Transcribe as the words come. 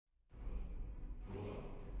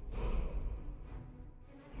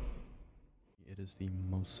is the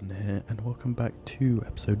Molson here, and welcome back to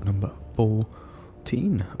episode number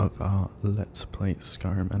 14 of our Let's Play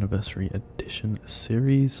Skyrim Anniversary Edition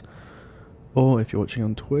series. Or if you're watching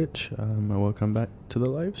on Twitch, welcome back to the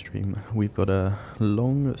live stream. We've got a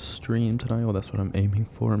long stream tonight, or that's what I'm aiming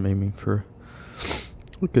for. I'm aiming for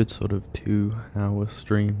a good sort of 2-hour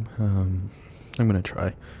stream. I'm gonna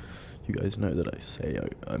try. You guys know that I say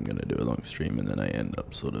I'm gonna do a long stream, and then I end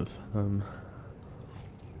up sort of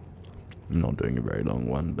not doing a very long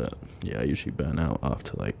one, but yeah, I usually burn out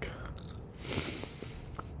after like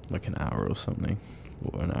an hour or something,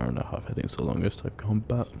 or an hour and a half. I think it's the longest I've gone,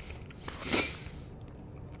 but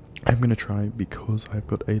I'm gonna try because I've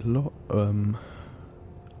got a lot of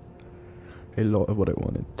what I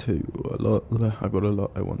wanted to, I've got a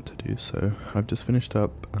lot I want to do. So I've just finished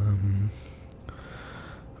up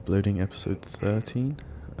uploading episode 13.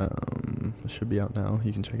 It should be out now,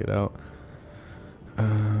 you can check it out.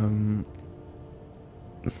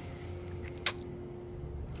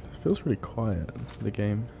 It feels really quiet, the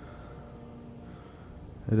game.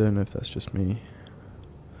 I don't know if that's just me,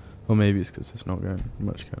 or maybe it's because there's not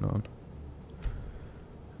much going on.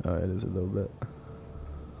 Oh, it is a little bit.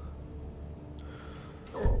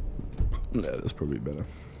 Yeah, that's probably better.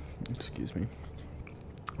 Excuse me.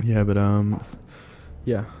 Yeah, but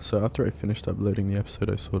yeah, so after I finished uploading the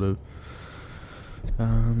episode, I sort of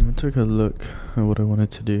took a look at what I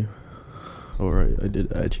wanted to do. Or I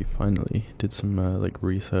actually finally did some like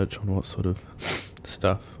research on what sort of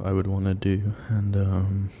stuff I would want to do,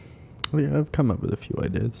 and yeah, I've come up with a few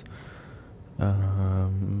ideas.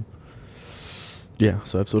 Yeah,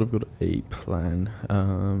 so I've sort of got a plan. So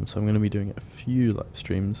I'm going to be doing a few live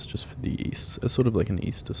streams just for the Easter, sort of like an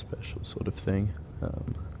Easter special sort of thing,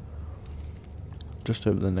 just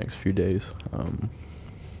over the next few days,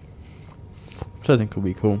 which I think will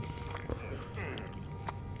be cool.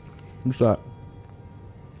 What's that?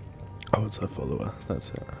 Oh, it's a follower, that's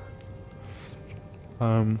it.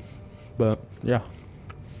 But yeah,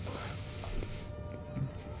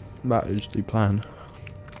 that is the plan.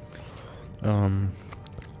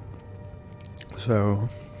 So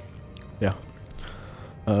yeah,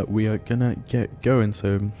 we are gonna get going.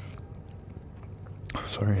 So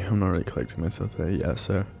sorry, I'm not really collecting myself there. Yeah,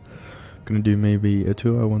 so gonna do maybe a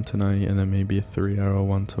 2-hour one tonight, and then maybe a 3-hour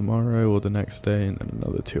one tomorrow or the next day, and then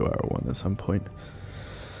another 2-hour one at some point.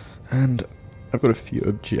 And I've got a few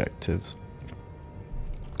objectives.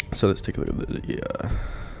 So let's take a look at the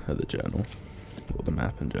journal, or the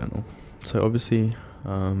map in general. So obviously,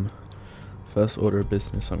 first order of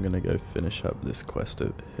business, I'm gonna go finish up this quest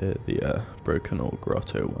over here, the Broken Old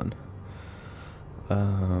Grotto one.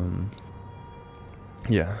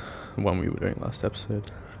 Yeah, the one we were doing last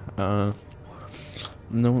episode. And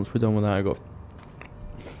then once we're done with that, I got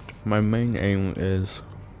my main aim is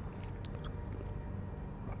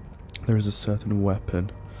there is a certain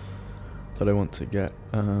weapon that I want to get,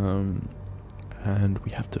 and we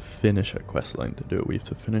have to finish a quest line to do it. We have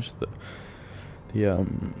to finish the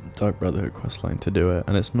Dark Brotherhood quest line to do it,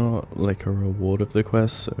 and it's not like a reward of the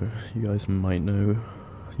quest, so you guys might know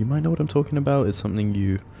what I'm talking about. It's something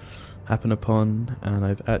you happen upon, and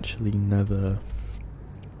I've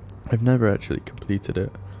never actually completed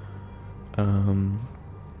it.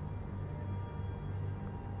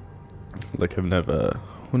 Like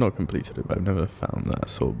not completed it, but I've never found that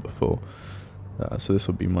sword before. So this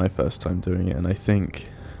will be my first time doing it, and I think,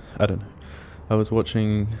 I don't know, I was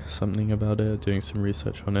watching something about it, doing some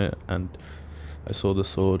research on it, and I saw the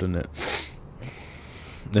sword, and it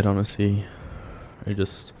honestly, it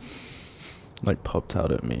just like popped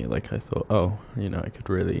out at me. Like I thought, oh, I could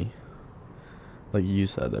really like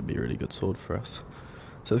use that. That'd be a really good sword for us.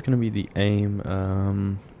 So it's gonna be the aim,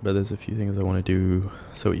 but there's a few things I want to do.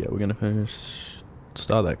 So yeah, we're gonna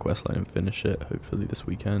start that quest line and finish it hopefully this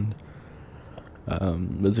weekend.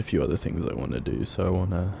 There's a few other things I want to do, so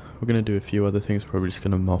we're gonna do a few other things. Probably just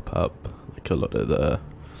gonna mop up like a lot of the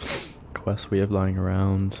quests we have lying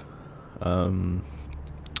around. And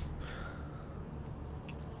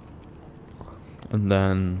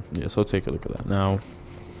then yeah, so I'll take a look at that now.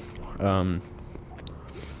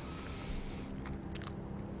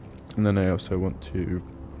 And then I also want to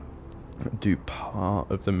do part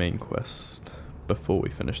of the main quest before we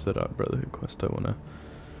finish the Dark Brotherhood quest. I want to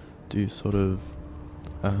do sort of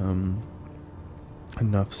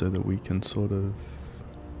enough so that we can sort of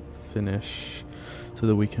finish,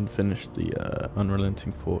 the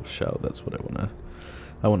Unrelenting Force shell. That's what I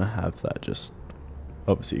want to have that, just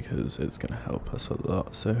obviously because it's going to help us a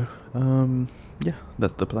lot. So yeah,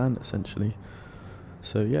 that's the plan essentially.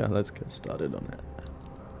 So yeah, let's get started on it.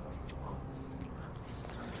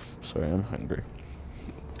 Sorry, I'm hungry.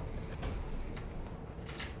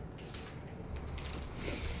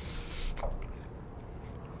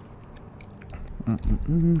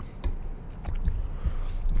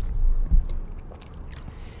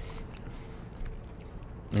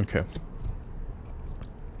 Okay.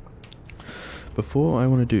 Before I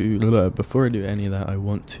do any of that, I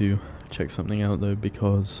want to check something out though,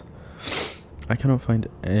 because I cannot find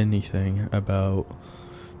anything about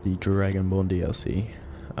the Dragonborn DLC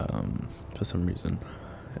for some reason,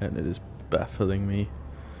 and it is baffling me.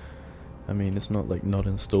 I mean, it's not like not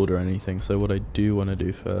installed or anything, so what I do want to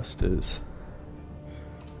do first is...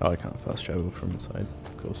 Oh, I can't fast travel from inside,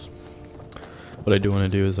 of course. What I do want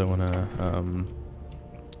to do is I want to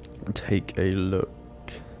take a look.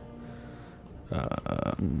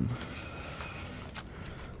 I'm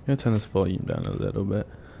gonna turn this volume down a little bit.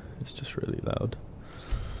 It's just really loud.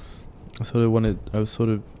 I was sort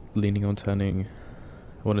of leaning on I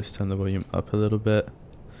wanted to turn the volume up a little bit,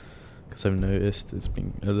 because I've noticed it's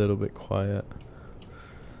been a little bit quiet.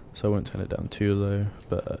 So I won't turn it down too low,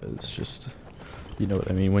 but it's just, you know what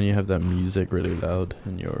I mean, when you have that music really loud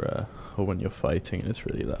and you're or when you're fighting and it's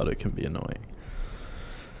really loud, it can be annoying.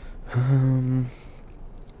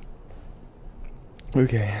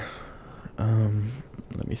 Okay.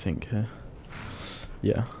 Let me think here.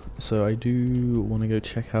 Yeah, so I do want to go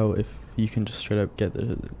check out if you can just straight up get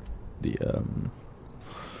the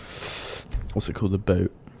what's it called, the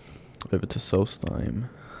boat over to Solstheim.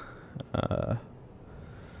 I'm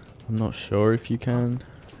not sure if you can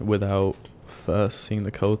without first seeing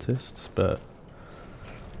the cultists, but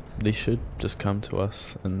they should just come to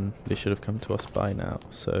us, and they should have come to us by now,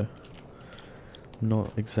 so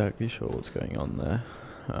not exactly sure what's going on there.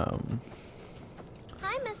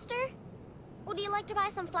 Hi, mister. Would you like to buy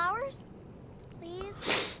some flowers?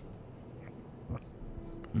 Please?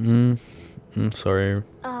 Sorry.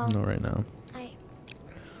 Oh. Not right now.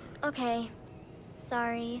 Okay.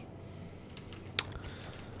 Sorry.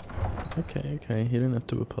 Okay, you don't have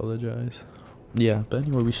to apologize. Yeah, but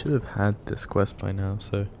anyway, we should have had this quest by now,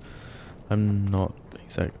 so I'm not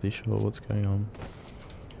exactly sure what's going on.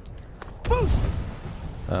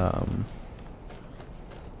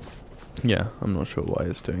 Yeah, I'm not sure why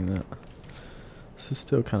it's doing that. This is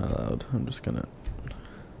still kind of loud. I'm just gonna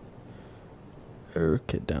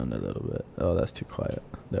irk it down a little bit. Oh, that's too quiet.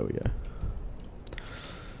 There we go.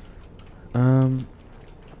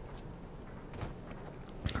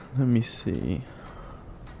 Let me see.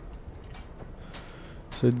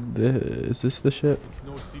 So is this the ship? It's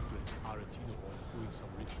no secret Aretino is doing some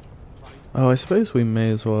ritual. Oh, I suppose we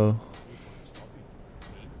may as well.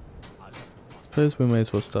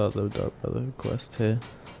 Start the Dark Brother quest here.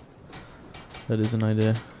 That is an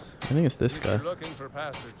idea. I think it's this guy. If you're looking for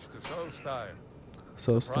passage to Solstheim.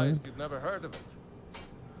 Solstheim? Surprised you've never heard of it.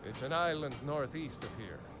 It's an island northeast of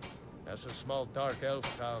here. Has a small dark elf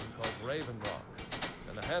town called Raven Rock,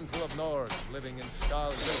 and a handful of Nords living in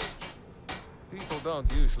Skal Village. People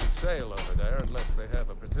don't usually sail over there unless they have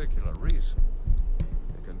a particular reason.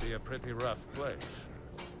 It can be a pretty rough place.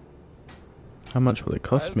 How much will it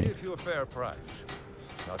cost I'll me? give you a fair price.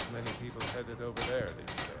 Not many people headed over there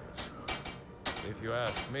these days. If you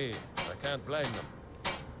ask me, I can't blame them.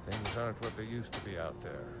 Things aren't what they used to be out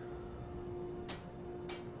there.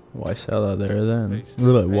 Why sail out there then? They still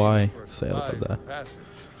Look, pay why for sail out supplies there? and passage,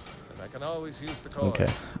 and I can always use the coin. Okay.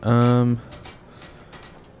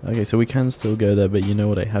 Okay, so we can still go there, but you know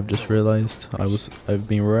what I have just realized? I've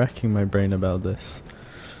been racking my brain about this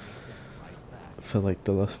for like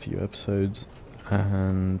the last few episodes,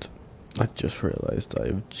 and I've just realized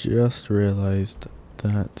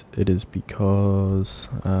that it is because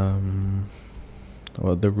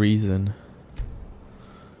well, the reason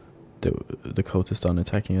the cultists aren't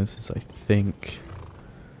attacking us is I think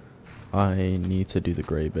I need to do the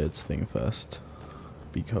Greybeards thing first,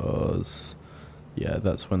 because yeah,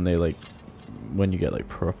 that's when they when you get like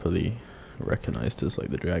properly recognized as like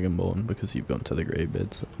the Dragonborn, because you've gone to the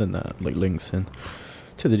Greybeards, and that like links in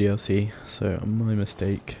to the DLC. So my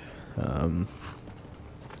mistake.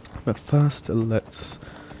 But first, let's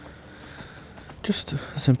just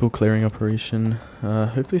a simple clearing operation.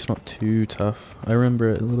 Hopefully it's not too tough. I remember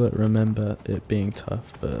it being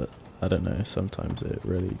tough, but I don't know. Sometimes it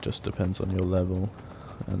really just depends on your level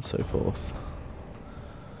and so forth.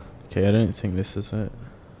 Okay, I don't think this is it.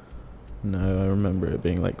 No, I remember it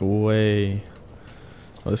being like way...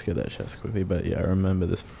 Well, let's get that chest quickly, but yeah, I remember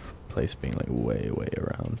this place being like way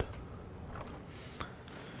around.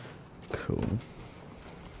 Cool.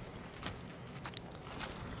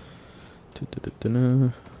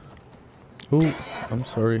 Oh, I'm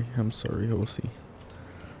sorry, horsey.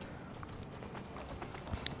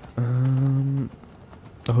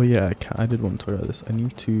 Oh yeah, I did want to talk about this. I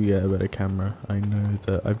need to get a better camera. I know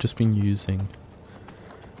that I've just been using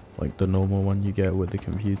like the normal one you get with the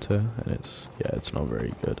computer, and it's not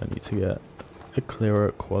very good. I need to get a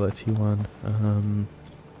clearer quality one.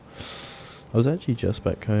 I was actually just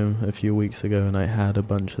back home a few weeks ago, and I had a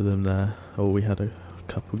bunch of them there. Oh, we had a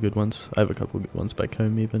couple good ones. I have a couple good ones back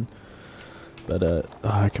home even, but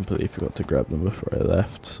I completely forgot to grab them before I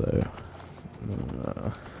left, so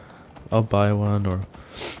I'll buy one, or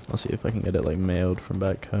I'll see if I can get it like mailed from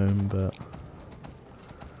back home, but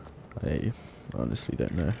I honestly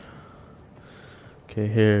don't know. Okay,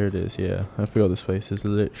 here it is. Yeah, I forgot this place is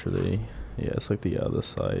literally, yeah, it's like the other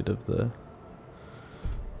side of the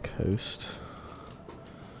coast.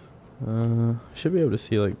 Should be able to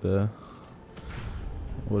see like the,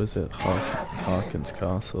 what is it, Harkin's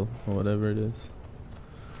Castle or whatever it is.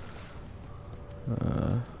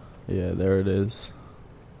 Yeah, there it is.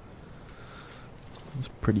 It's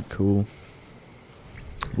pretty cool.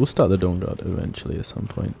 We'll start the Dawn Guard eventually at some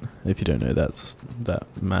point. If you don't know, that's that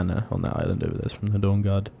manor on that island over there is from the Dawn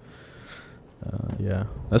Guard. Yeah,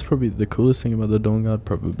 that's probably the coolest thing about the Dawn Guard.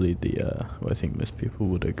 Probably the well, I think most people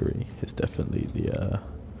would agree, is definitely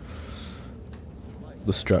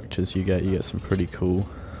the structures you get. You get some pretty cool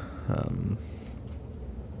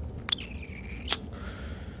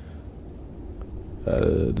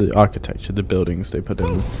the architecture, the buildings they put in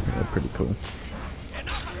are pretty cool.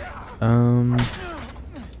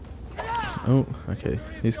 Oh, okay.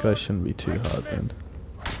 These guys shouldn't be too hard then.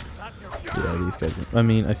 Yeah, these guys. I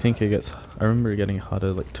mean, I think it gets. I remember it getting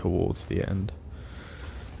harder like towards the end.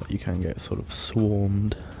 You can get sort of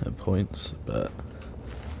swarmed at points, but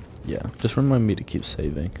yeah, just remind me to keep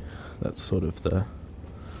saving. That's sort of the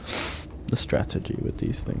strategy with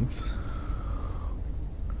these things.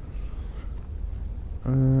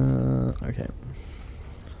 Okay.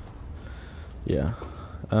 Yeah.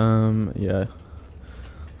 Yeah.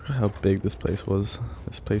 Look at how big this place was.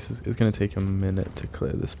 This place is gonna take a minute to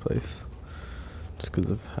clear this place, just because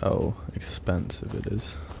of how expensive it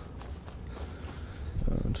is.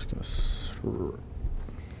 I'm just gonna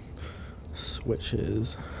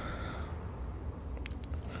switches.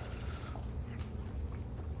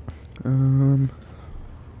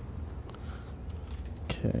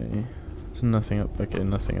 Okay. There's nothing up. Okay,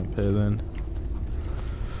 nothing up here then.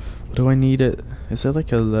 Do I need it? Is there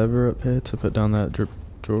like a lever up here to put down that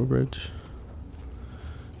drawbridge?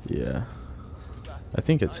 Yeah. I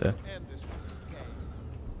think it's here.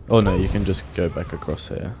 Oh no, you can just go back across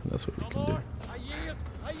here. That's what you can do.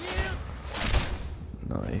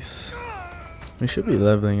 Nice. We should be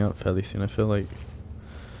leveling up fairly soon. I feel like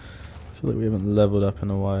we haven't leveled up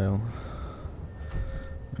in a while.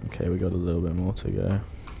 Okay, we got a little bit more to go.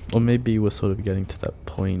 Or maybe we're sort of getting to that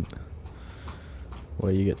point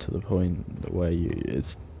where you get to the point where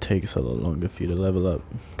it takes a lot longer for you to level up.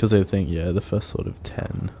 Because I think, yeah, the first sort of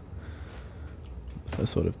 10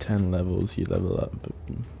 levels you level up,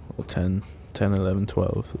 or 10, 11,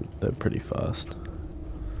 12, they're pretty fast.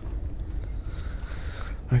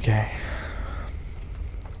 Okay.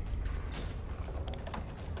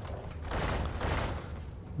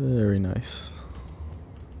 Very nice.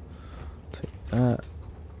 Take that.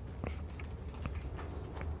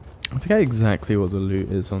 I forget exactly what the loot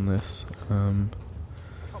is on this.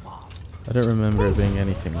 I don't remember it being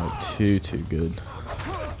anything like too good.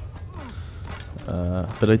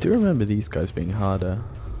 But I do remember these guys being harder.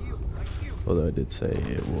 Although I did say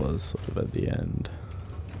it was sort of at the end.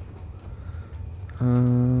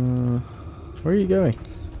 Where are you going?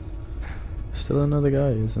 Still another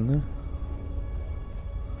guy, isn't there?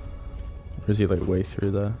 Or is he like way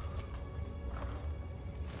through there?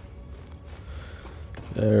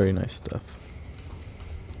 Very nice stuff.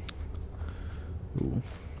 Ooh.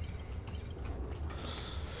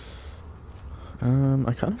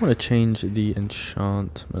 I kind of want to change the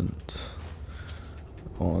enchantment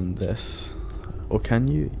on this. Or can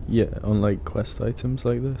you? Yeah, on like quest items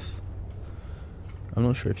like this. I'm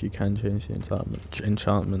not sure if you can change the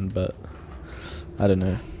enchantment, but I don't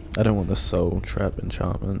know. I don't want the soul trap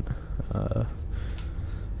enchantment.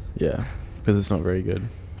 Yeah, because it's not very good.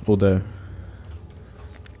 Although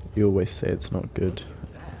you always say it's not good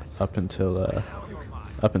up until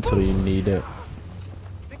you need it.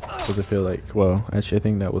 Because I feel like, well, actually, I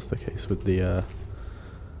think that was the case with the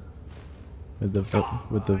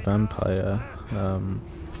vampire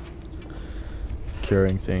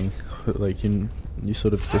curing thing. Like you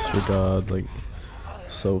sort of disregard like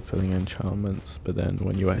soul filling enchantments, but then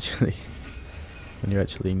when you actually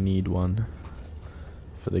need one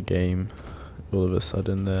for the game, all of a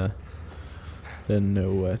sudden they're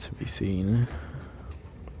nowhere to be seen.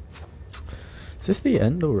 Is this the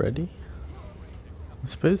end already? I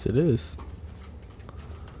suppose it is.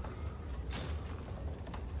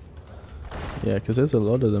 Yeah, because there's a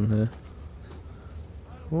lot of them here.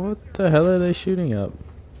 What the hell are they shooting up?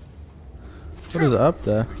 What is up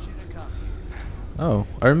there? Oh,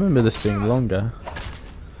 I remember this being longer.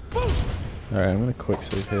 Alright, I'm gonna quick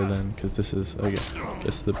save here then, because this is, I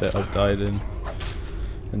guess the bit I've died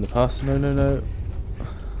in the past. No, no, no.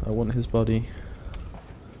 I want his body.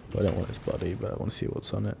 Well, I don't want his body, but I want to see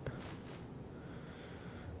what's on it.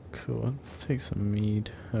 Cool, I'll take some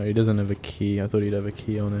mead. Oh, he doesn't have a key. I thought he'd have a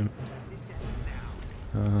key on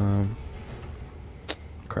him.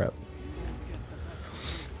 Crap.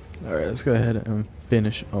 Alright, let's go ahead and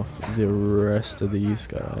finish off the rest of these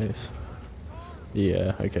guys.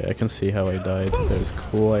 Yeah, okay, I can see how I died. There's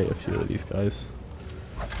quite a few of these guys.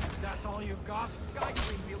 That's all you got?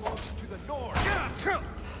 Skyrim belongs to the North.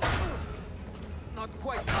 Not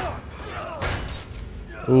quite.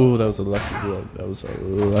 Ooh, that was a lucky block. That was a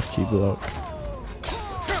lucky block.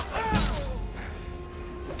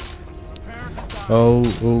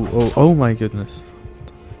 Oh my goodness.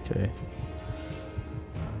 Okay.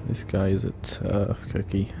 This guy is a tough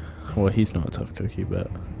cookie. Well, he's not a tough cookie,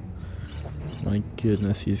 but my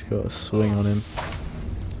goodness, he's got a swing on him.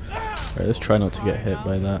 Alright, let's try not to get hit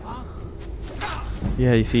by that.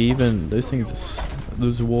 Yeah, you see, even those things,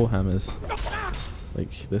 those warhammers,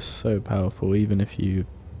 like, they're so powerful, even if you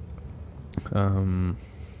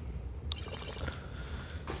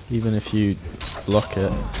block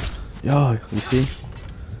it. Yeah, you see?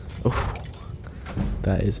 Oh,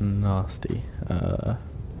 that is nasty.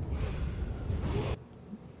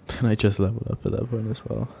 And I just leveled up at that point as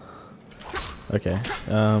well. Okay,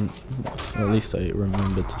 at least I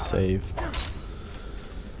remembered to save.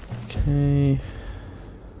 Okay.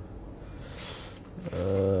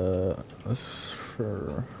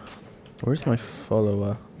 Where's my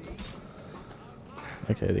follower?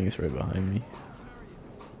 Okay, I think it's right behind me.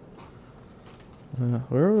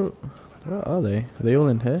 Where are they? Are they all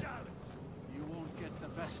in here? You won't get the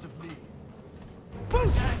best of me.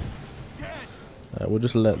 We'll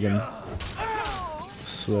just let them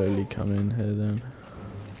slowly come in here then.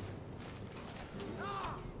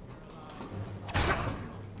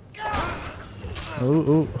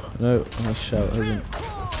 Oh, no, my shout hasn't.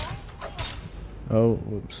 Oh,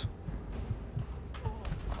 whoops.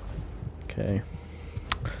 Okay.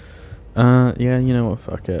 Yeah, you know what,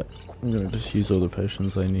 fuck it. I'm gonna just use all the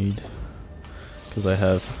potions I need. Because I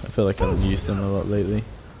feel like I haven't used them a lot lately.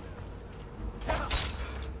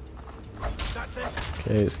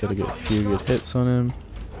 Okay, it's gotta get a few good hits on him.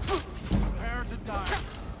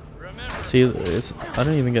 See, I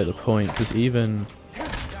don't even get the point, because even...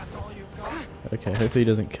 Okay, hopefully he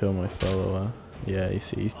doesn't kill my follower. Yeah, you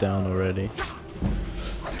see, he's down already.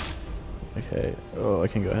 Okay, oh, I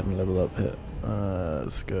can go ahead and level up here.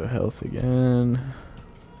 Let's go health again.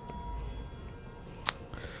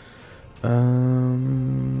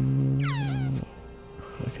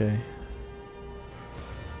 Okay.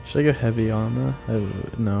 Should I go heavy armor?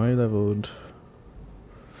 No, I leveled...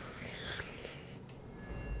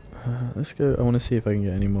 let's go, I want to see if I can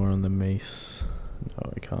get any more on the mace.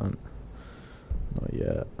 No, I can't. Not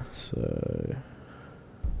yet, so...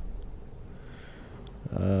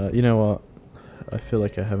 you know what? I feel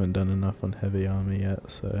like I haven't done enough on heavy armor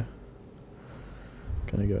yet, so...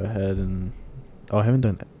 Gonna go ahead and... Oh, I haven't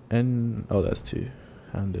done... Oh, that's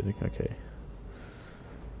two-handed, okay.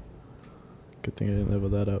 Good thing I didn't level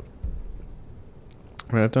that up.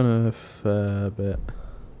 Right, I've done a fair bit.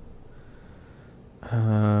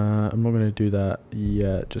 I'm not gonna do that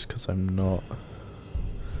yet, just because I'm not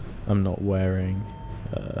wearing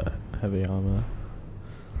heavy armor.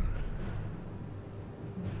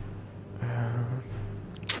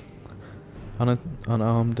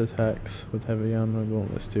 Unarmed attacks with heavy armor. Well,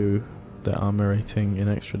 let's do the armor rating in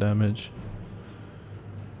extra damage.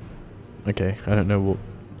 Okay, I don't know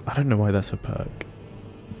why that's a perk,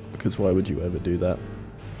 because why would you ever do that?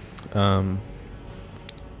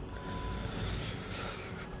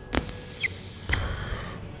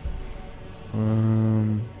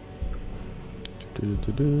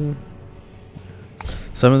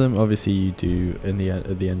 Some of them obviously you do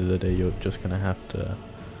at the end of the day you're just gonna have to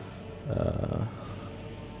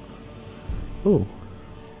oh,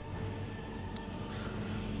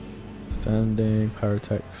 standing power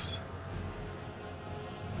attacks.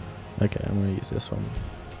 Okay, I'm gonna use this one.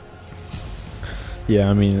 Yeah,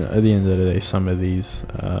 I mean, at the end of the day, some of these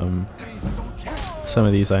I am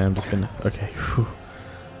just gonna... Okay, whew.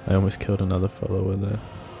 I almost killed another follower there.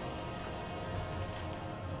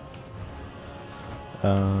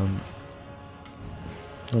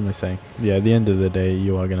 What am I saying? Yeah, at the end of the day,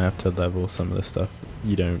 you are gonna have to level some of the stuff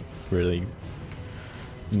you don't really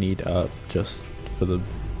need up just for the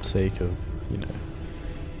sake of you know,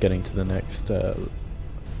 getting to the next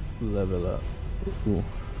level up. Ooh,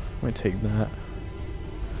 I might take that.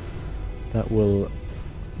 That will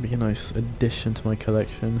be a nice addition to my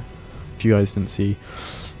collection. If you guys didn't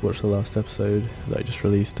watch the last episode that I just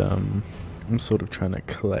released, I'm sort of trying to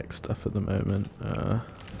collect stuff at the moment.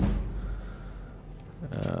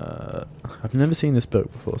 I've never seen this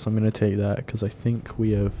book before, so I'm going to take that because I think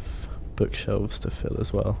we have bookshelves to fill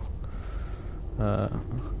as well.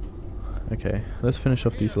 Okay, let's finish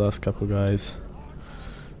off these last couple guys.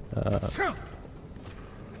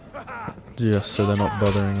 Just so they're not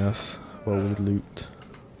bothering us while we loot.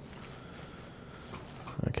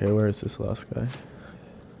 Okay, where is this last guy?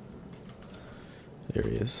 There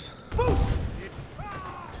he is.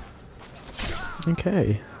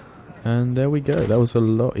 Okay, and there we go. That was a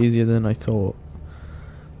lot easier than I thought.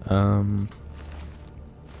 I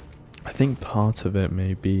think part of it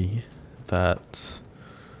may be that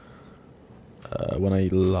when I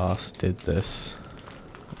last did this,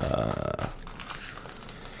 I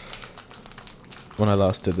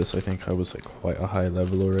think I was at quite a high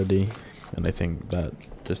level already, and I think that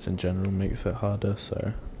just in general makes it harder,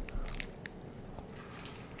 so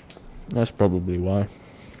that's probably why.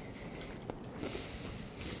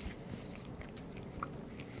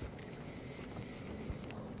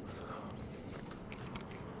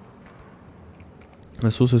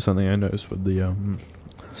 That's also something I noticed with the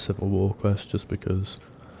Civil War quest, just because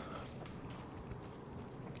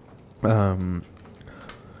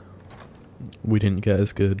we didn't get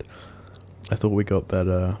as good. I thought we got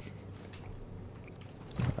better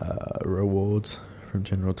rewards from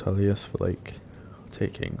General Tullius for like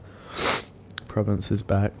taking provinces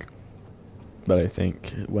back, but I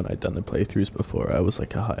think when I'd done the playthroughs before, I was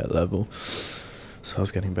like a higher level, so I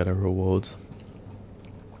was getting better rewards.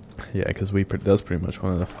 Yeah, because that was pretty much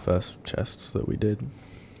one of the first chests that we did.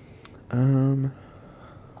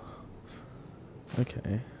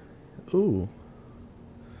 Okay. Ooh.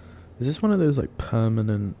 Is this one of those like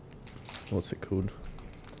permanent, what's it called?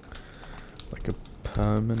 Like a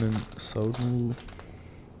permanent soul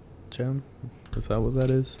gem? Is that what that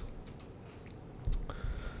is?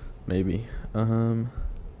 Maybe.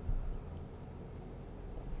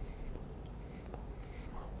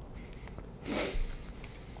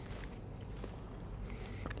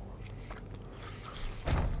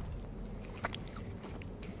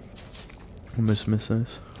 Almost miss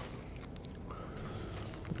this.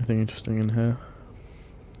 Anything interesting in here?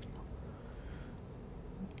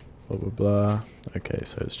 Blah blah blah. Okay,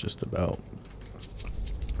 so it's just about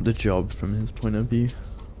the job from his point of view.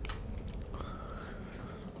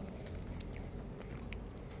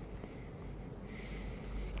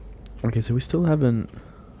 Okay, so we still haven't...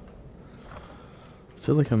 I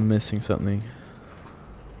feel like I'm missing something.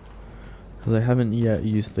 Because I haven't yet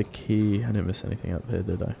used the key. I didn't miss anything up here,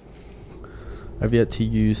 did I? I've yet to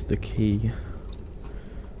use the key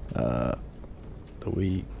that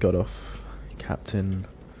we got off Captain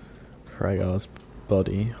Kragar's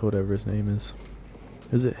body, or whatever his name is.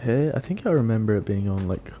 Is it here? I think I remember it being on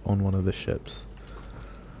one of the ships.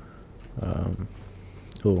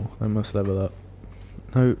 Oh, I must level up.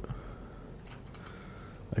 No.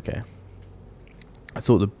 Okay. I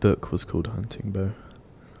thought the book was called Hunting Bow.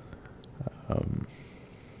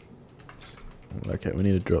 Okay, we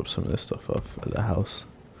need to drop some of this stuff off at the house.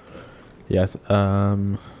 Yeah,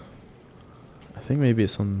 I think maybe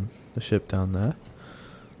it's on the ship down there.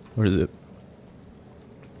 Or is it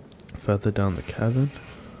further down the cavern?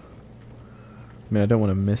 I mean, I don't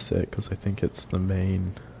want to miss it because I think it's the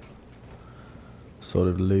main sort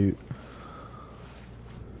of loot.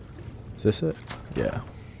 Is this it? Yeah.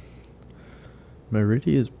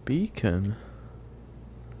 Meridia's Beacon.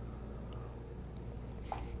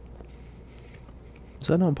 Is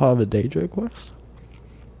that not part of a Daedra quest?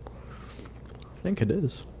 I think it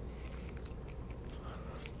is.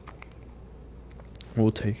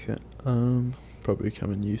 We'll take it. Probably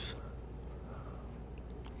come in use.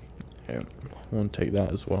 Yeah, I want to take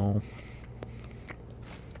that as well.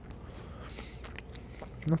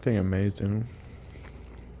 Nothing amazing.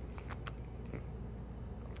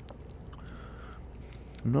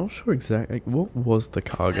 I'm not sure exactly. Like, what was the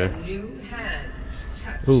cargo? A new hand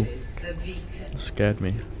Ooh, touches the beacon. scared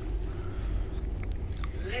me.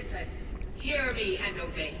 Listen, hear me and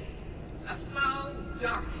obey. A foul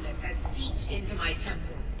darkness has seeped into my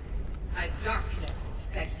temple. A darkness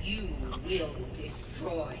that you will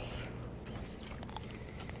destroy.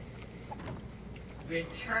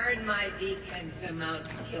 Return my beacon to Mount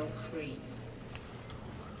Kilcree.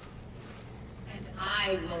 And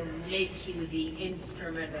I will make you the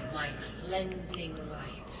instrument of my cleansing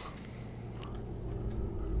light.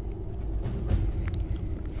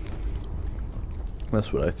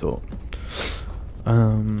 That's what I thought.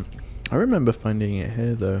 I remember finding it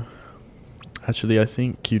here though. Actually, I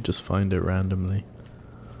think you just find it randomly,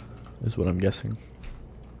 is what I'm guessing.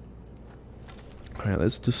 Alright,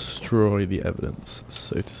 let's destroy the evidence,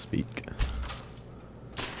 so to speak.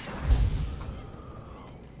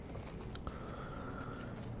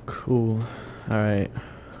 Cool. Alright.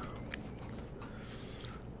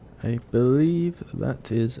 I believe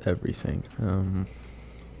that is everything.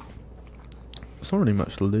 It's not really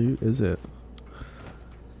much loot, is it?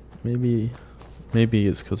 Maybe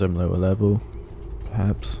it's because I'm lower level,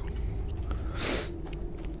 perhaps.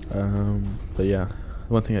 But yeah,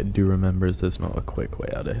 one thing I do remember is there's not a quick way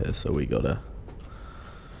out of here, so we gotta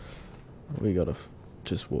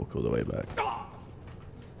just walk all the way back.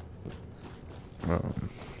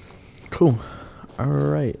 Cool.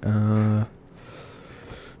 Alright,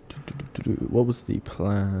 what was the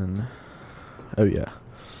plan? Oh yeah,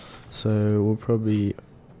 so we'll probably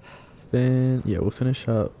we'll finish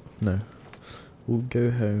up. No, we'll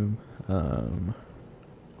go home.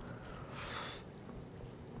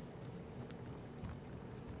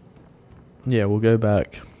 Yeah, we'll go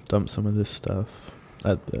back, dump some of this stuff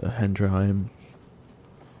at the Hendrheim,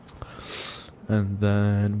 and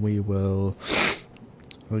then we will,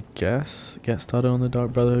 I guess, get started on the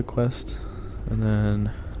Dark Brotherhood quest, and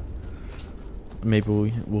then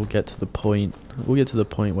maybe we'll get to the point. We'll get to the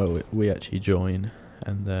point where we actually join,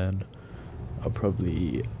 and then I'll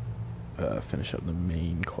probably finish up the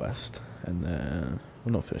main quest, and then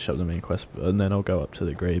well, not finish up the main quest, and then I'll go up to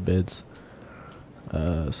the Greybeards.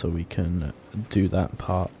 So we can do that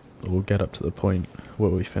part. We'll get up to the point where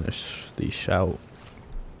we finish the shout,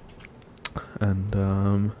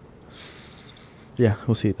 and yeah,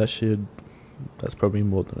 we'll see. That's probably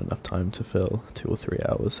more than enough time to fill 2 or 3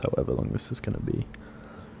 hours, however long this is going to be.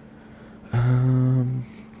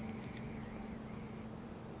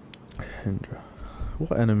 Hendra,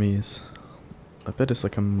 what enemies? I bet it's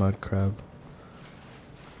like a mud crab.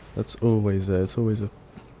 That's always there. It's always a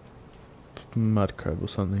mud crab or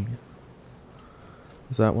something.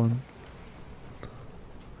 Is that one?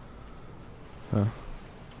 Oh.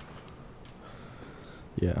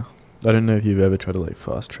 Yeah. I don't know if you've ever tried to like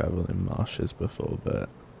fast travel in marshes before, but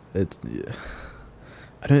it's yeah.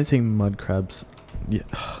 I don't think mud crabs. Yeah.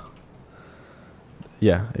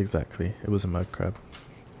 Yeah, exactly. It was a mud crab.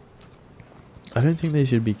 I don't think they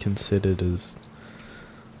should be considered as,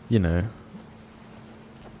 you know.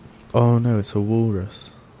 Oh no, it's a walrus.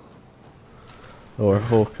 Or a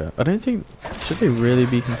hawker. I don't think, should they really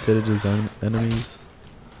be considered as enemies?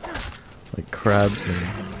 Like crabs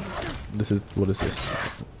and what is this?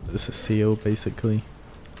 It's a seal basically.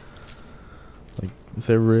 Like, is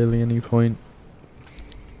there really any point?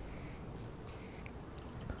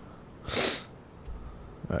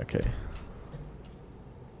 Okay.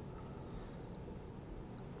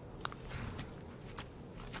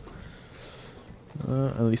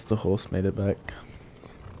 At least the horse made it back.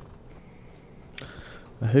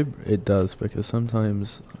 I hope it does, because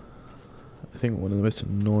sometimes I think one of the most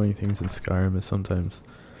annoying things in Skyrim is sometimes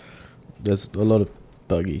there's a lot of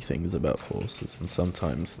buggy things about horses, and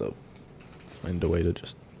sometimes they'll find a way to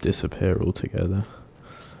just disappear altogether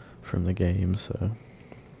from the game, so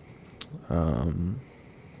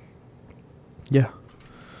yeah.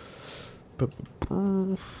 But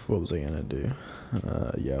what was I gonna do?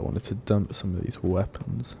 Yeah, I wanted to dump some of these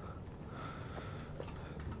weapons.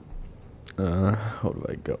 What have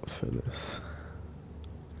I got for this?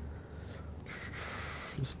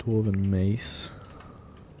 This dwarven mace.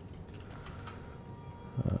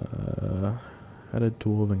 Had a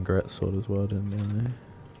dwarven greatsword as well, didn't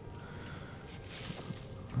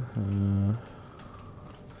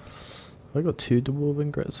I? I got 2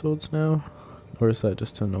 dwarven greatswords now, or is that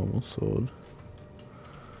just a normal sword?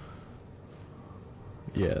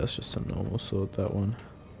 Yeah, it's just a normal sword, that one.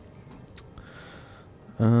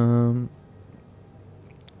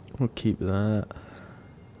 We'll keep that.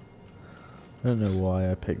 I don't know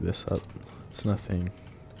why I picked this up. It's nothing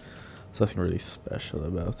really special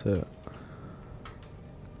about it.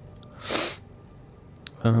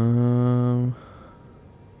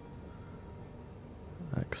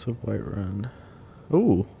 Axe of Whiterun.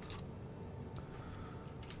 Ooh.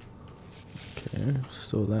 Okay,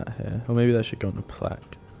 store that here. Or maybe that should go on a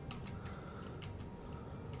plaque.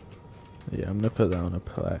 Yeah, I'm gonna put that on a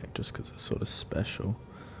plaque just because it's sort of special.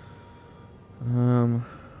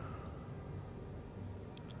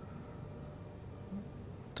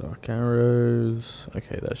 Dark arrows.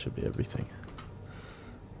 Okay, that should be everything.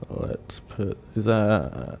 Let's put. Is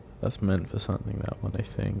that that's meant for something? That one, I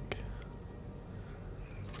think.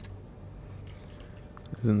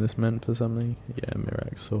 Isn't this meant for something? Yeah,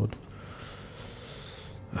 Mirax sword.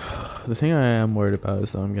 The thing I am worried about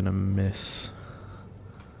is that I'm gonna miss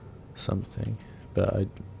something, but I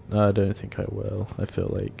don't think I will. I feel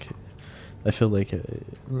like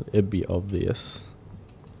it'd be obvious,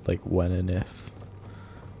 like when and if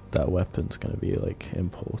that weapon's gonna be like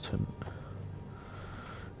important.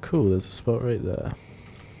 Cool, there's a spot right there.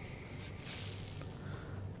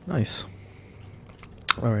 Nice.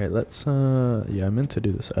 Alright, let's yeah, I meant to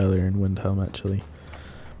do this earlier in Windhelm actually,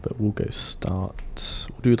 but we'll go start.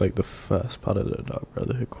 We'll do like the first part of the Dark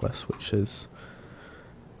Brotherhood quest, which is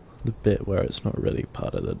the bit where it's not really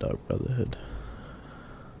part of the Dark Brotherhood.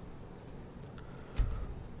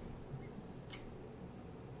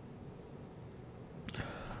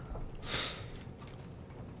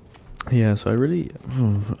 Yeah, so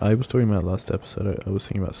I was talking about last episode, I was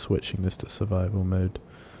thinking about switching this to survival mode.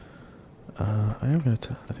 I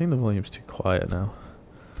think the volume's too quiet now.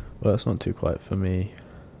 Well, it's not too quiet for me.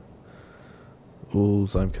 All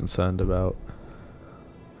I'm concerned about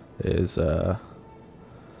is, okay,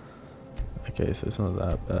 so it's not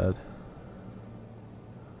that bad.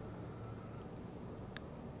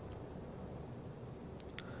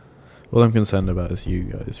 All I'm concerned about is you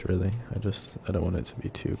guys, really. I don't want it to be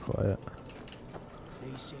too quiet.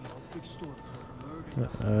 They say a big store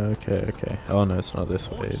called Murder Okay. Oh no, it's not this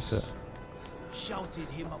way, is it? shouted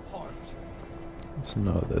him apart. It's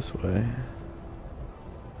not this way.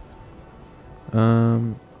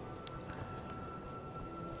 Then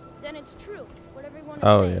it's true. What everyone is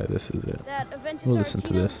Oh saying. yeah, this is it. That Aventus We'll listen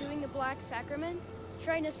to Artino this. doing the Black Sacrament,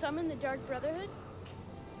 trying to summon the Dark Brotherhood.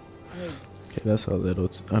 Okay, that's a little.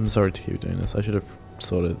 I'm sorry to keep doing this. I should have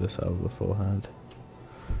sorted this out beforehand.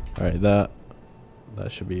 Alright, that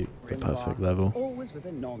should be the perfect level. Always with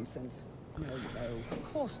the nonsense. No,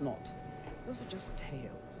 of course not. Those are just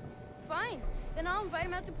tales. Fine. Then I'll invite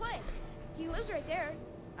him out to play. He lives right there.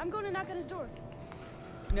 I'm going to knock on his door.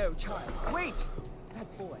 No, child, wait!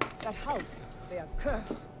 That boy, that house, they are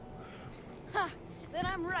cursed. Ha! Then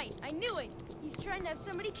I'm right. I knew it. He's trying to have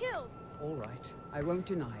somebody killed. All right, I won't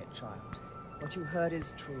deny it, child. What you heard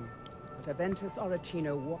is true. But Aventus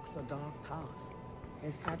Artino walks a dark path.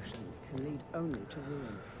 His actions can lead only to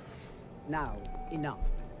ruin. Now, enough.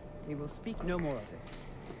 We will speak no more of this.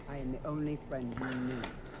 I am the only friend you need.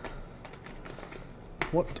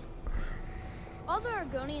 What? All the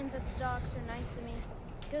Argonians at the docks are nice to me.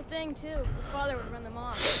 Good thing, too. Your father would run them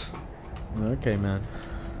off. Okay, man.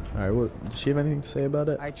 Alright, does she have anything to say about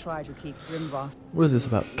it? I try to keep Grimvast. What is this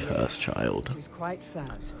about Cursed Child? It is quite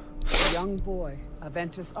sad. A young boy,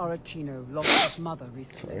 Aventus Artino, lost his mother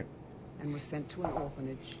recently. Sorry. And was sent to an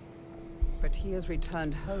orphanage. But he has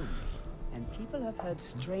returned home, and people have heard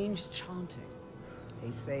strange chanting.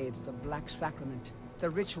 They say it's the Black Sacrament, the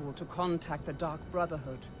ritual to contact the Dark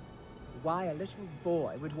Brotherhood. Why a little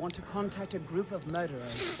boy would want to contact a group of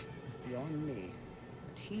murderers is beyond me.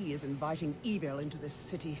 But he is inviting evil into this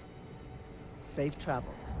city. Safe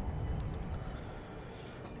travels.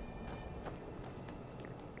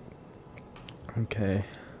 Okay.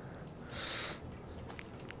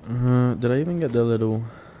 Did I even get the little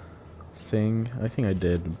thing? I think I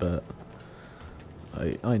did, but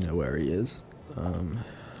I know where he is.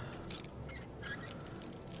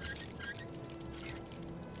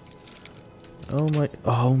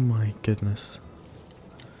 Oh my goodness.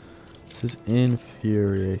 This is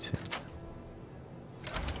infuriating.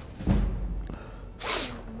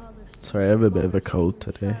 Sorry, I have a bit of a cold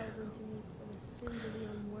today.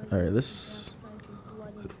 Alright,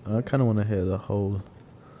 I kind of want to hear the whole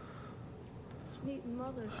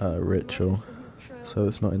ritual, so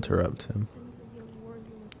let's not interrupt him.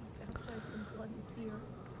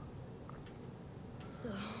 So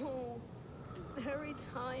very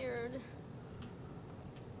tired.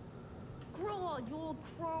 Grow on, you old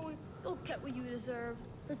crone. You'll get what you deserve.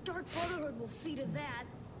 The Dark Brotherhood will see to that.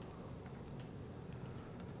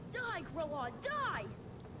 Die, Growlon, die!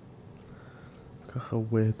 Look how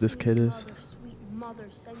weird this kid is. Sweet mother,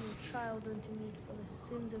 send your child unto me, for the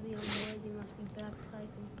sins of the unworthy must be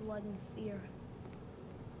baptized in blood and fear.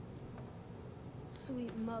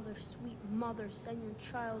 Sweet mother, send your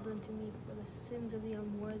child unto me, for the sins of the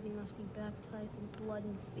unworthy must be baptized in blood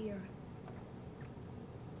and fear.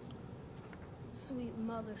 Sweet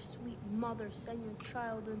mother, send your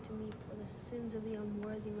child unto me, for the sins of the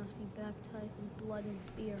unworthy must be baptized in blood and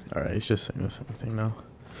fear. Alright, he's just saying the same thing now.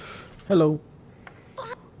 Hello. Are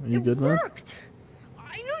you good, man? It worked!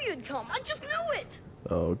 I knew you'd come, I just knew it!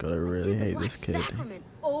 Oh god, I really hate this kid. Black Sacrament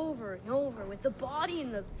over and over with the body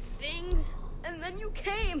and the things, and then you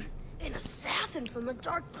came, an assassin from the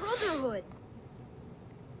Dark Brotherhood.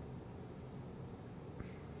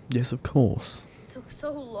 Yes, of course. It took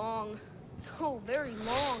so long. So very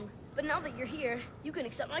long. But now that you're here, you can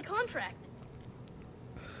accept my contract.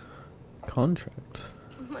 Contract?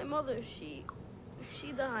 My mother, she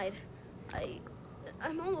died.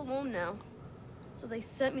 I'm all alone now. So they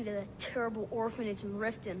sent me to that terrible orphanage in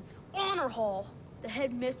Riften. Honor Hall. The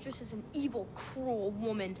headmistress is an evil, cruel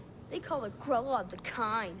woman. They call her Grella the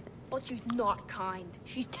Kind. But she's not kind.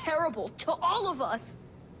 She's terrible to all of us.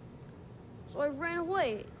 So I ran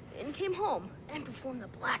away and came home and performed the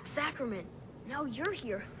Black Sacrament. Now you're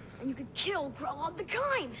here, and you could kill Grella the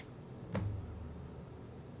Kind.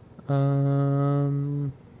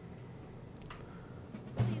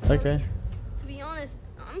 Okay. To be honest,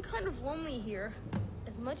 I'm kind of lonely here.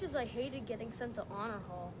 As much as I hated getting sent to Honor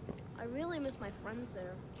Hall, I really miss my friends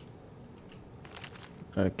there.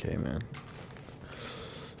 Okay, man.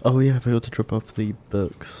 Oh yeah, I forgot to drop off the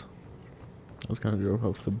books. I was gonna drop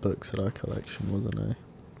off the books at our collection, wasn't I?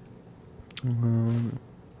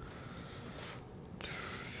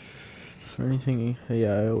 Is there anything?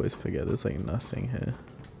 Yeah, I always forget. There's like nothing here.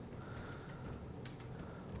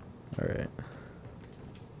 All right.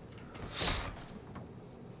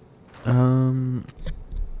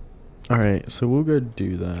 All right. So we'll go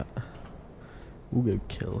do that. We'll go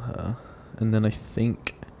kill her, and then I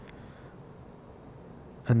think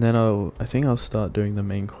I'll start doing the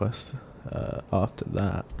main quest after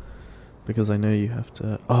that, because I know you have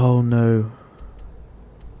to. Oh no!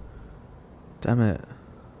 Damn it!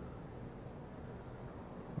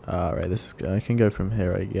 Alright, this is good. I can go from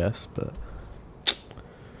here, I guess, but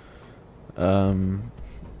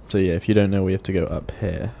so yeah, if you don't know, we have to go up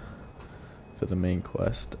here for the main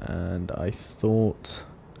quest, and I thought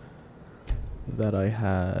that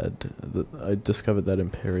I discovered that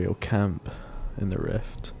Imperial camp in the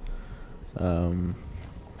rift,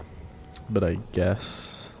 but I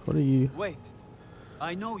guess, what are you? Wait,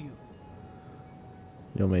 I know you.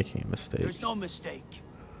 You're making a mistake. There's no mistake.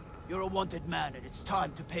 You're a wanted man, and it's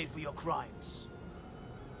time to pay for your crimes.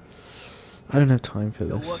 I don't have time for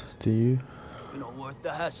You know this. what? Do you? You're not worth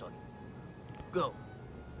the hassle. Go.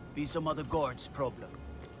 Be some other guard's problem.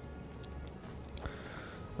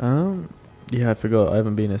 Yeah, I forgot. I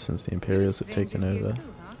haven't been here since the Imperials have taken over.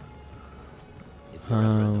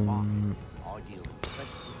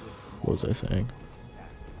 What was I saying?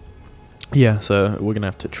 Yeah, so we're gonna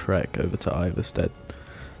have to trek over to Iverstead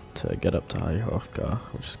to get up to High Hrothgar,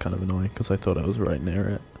 which is kind of annoying because I thought I was right near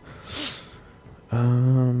it.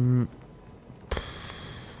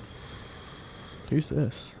 Who's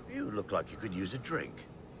this? You look like you could use a drink.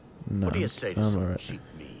 No, What do you say to I'm some alright. cheap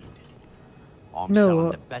mead? I'm No, selling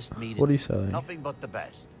what? the best mead. What are you selling? Nothing but the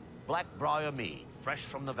best. Black Briar mead, fresh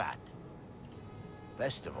from the vat.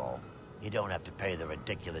 Best of all, you don't have to pay the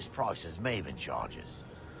ridiculous prices Maven charges.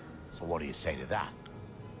 So what do you say to that?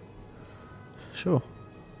 Sure.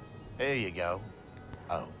 Here you go.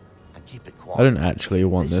 Oh, and keep it quiet. I don't actually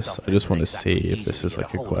want this. stuff I just isn't want to exactly see if easy this to is get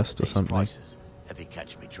like a hold of quest at or these something. prices, if you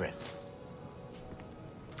catch me drift.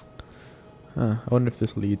 I wonder if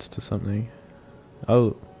this leads to something.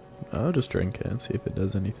 I'll just drink it and see if it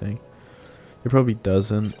does anything. It probably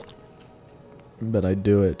doesn't, but I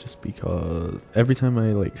do it just because every time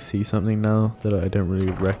I like see something now that I don't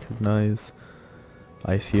really recognize,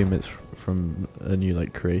 I assume it's from a new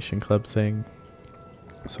like creation club thing.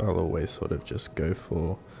 So I'll always sort of just go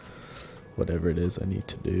for whatever it is I need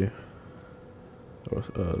to do, or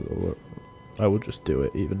I will just do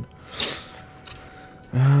it even.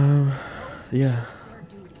 Yeah.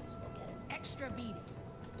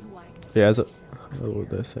 Yeah, is it? What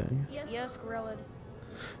they're saying. Yes, Grella.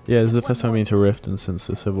 Yeah, this is the first time I've been to Riften since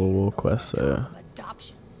the Civil War quest, so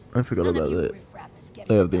I forgot about it.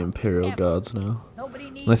 They have the Imperial Guards now.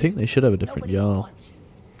 And I think they should have a different Jarl.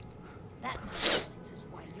 That, my friends, is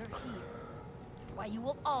why you're here. Why you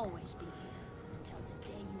will always be here until the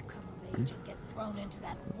day you come of age and get thrown into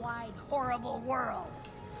that wide, horrible world.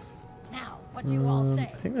 Now, what do you all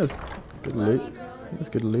say? I think there's good loot. I think there's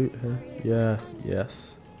good loot here. Yeah,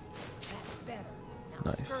 yes. That's better. Now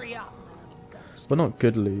Nice. scurry off, my little gutters. Well, not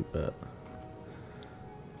good loot, but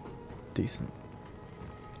decent.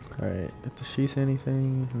 Alright, does she say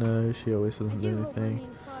anything? No, she always I doesn't do do hope mommy anything.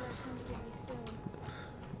 and father come to me soon.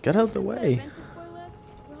 Get out of the Since that way! Ventus boy left,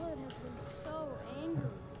 Grella has been so angry.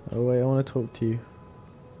 Oh wait, I want to talk to you.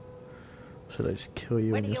 Should I just kill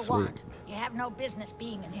you What in do your you sleep? want? You have no business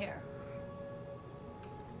being in here.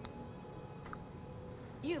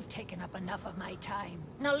 You've taken up enough of my time.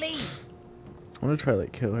 Now leave. I want to try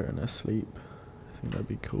like kill her in her sleep. I think that'd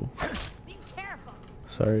be cool. Be careful.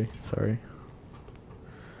 Sorry.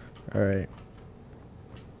 Alright.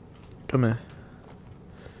 Come here.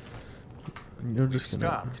 You're just gonna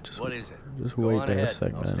Stop. just What is it? just Go wait on there a ahead.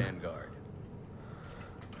 sec, I'll man. stand guard.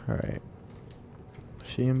 All right.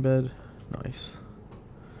 She in bed? Nice.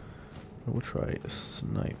 We'll try a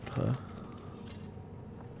sniper.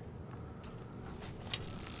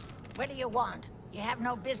 What do you want? You have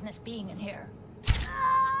no business being in here. I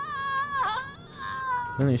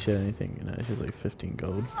don't think she had anything, you know. She's like 15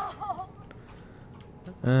 gold.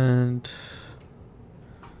 And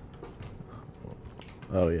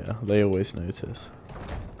oh yeah, they always notice.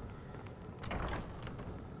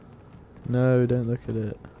 No, don't look at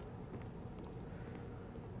it.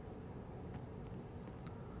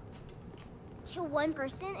 Kill one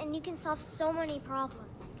person and you can solve so many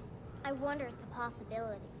problems. I wonder at the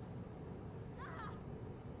possibilities.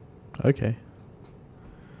 Okay.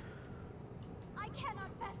 I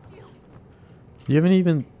cannot best you. You haven't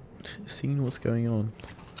even seen what's going on.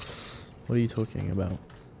 What are you talking about?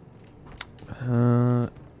 Someone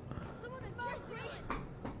is mercy.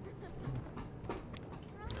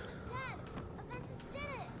 Ronnie's dead. Aventus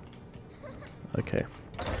did it. Okay.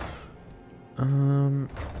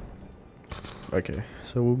 Okay,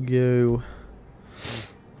 so we'll go.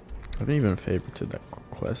 I haven't even favorited that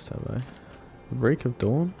quest, have I? The Break of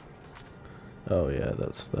Dawn? Oh yeah,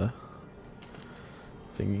 that's the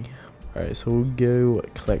thingy. Alright, so we'll go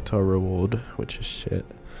collect our reward, which is shit.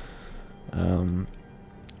 And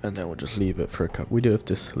then we'll just leave it for a couple. We do have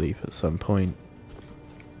to sleep at some point,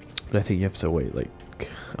 but I think you have to wait like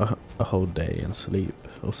a whole day and sleep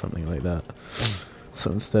or something like that. So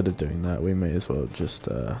instead of doing that, we may as well just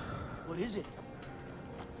What is it?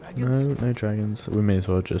 Dragons? no dragons. We may as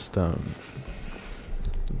well just go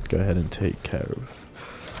ahead and take care of,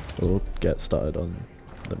 or get started on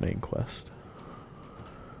the main quest.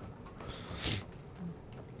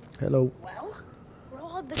 Hello. Well, we're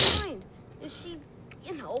all of the kind. Is she,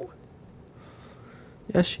 you know?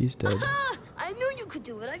 Yes, she's dead. Aha! I knew you could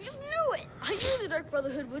do it. I just knew it. I knew the Dark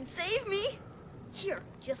Brotherhood would save me. Here,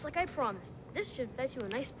 just like I promised. This should fetch you a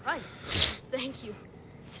nice price. Thank you.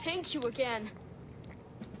 Thank you again.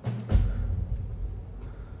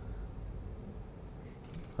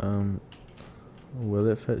 Will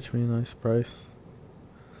it fetch me a nice price?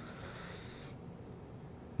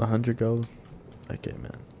 100 gold? Okay,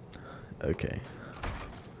 man. Okay.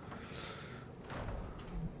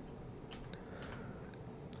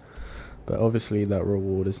 But obviously that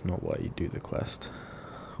reward is not why you do the quest.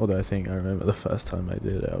 Although I think I remember the first time I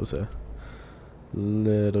did it, I was a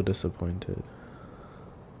little disappointed.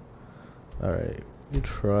 Alright, we'll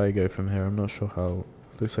try go from here. I'm not sure how.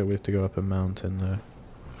 Looks like we have to go up a mountain though.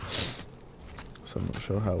 So I'm not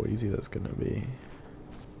sure how easy that's gonna be.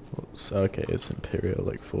 Okay, it's Imperial,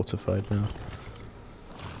 like fortified now.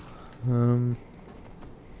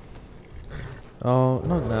 Oh,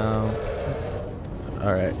 not now.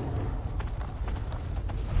 Alright.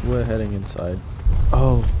 We're heading inside.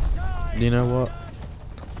 Oh, you know what?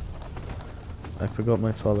 I forgot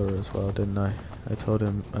my follower as well, didn't I? I told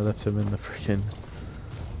him, I left him in the freaking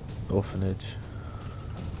orphanage.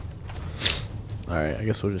 Alright, I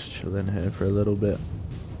guess we'll just chill in here for a little bit.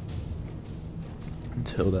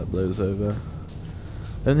 Until that blows over.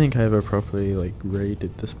 I don't think I ever properly, like,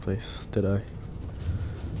 raided this place, did I?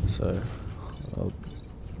 So, I'll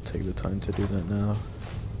take the time to do that now.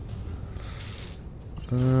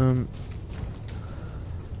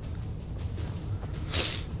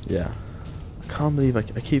 Yeah. I can't believe I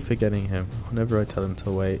keep forgetting him. Whenever I tell him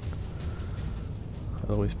to wait,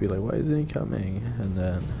 I'll always be like, why isn't he coming? And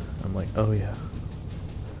then I'm like, oh yeah.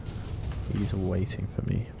 He's waiting for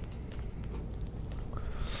me.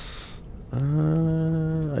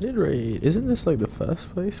 I did raid. Isn't this like the first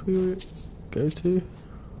place we would go to?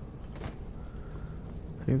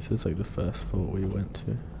 I think this is like the first fort we went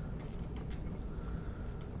to.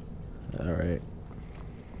 Alright.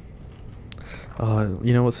 Oh,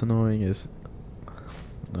 you know what's annoying is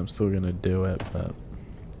I'm still gonna do it, but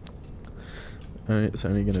it's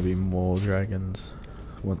only gonna be more dragons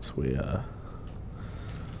once we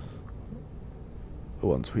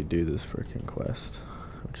do this freaking quest,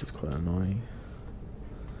 which is quite annoying.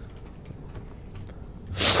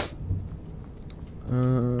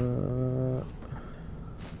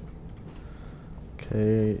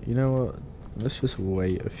 Okay, you know what? Let's just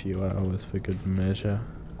wait a few hours for good measure.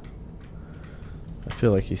 I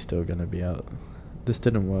feel like he's still gonna be out. This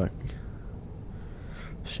didn't work.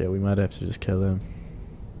 Shit, we might have to just kill him.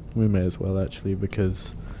 We may as well actually,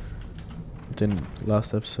 because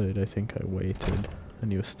last episode I think I waited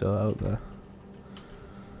and he was still out there.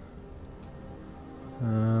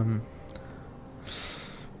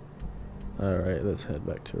 Alright, let's head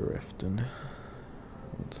back to Riften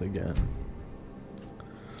once again.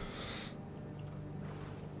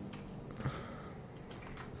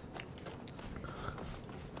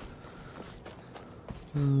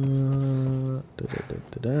 Who's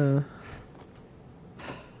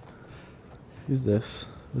this?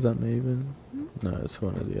 Is that Maven? No, it's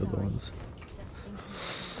one of the other ones. Just thinking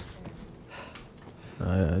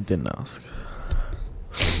I didn't ask.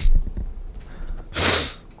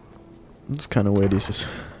 It's kind of weird. He's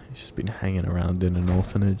just been hanging around in an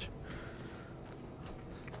orphanage.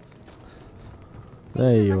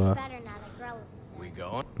 There you are. We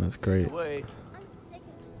going? That's great. Wait.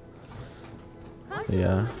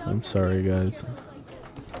 Yeah, I'm sorry, guys.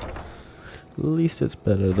 At least it's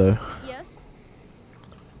better though. Yes?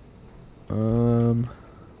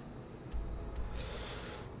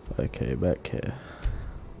 Okay, back here.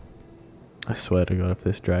 I swear to God, if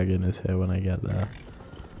this dragon is here when I get there,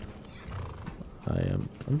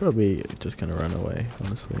 I'm probably just gonna run away,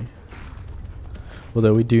 honestly.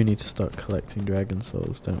 Although we do need to start collecting dragon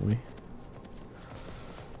souls, don't we?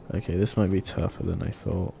 Okay, this might be tougher than I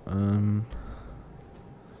thought.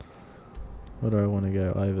 Where do I want to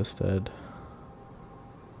go? Iverstead.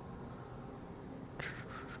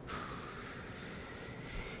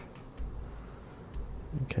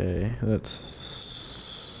 Okay, let's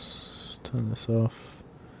turn this off.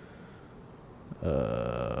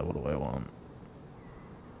 What do I want?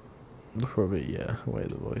 Probably, yeah, away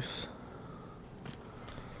the voice.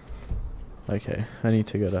 Okay, I need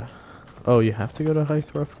to go to... Oh, you have to go to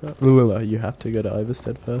Hythrothgar? You have to go to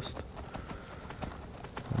Iverstead first?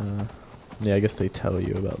 Yeah, I guess they tell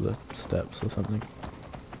you about the steps or something.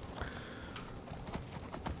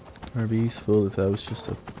 It would be useful if that was just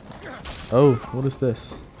a... Oh, what is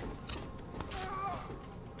this?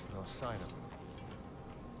 No sign of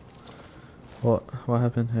him. What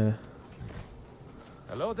happened here?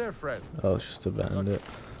 Hello there, friend. Oh, it's just a bandit.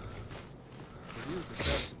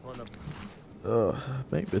 Ugh,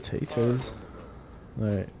 baked potatoes.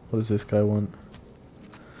 Alright, what does this guy want?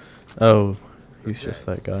 Oh, he's just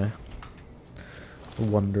that guy. A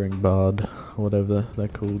wandering bard, or whatever they're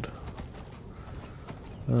called.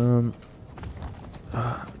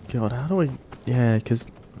 God, how do I... Yeah, because...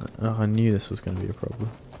 Oh, I knew this was going to be a problem.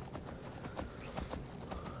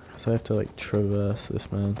 So I have to, like, traverse this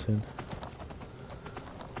mountain.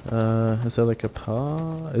 Is there, like, a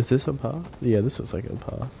path? Is this a path? Yeah, this looks like a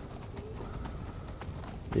path.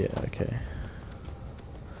 Yeah, okay.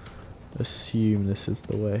 Assume this is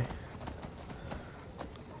the way.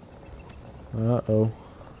 Uh-oh.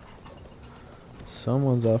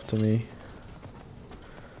 Someone's after me.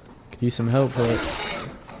 Could use some help here.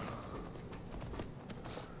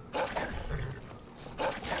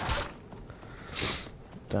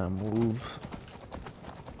 Damn wolves.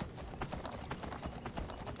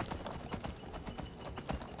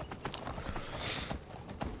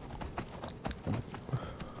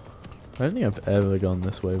 I don't think I've ever gone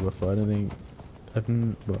this way before. I don't think...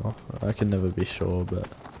 well, I can never be sure, but...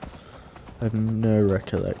 I have no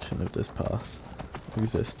recollection of this path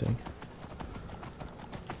existing.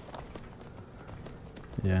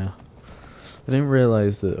 Yeah. I didn't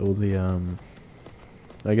realise that all the,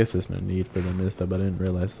 I guess there's no need for them, is there? But I didn't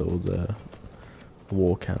realise that all the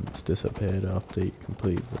war camps disappeared after you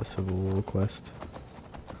complete the Civil War quest.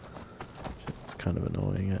 It's kind of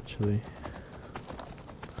annoying, actually.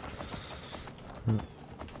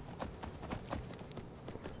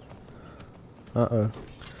 Uh-oh.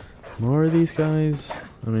 More of these guys?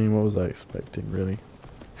 I mean, what was I expecting, really?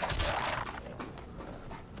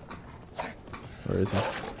 Where is he?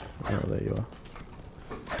 Oh, there you are.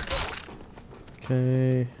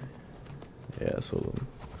 Okay. Yeah, I saw them.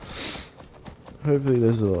 Hopefully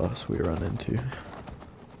this is the last we run into.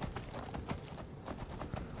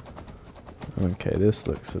 Okay, this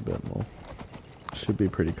looks a bit more... Should be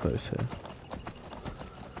pretty close here.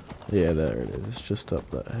 Yeah, there it is. It's just up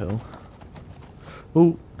that hill.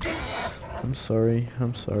 Oh! I'm sorry.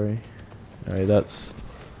 I'm sorry. Alright, that's...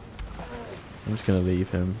 I'm just gonna leave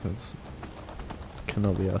him. That's...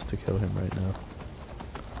 Cannot be asked to kill him right now.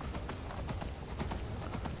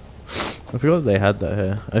 I forgot they had that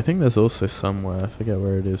here. I think there's also somewhere, I forget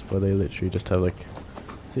where it is, where they literally just have like...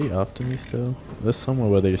 Is he after me still? There's somewhere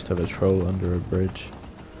where they just have a troll under a bridge.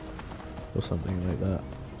 Or something like that.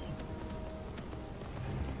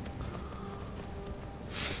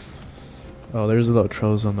 Oh, there's a lot of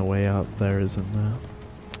trolls on the way out there, isn't there?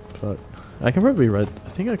 Fuck. I can probably ride... I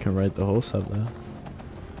think I can ride the horse up there.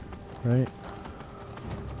 Right?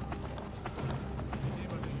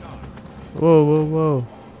 Whoa, whoa, whoa.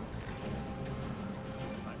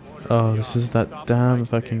 Oh, this is that damn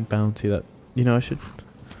fucking bounty that... You know, I should...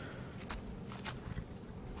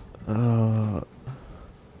 Have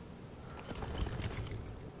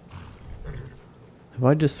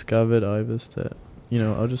I discovered Iverstead? You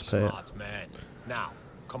know, I'll just pay it. Man. Now,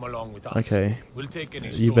 Come along with us. Okay. We'll take any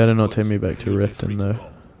You better not take goods. me back to You'll be Riften, free to though. go.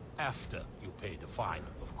 After you pay the fine,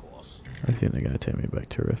 of course. I think they're gonna take me back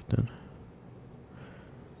to Riften.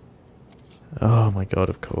 Oh my god,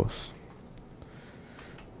 of course.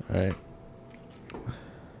 Alright.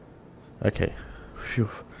 Okay. Phew.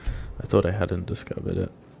 I thought I hadn't discovered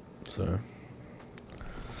it. So.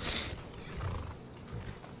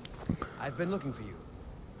 I've been looking for you.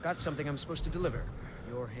 Got something I'm supposed to deliver.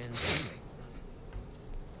 Your hands only.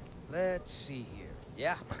 Let's see here.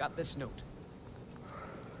 Yeah, got this note.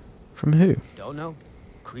 From who? Don't know.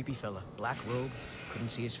 Creepy fella. Black robe. Couldn't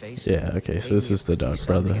see his face. Yeah, okay, so this is the Dark That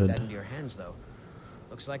Brotherhood. into your hands, though.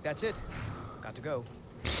 Looks like that's it. Got to go.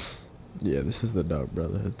 Yeah, this is the Dark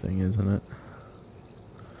Brotherhood thing, isn't it?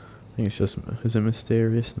 I think it's just, is a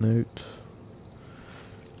mysterious note?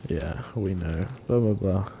 Yeah, we know. Blah blah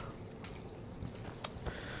blah.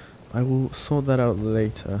 I will sort that out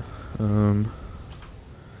later.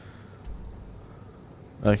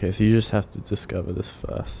 Okay, so you just have to discover this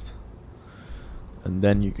first. And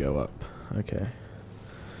then you go up. Okay.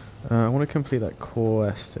 I want to complete that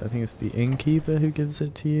quest. I think it's the innkeeper who gives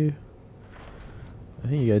it to you. I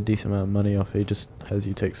think you get a decent amount of money off it. He just has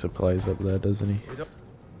you take supplies up there, doesn't he?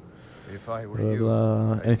 If I were Blah, you,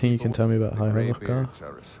 blah. I'd Anything you keep can on- tell me about the High Holocaust? Greybeards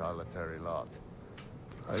are a solitary lot.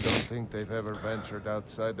 I don't think they've ever ventured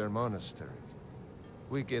outside their monastery.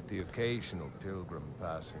 We get the occasional pilgrim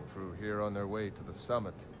passing through here on their way to the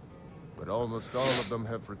summit, but almost all of them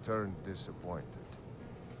have returned disappointed.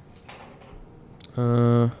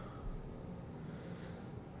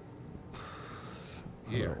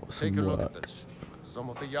 Here, Oh, take a some look work. at this. Some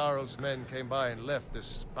of the Jarl's men came by and left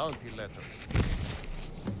this bounty letter.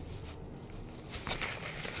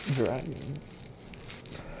 Dragon.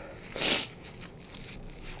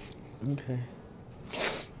 Okay.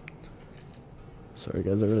 Sorry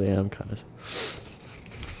guys, I really am kind of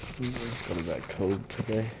got a bad cold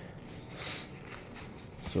today.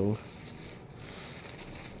 So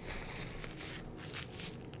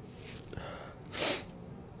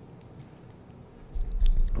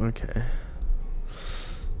okay.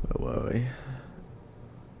 Where were we?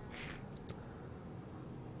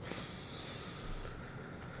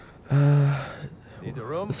 Need a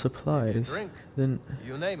room? The supplies. Need a drink? Then.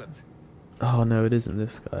 You name it. Oh no, it isn't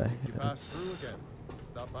this guy. If you pass It's- through again,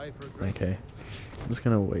 stop by for a drink. Okay. I'm just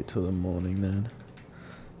gonna wait till the morning then.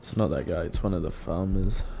 It's not that guy, it's one of the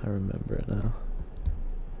farmers. I remember it now.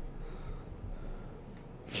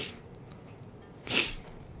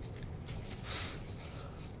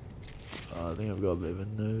 Oh, I think I've got a bit of a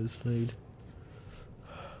nosebleed.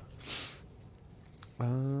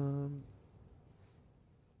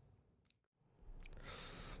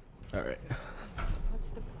 Alright. What's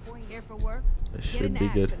the point? Here for work? This Get should an be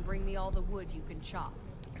axe good. and bring me all the wood you can chop.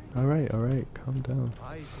 Alright, calm down.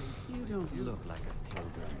 I think you don't look like a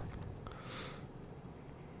pilgrim.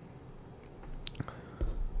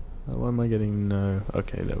 Why am I getting no?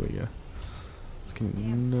 Okay, there we go. Just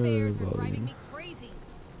getting no Bears are driving volume. me crazy.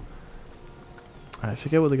 I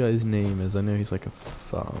forget what the guy's name is. I know he's like a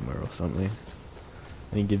farmer or something.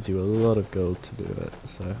 And he gives you a lot of gold to do it,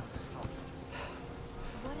 so.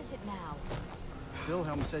 What is it now?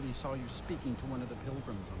 Wilhelm said he saw you speaking to one of the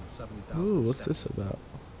pilgrims on the 7,000 Ooh, what's steps. this about?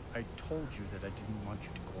 I told you that I didn't want you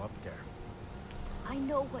to go up there. I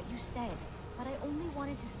know what you said, but I only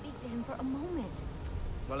wanted to speak to him for a moment.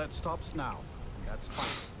 Well, it stops now. And that's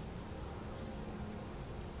fine.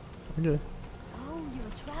 Okay. Oh, you're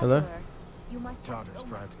a traveler. Hello? You must have so Charters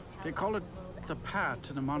much drive. to tell They call it about world the outside path to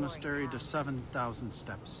this the monastery boring to town. 7,000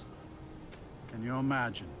 steps. Can you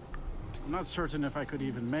imagine? I'm not certain if I could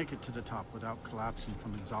even make it to the top without collapsing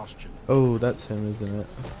from exhaustion. Oh, that's him, isn't it?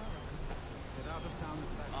 Get out of town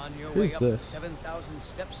as fast. On your Who's way up this? 7,000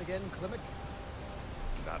 steps again, Klimek?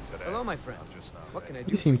 Not today. Hello, my friend. I'm just not What can I ready.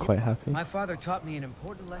 do You for seem you? quite happy. My father taught me an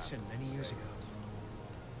important lesson many years ago.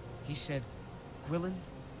 He said, Gwilyn,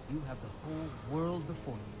 you have the whole world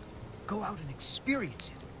before you. Go out and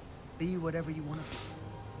experience it. Be whatever you want to be.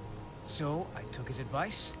 So I took his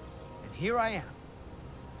advice, and here I am.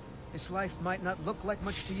 This life might not look like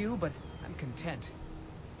much to you, but I'm content.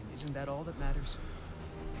 And isn't that all that matters?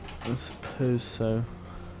 I suppose so.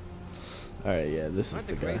 Alright, yeah, this is Aren't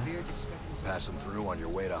the the guy. Greybeards expecting some Passing through on your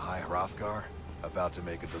way to High Hrothgar? About to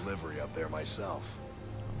make a delivery up there myself.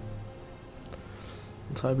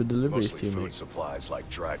 What type of deliveries do Mostly you food make? supplies like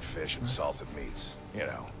dried fish and salted meats. You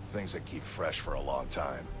know, things that keep fresh for a long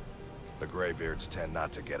time. The Greybeards tend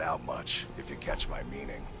not to get out much, if you catch my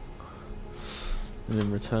meaning. And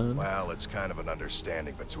in return? Well, it's kind of an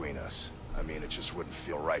understanding between us. I mean, it just wouldn't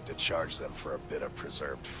feel right to charge them for a bit of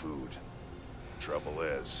preserved food. Trouble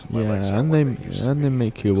is, yeah, and they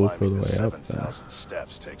make you walk all the way up there. 7,000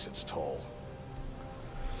 steps takes its toll.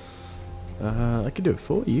 I could do it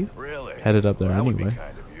for you. Really? Headed up there Well, that would anyway. be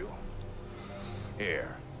kind of you.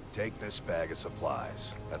 Here, take this bag of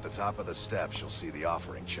supplies. At the top of the steps, you'll see the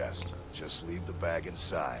offering chest. Just leave the bag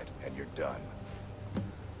inside, and you're done.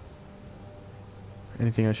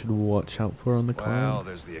 Anything I should watch out for on the Well, climb?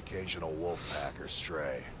 there's the occasional wolf pack or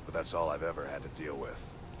stray, but that's all I've ever had to deal with.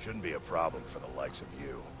 Shouldn't be a problem for the likes of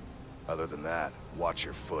you. Other than that, watch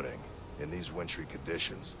your footing. In these wintry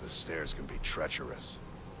conditions, the stairs can be treacherous.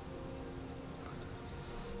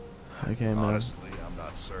 Okay, man. Honestly, I'm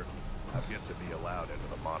not certain. I've yet to be allowed into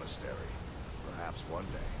the monastery. Perhaps one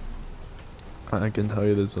day. I can tell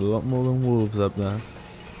you there's a lot more than wolves up there.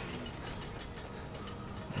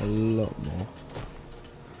 A lot more.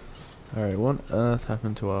 Alright, what on earth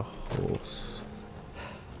happened to our horse?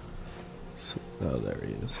 Oh, there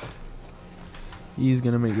he is. He's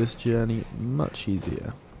gonna make this journey much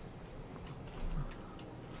easier.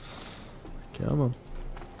 Come on.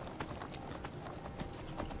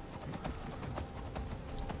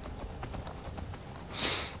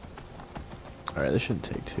 Alright, this shouldn't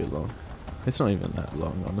take too long. It's not even that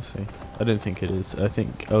long, honestly. I don't think it is. I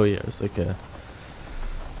think, oh yeah, it's like a,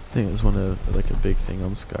 I think it's one of, like a big thing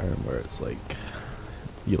on Skyrim where it's like,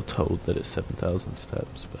 you're told that it's 7,000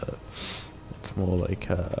 steps, but it's more like,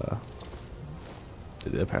 apparently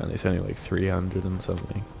it's only like 300 and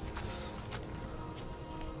something.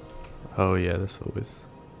 Oh yeah, this always,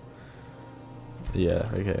 yeah,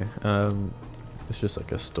 okay. It's just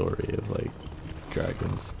like a story of like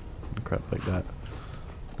dragons and crap like that,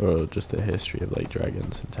 or just a history of like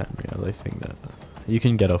dragons in Tamriel. I think that you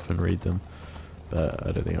can get off and read them, but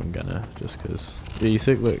I don't think I'm gonna, just because. You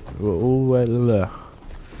see, look, we're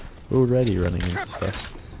already running into stuff.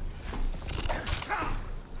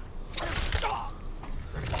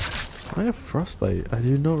 I have frostbite. I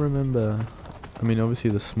do not remember. I mean, obviously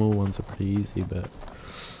the small ones are pretty easy, but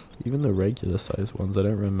even the regular sized ones, I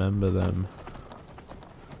don't remember them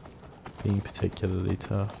being particularly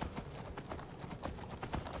tough.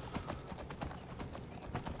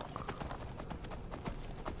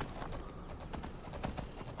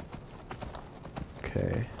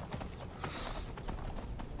 Okay.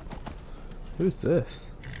 Who's this?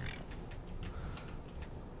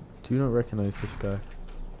 Do you not recognize this guy?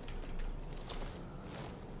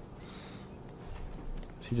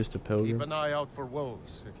 Is he just a pilgrim? Keep an eye out for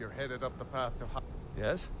wolves if you're headed up the path to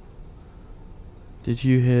Yes? Did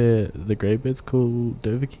you hear the Greybeards call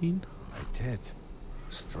Dovahkiin? I did.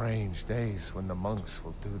 Strange days when the monks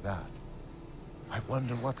will do that. I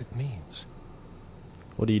wonder what it means.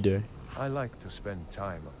 What do you do? I like to spend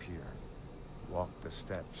time up here. Walk the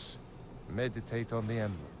steps. Meditate on the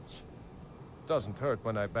emblems. Doesn't hurt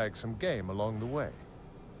when I bag some game along the way.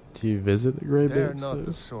 Do you visit the Greybeards? They're not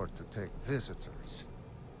the sort to take visitors.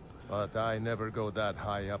 But I never go that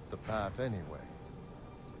high up the path anyway.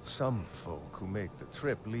 Some folk who make the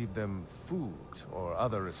trip leave them food or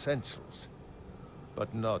other essentials,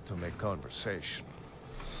 but not to make conversation.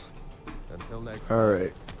 Until next time.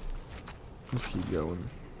 Alright. Let's keep going.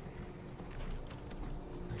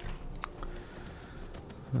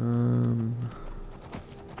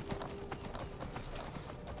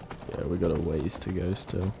 Yeah, we got a ways to go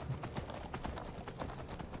still.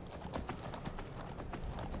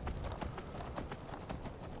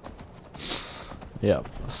 Yep,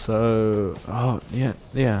 so, oh,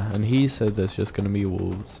 yeah, and he said there's just gonna be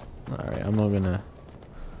wolves. Alright, I'm not gonna,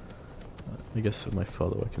 I guess with my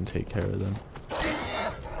follower can take care of them.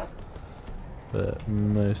 But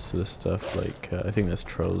most of the stuff, like, I think there's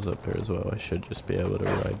trolls up here as well, I should just be able to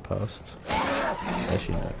ride past.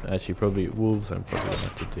 Actually, no, actually probably, wolves I'm probably gonna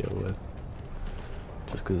have to deal with.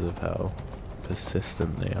 Just because of how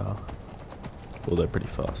persistent they are. Well, they're pretty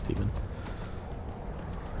fast even.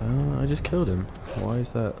 I just killed him. Why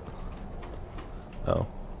is that? Oh.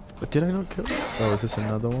 But did I not kill him? Oh, is this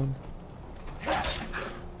another one?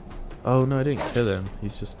 Oh, no, I didn't kill him.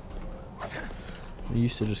 He's just... I'm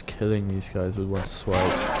used to just killing these guys with one swipe.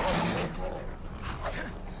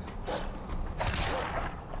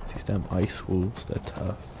 These damn ice wolves, they're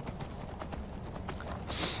tough.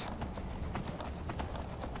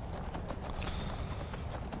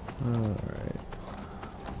 Alright.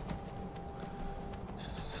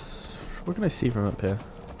 What can I see from up here?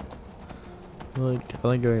 I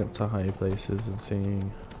like going up to higher places and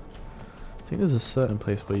seeing... I think there's a certain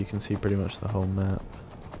place where you can see pretty much the whole map.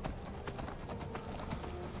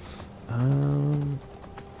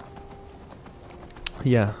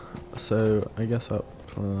 Yeah, so I guess I'll...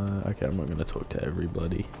 okay, I'm not going to talk to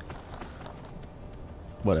everybody.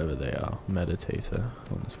 whatever they are, meditator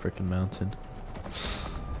on this freaking mountain.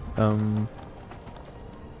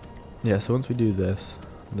 Yeah, so once we do this,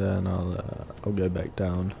 then I'll go back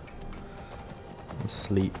down and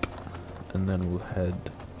sleep, and then we'll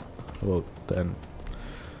head. Well, then,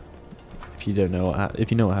 if you know what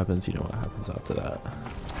happens, you know what happens after that.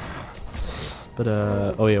 But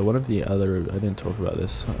oh yeah, one of the other, I didn't talk about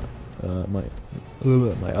this.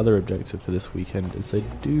 My other objective for this weekend is I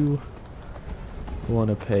do want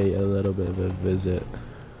to pay a little bit of a visit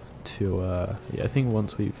to yeah, I think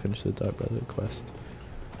once we finish the Dark Brother quest,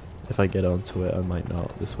 if I get onto it, I might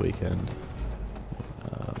not this weekend.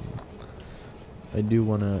 I do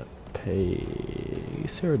want to pay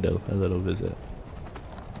Cyrodiil a little visit.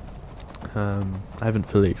 I haven't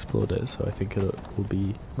fully explored it, so I think it will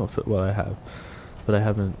be well, I have, but I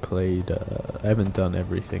haven't played. I haven't done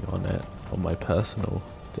everything on it on my personal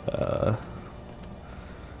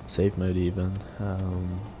save mode even.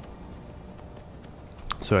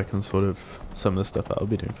 So I can sort of some of the stuff I'll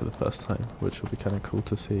be doing for the first time, which will be kind of cool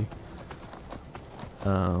to see.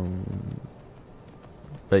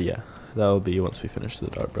 But yeah, that'll be once we finish the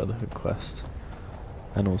Dark Brotherhood quest,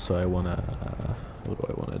 and also I wanna. What do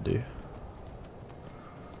I want to do?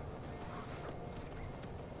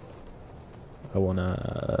 I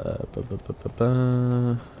wanna.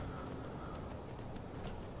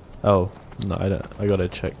 Oh no, I don't. I gotta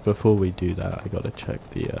check before we do that. I gotta check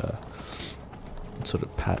the sort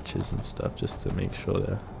of patches and stuff just to make sure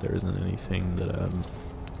that there isn't anything that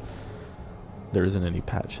there isn't any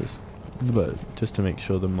patches, but just to make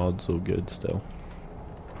sure the mod's all good still.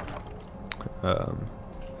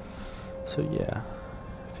 So yeah,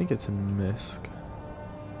 I think it's a misc.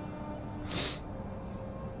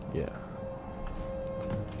 Yeah.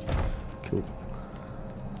 Cool.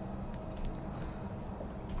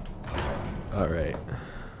 Alright,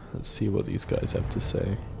 let's see what these guys have to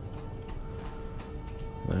say.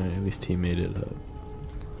 Alright, at least he made it up.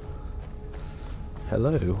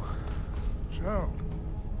 Hello. So,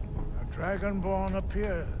 a Dragonborn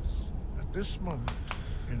appears at this moment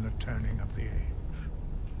in the turning of the age.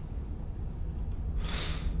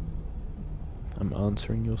 I'm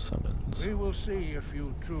answering your summons. We will see if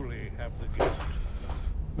you truly have the gift.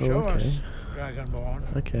 Show us, Dragonborn.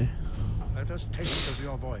 Okay. Let us taste of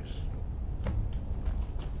your voice.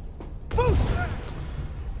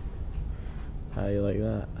 How you like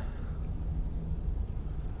that?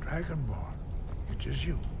 Dragonborn, it is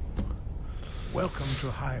you. Welcome to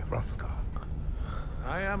High Hrothgar.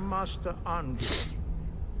 I am Master Angel.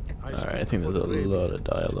 Alright, I think there's a lot of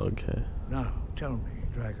dialogue here. Now, tell me,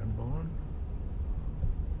 Dragonborn,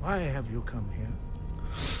 why have you come here?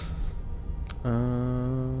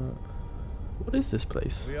 What is this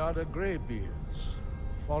place? We are the Greybeards,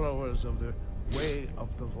 followers of the Way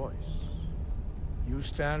of the Voice. You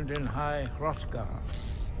stand in High Hrothgar,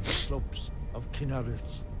 the slopes of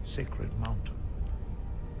Kinarith's sacred mountain.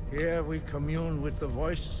 Here we commune with the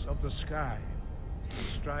voice of the sky and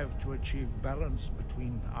strive to achieve balance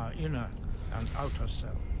between our inner and outer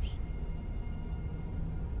selves.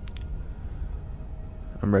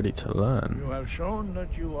 I'm ready to learn. You have shown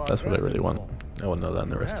that you are That's what I really want. I want to learn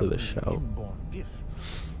the You rest have of the an show. inborn gift.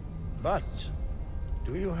 But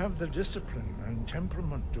do you have the discipline and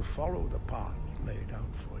temperament to follow the path laid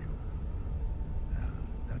out for you?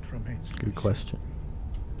 That remains to be Good question.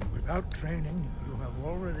 seen. Without training, you have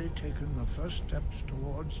already taken the first steps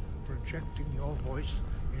towards projecting your voice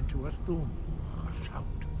into a thum, a shout.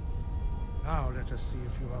 Now let us see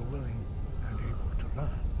if you are willing and able to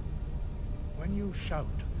learn. When you shout,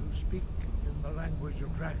 you speak in the language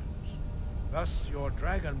of dragons. Thus, your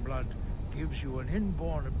dragon blood gives you an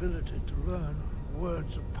inborn ability to learn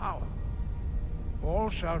words of power. All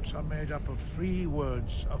shouts are made up of 3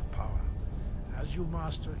 words of power. As you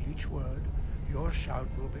master each word, your shout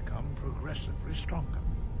will become progressively stronger.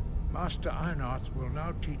 Master Einarth will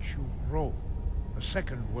now teach you Ro, the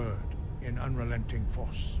second word in Unrelenting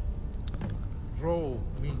Force. Ro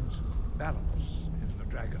means balance in the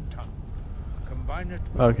dragon tongue. Combine it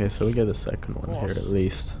with Okay, so we get the second one here at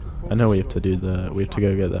least. I know we have to do we have to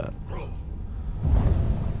go get that.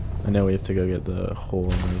 I know we have to go get the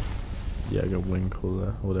horn of Jägerwinkle,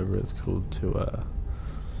 or whatever it's called,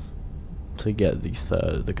 to get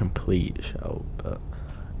the complete shout, but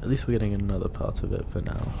at least we're getting another part of it for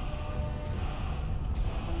now.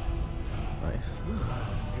 Nice.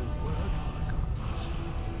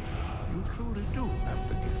 You truly do have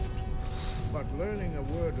the gift. But learning a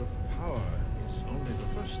word of power is only the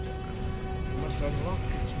first step. You must unlock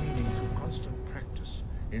its meaning through constant practice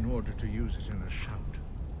in order to use it in a shout.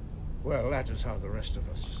 Well, that is how the rest of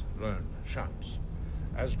us learn shouts.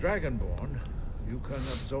 As Dragonborn, you can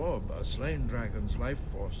absorb a slain dragon's life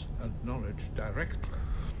force and knowledge directly.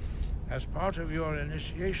 As part of your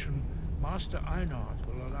initiation, Master Einarth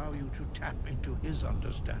will allow you to tap into his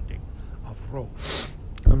understanding of roles.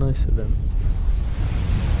 How nice of him.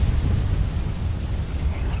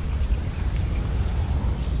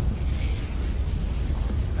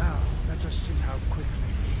 Now, let us see how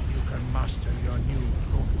quickly you can master your new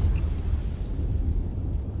form.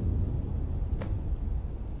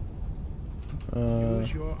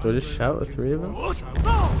 Do I just shout at 3 of them?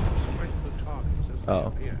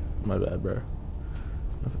 Oh, my bad, bro.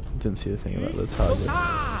 I didn't see the thing about the target.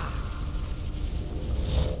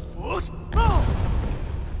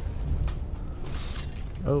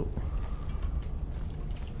 Oh.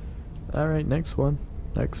 Alright, next one.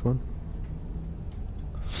 Next one.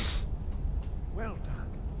 Well done.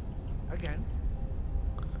 Again.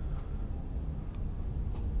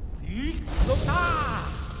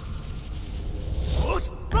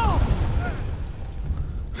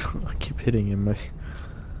 I keep hitting him.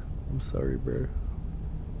 I'm sorry, bro.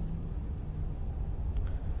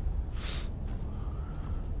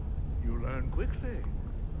 You learn quickly.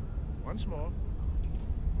 Once more.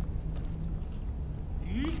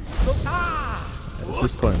 At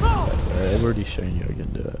this point, I've already shown you I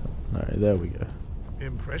can do it. Alright, there we go.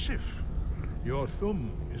 Impressive. Your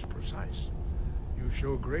thumb is precise. You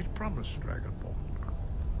show great promise, Dragonborn.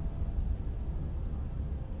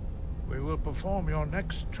 We will perform your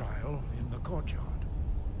next trial in the courtyard.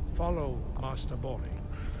 Follow Master Bori.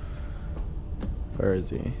 Where is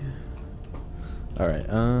he? Alright,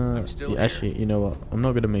 actually, you know what? I'm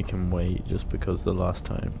not gonna make him wait just because the last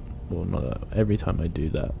time, well, not that, every time I do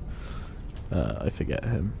that, I forget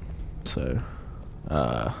him. So,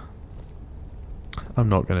 I'm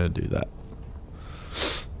not gonna do that.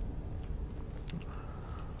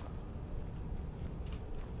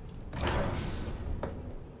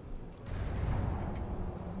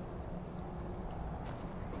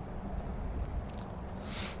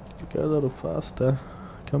 Go a little faster.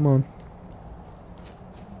 Come on.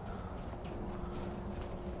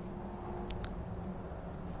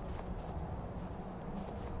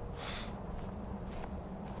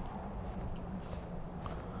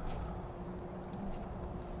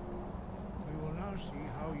 We will now see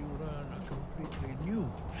how you learn a completely new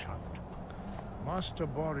shout. Master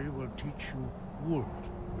Bori will teach you Wold,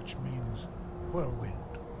 which means whirlwind.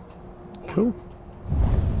 Cool.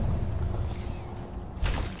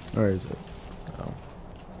 Where is it? Oh.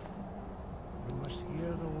 You must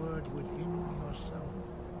hear the word within yourself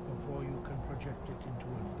before you can project it into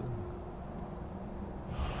a thing.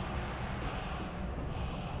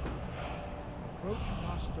 Approach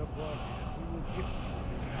Master Bori and he will gift you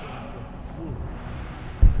his knowledge of wood.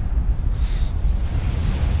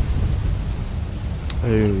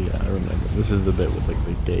 Oh yeah, I remember. This is the bit with like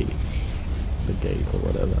the gate or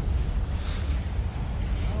whatever.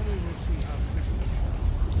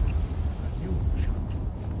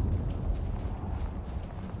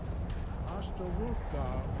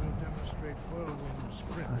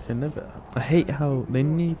 I can never. I hate how they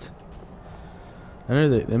need. I know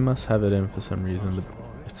they must have it in for some reason, but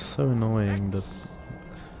it's so annoying that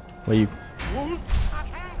where you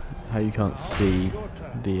how you can't see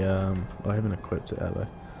the I haven't equipped it, have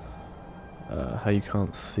I? How you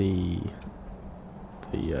can't see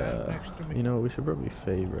the you know what, we should probably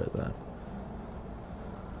favorite that.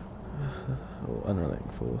 Oh, unrelenting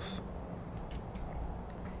force.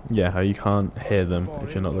 Yeah, how you can't hear them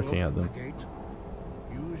if you're not looking at them.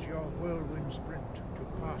 Use your whirlwind sprint to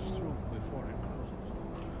pass through before it closes.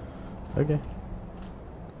 Okay.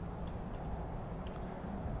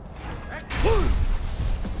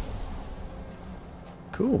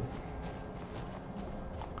 Cool.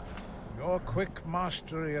 Your quick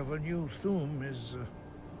mastery of a new thum is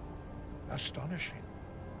astonishing.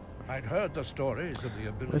 I'd heard the stories of the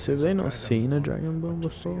ability. Wait, so have they not seen a Dragon Ball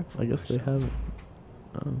before? I guess they haven't.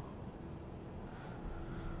 Oh.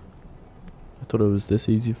 I thought it was this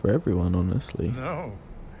easy for everyone, honestly. No,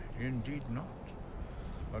 indeed not.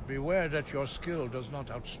 But beware that your skill does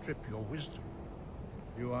not outstrip your wisdom.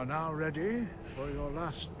 You are now ready for your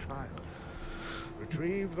last trial.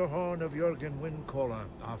 Retrieve the horn of Jürgen Windcaller,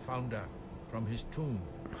 our founder, from his tomb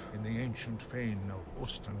in the ancient fane of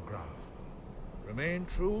Ostengrave. Remain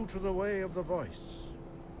true to the way of the voice,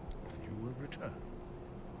 and you will return.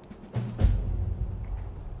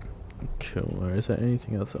 Cool. Is there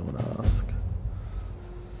anything else I want to ask?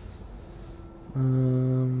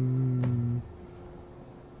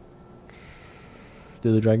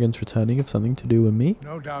 Do the dragons returning have something to do with me?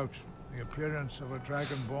 No doubt. The appearance of a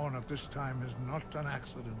dragonborn at this time is not an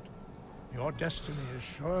accident. Your destiny is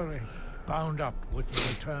surely bound up with the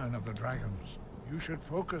return of the dragons. You should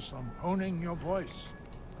focus on honing your voice,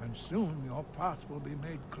 and soon your path will be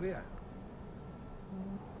made clear.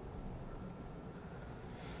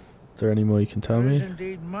 Is there any more you can tell There is me?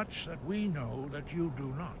 indeed much that we know that you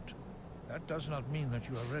do not. That does not mean that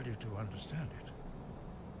you are ready to understand it.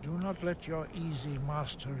 Do not let your easy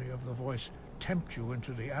mastery of the voice tempt you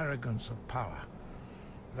into the arrogance of power.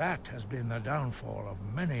 That has been the downfall of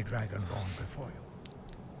many Dragonborn before you.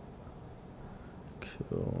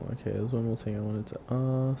 Cool. Okay, there's one more thing I wanted to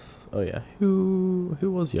ask. Oh yeah, who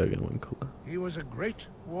was Jürgen Winkler? He was a great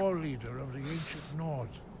war leader of the ancient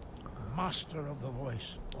Nords, a master of the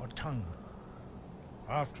voice, or tongue.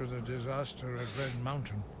 After the disaster at Red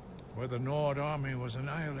Mountain, where the Nord army was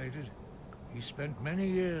annihilated, he spent many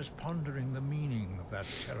years pondering the meaning of that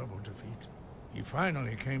terrible defeat. He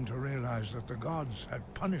finally came to realize that the gods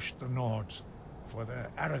had punished the Nords for their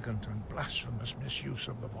arrogant and blasphemous misuse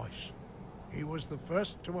of the voice. He was the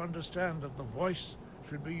first to understand that the voice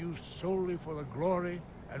should be used solely for the glory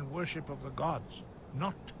and worship of the gods,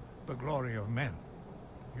 not the glory of men.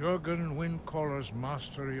 Jürgen Windcaller's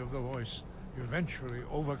mastery of the voice eventually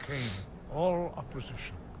overcame all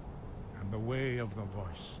opposition, and the way of the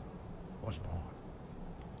voice was born.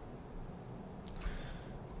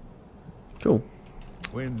 Cool.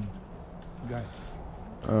 Wind, guide.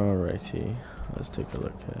 Alrighty, let's take a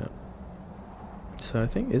look at it. So I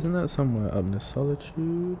think, isn't that somewhere up near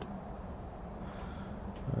Solitude?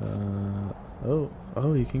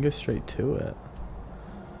 Oh, you can go straight to it.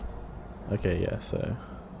 Okay, yeah, so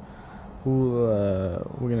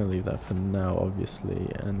we're gonna leave that for now, obviously,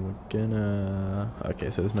 and we're gonna,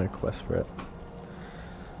 okay, so there's no quest for it.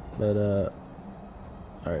 But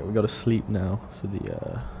alright, we gotta sleep now for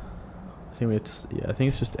the I think we have to, yeah, I think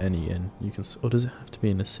it's just any inn you can, or does it have to be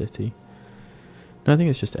in a city? No, I think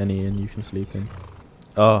it's just any inn you can sleep in.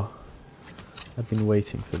 Oh, I've been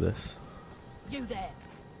waiting for this. You there?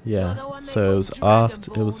 Yeah, so it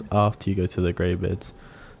was after you go to the Greybeards.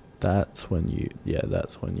 That's when you, yeah,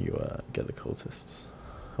 that's when you get the cultists.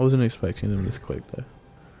 I wasn't expecting them this quick though.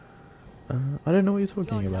 I don't know what you're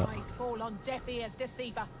talking about. Your lies fall on deaf ears,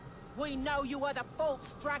 deceiver. We know you are the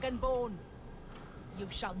false Dragonborn. You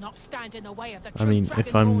shall not stand in the way of the true I mean,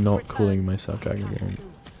 if I'm Dragonborn's not return. calling myself Dragonborn,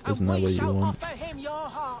 isn't that what you want? Offer him your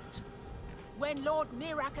heart. When Lord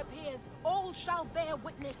Mirak appears, all shall bear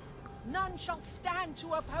witness. None shall stand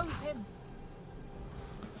to oppose him.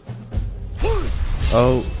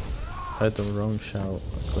 Oh, I had the wrong shout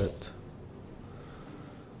equipped.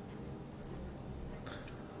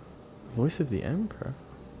 Voice of the Emperor?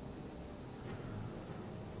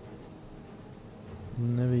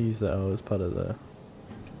 Never used that. Oh, it's part of the,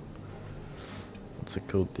 what's it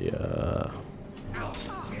called? The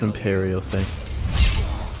Imperial thing.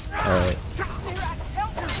 Alright.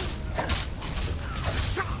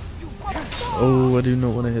 Oh, I do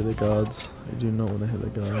not want to hit the guards. I do not want to hit the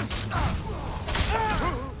guards.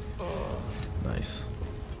 Nice.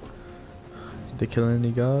 Did they kill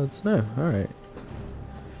any guards? No, alright.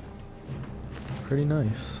 Pretty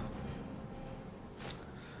nice.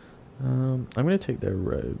 I'm gonna take their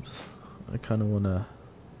robes. I kinda wanna...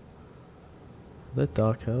 They're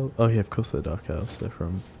Dark Elves? Oh yeah, of course they're Dark Elves. They're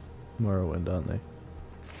from Morrowind, aren't they?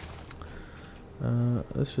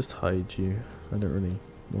 Let's just hide you. I don't really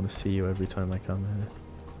want to see you every time I come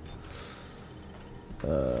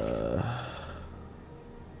here.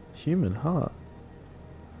 Human heart.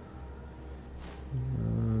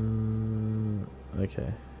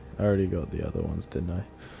 Okay. I already got the other ones, didn't I?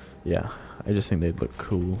 Yeah, I just think they'd look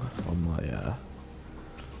cool on my,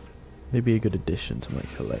 maybe a good addition to my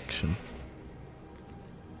collection.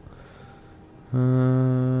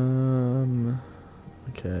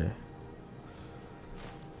 Okay.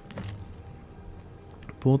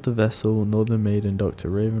 Board the vessel, Northern Maiden,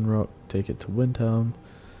 Dr. Ravenrock, take it to Windhelm,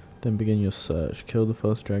 then begin your search. Kill the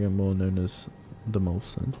first Dragonborn known as the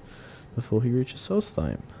Molson before he reaches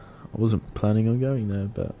Solstheim. I wasn't planning on going there,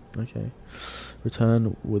 but okay.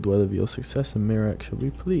 Return with word of your success and Mirak shall be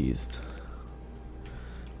pleased.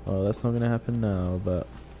 Oh, that's not going to happen now, but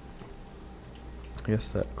I guess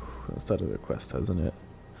that started a quest, hasn't it?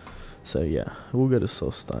 So yeah, we'll go to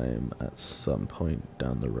Solstheim at some point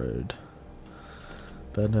down the road.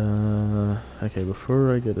 But okay,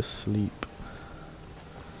 before I go to sleep,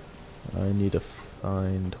 I need to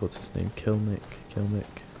find, what's his name, Kilmick,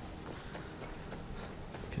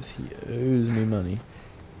 because he owes me money.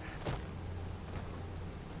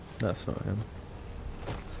 That's not him.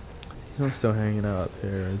 He's not still hanging out up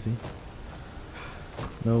here, is he?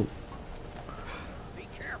 Nope. Be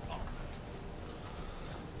careful.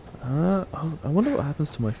 Oh, I wonder what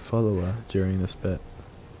happens to my follower during this bit.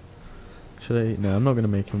 should I? No, I'm not gonna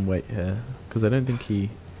make him wait here because I don't think he.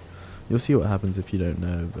 You'll see what happens if you don't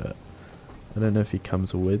know, but I don't know if he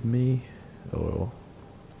comes with me or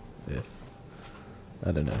if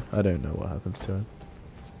I don't know. I don't know what happens to him.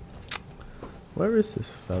 Where is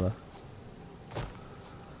this fella?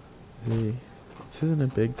 Is he? This isn't a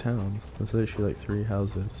big town. There's literally like 3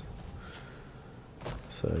 houses.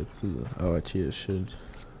 So it's oh, actually it should.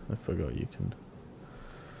 I forgot you can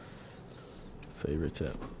favorite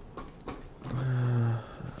it.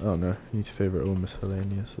 Oh no, you need to favorite all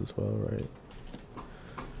miscellaneous as well, right?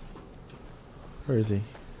 Where is he?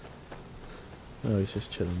 Oh, he's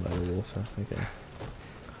just chilling by the water. Okay.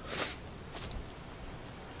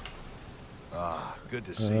 Ah, good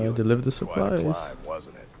to see you. Deliver the Quite a supplies. climb,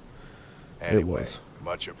 wasn't it? Anyway, It was.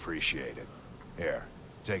 much appreciated. Here,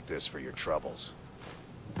 take this for your troubles.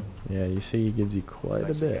 Yeah, you see, he gives you quite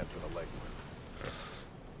Thanks a bit. again for the legwork.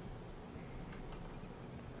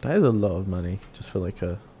 That is a lot of money just for like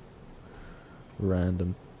a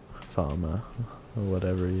random farmer or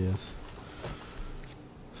whatever he is.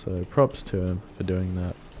 So props to him for doing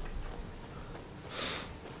that.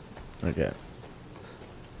 Okay.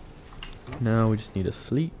 Now we just need to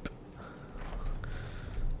sleep.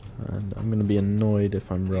 And I'm gonna be annoyed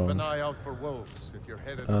if I'm Keep wrong. an eye out for wolves if you're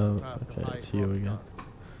headed on Oh, the path to okay, High it's you Rock again. Garden.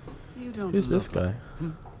 You don't Who's this look guy?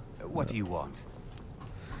 What do you want?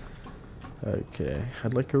 Okay,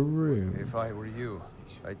 I'd like a room. If I were you,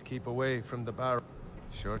 I'd keep away from the barrow.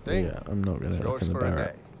 Sure thing. Yeah, I'm not It's gonna yours open the for a barrow.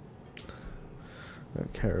 day. I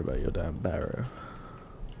don't care about your damn barrow.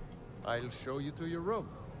 I'll show you to your room.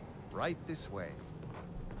 Right this way.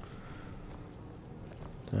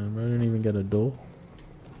 Damn, I don't even get a door.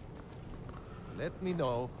 Let me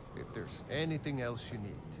know if there's anything else you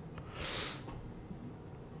need.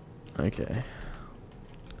 Okay.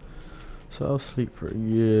 So I'll sleep for a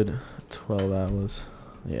good 12 hours.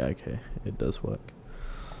 Yeah, okay, it does work.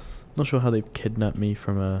 Not sure how they've kidnapped me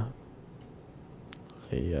from a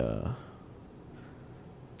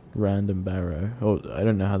random barrow. Oh, I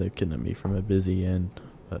don't know how they've kidnapped me from a busy inn,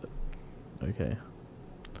 but okay.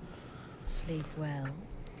 Sleep well.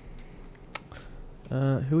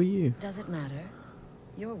 Who are you? Does it matter?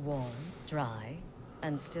 You're warm, dry,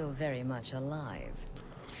 and still very much alive.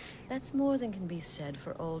 That's more than can be said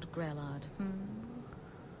for old Grelod.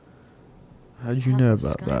 How do you Half know of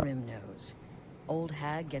about that? Skyrim knows. Old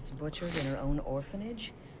hag gets butchered in her own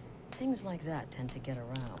orphanage. Things like that tend to get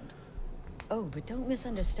around. Oh, but don't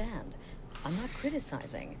misunderstand. I'm not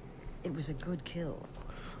criticizing. It was a good kill.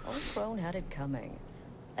 Old Crone had it coming.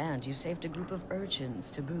 And you saved a group of urchins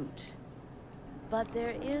to boot. But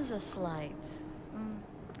there is a slight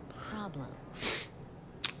problem.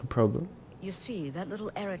 A problem? You see, that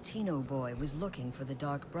little Aretino boy was looking for the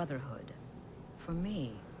Dark Brotherhood. For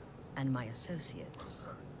me and my associates.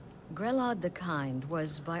 Grelod the Kind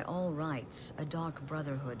was, by all rights, a Dark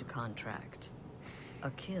Brotherhood contract. A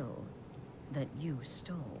kill that you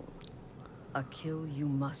stole. A kill you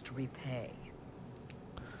must repay.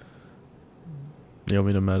 You want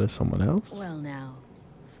me to murder someone else? Well now,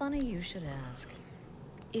 funny you should ask.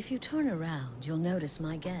 If you turn around, you'll notice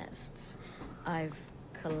my guests. I've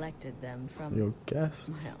collected them from... Your guest?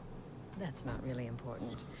 Well, that's not really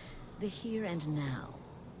important. The here and now.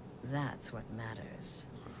 That's what matters.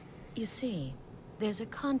 You see, there's a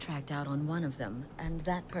contract out on one of them, and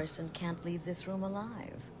that person can't leave this room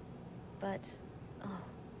alive. But, oh,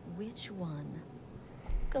 which one?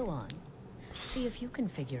 Go on. See if you can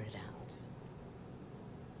figure it out.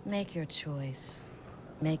 Make your choice.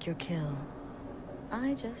 Make your kill.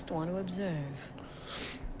 I just want to observe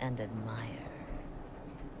and admire.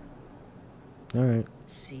 Alright.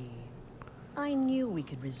 See, I knew we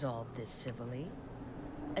could resolve this civilly.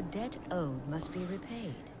 A debt owed must be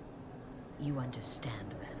repaid. You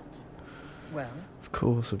understand that? Well, Of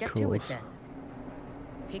course, of get course. to it then.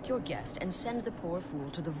 Pick your guest and send the poor fool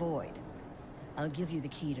to the void. I'll give you the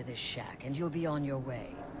key to this shack and you'll be on your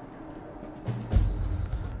way.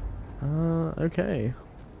 Okay.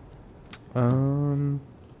 If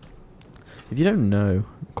you don't know,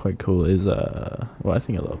 quite cool is, well, I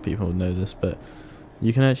think a lot of people know this, but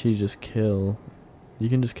you can actually just kill, you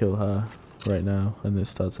can just kill her right now, and it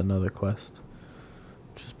starts another quest,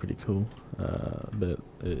 which is pretty cool, but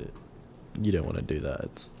you don't want to do that.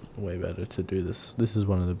 It's way better to do this. This is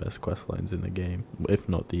one of the best quest lines in the game, if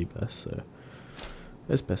not the best, so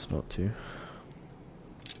it's best not to.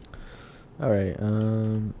 Alright,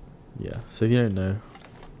 yeah, so if you don't know,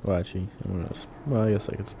 well actually, well I guess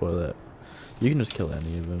I could spoil it. You can just kill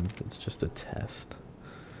any of them, it's just a test.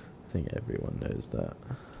 I think everyone knows that.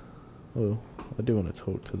 Oh, I do want to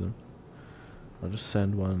talk to them. I'll just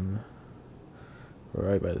send one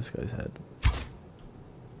right by this guy's head.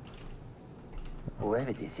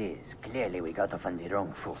 Whoever this is, clearly we got off on the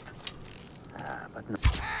wrong foot. But no.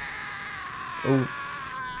 Oh.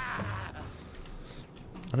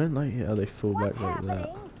 I don't like how they fall back like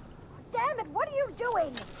that. Damn it, what are you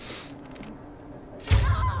doing?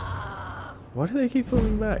 Why do they keep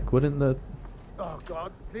falling back? Wouldn't the... Oh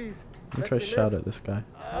God, please. Let me try to shout at this guy.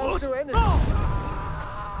 I'll do anything.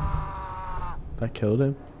 That killed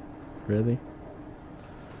him? Really?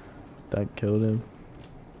 That killed him?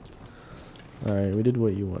 Alright, we did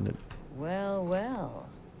what you wanted. Well, well.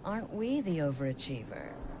 Aren't we the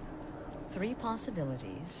overachiever? 3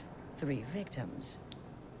 possibilities, 3 victims.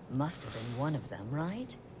 Must have been one of them,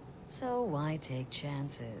 right? So why take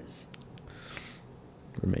chances?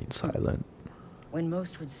 Remain silent. When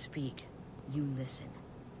most would speak, you listen.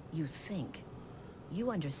 You think.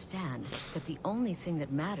 You understand that the only thing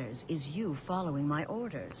that matters is you following my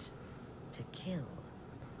orders. To kill.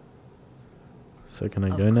 So can I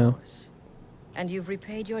go now? And you've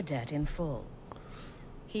repaid your debt in full.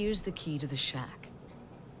 Here's the key to the shack.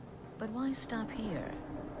 But why stop here?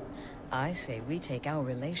 I say we take our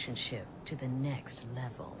relationship to the next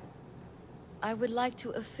level. I would like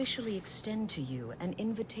to officially extend to you an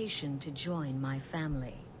invitation to join my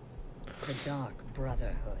family. The Dark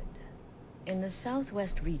Brotherhood. In the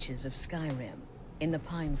southwest reaches of Skyrim, in the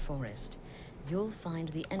Pine Forest, you'll find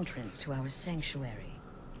the entrance to our sanctuary.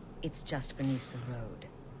 It's just beneath the road,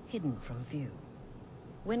 hidden from view.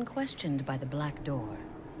 When questioned by the Black Door,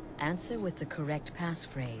 answer with the correct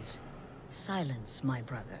passphrase, "Silence, my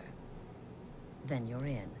brother." Then you're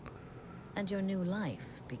in, and your new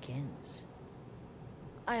life begins.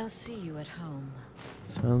 I'll see you at home.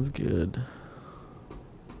 Sounds good.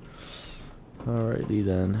 Alrighty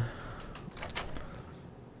then.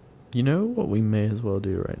 You know what we may as well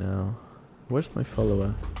do right now? Where's my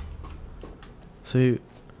follower? So,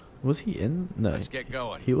 was he in? No. Let's get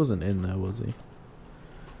going. He wasn't in there, was he?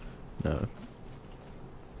 No.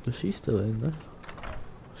 Was she still in there?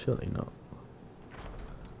 Surely not.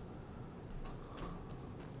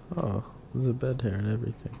 Oh, there's a bed here and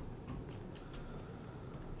everything.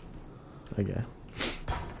 Okay.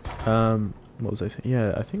 What was I saying?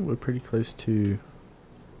 Yeah, I think we're pretty close to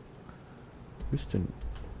Houston.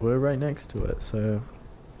 We're right next to it, so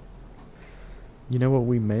you know what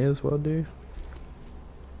we may as well do?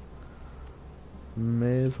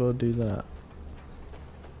 May as well do that.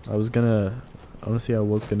 Honestly I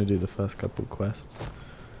was gonna do the first couple quests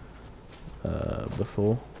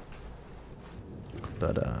before.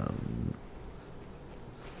 But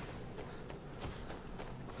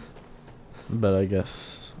I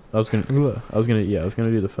guess I was gonna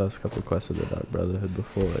do the first couple of quests of the Dark Brotherhood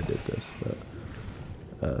before I did this, but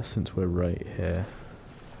since we're right here,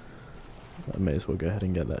 I may as well go ahead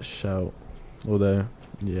and get that shout. Although,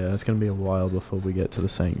 yeah, it's gonna be a while before we get to the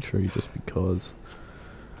sanctuary, just because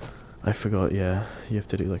I forgot. Yeah, you have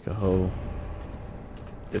to do like a whole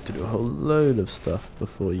load of stuff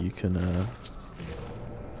before you can.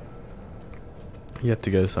 You have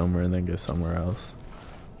to go somewhere and then go somewhere else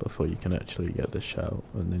before you can actually get the shout,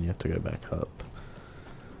 and then you have to go back up.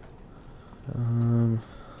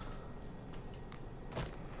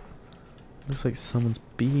 Looks like someone's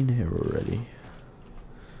been here already.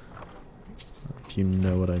 If you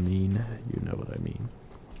know what I mean, you know what I mean.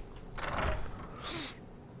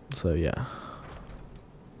 So yeah.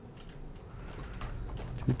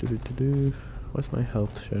 Where's my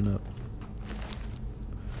health showing up?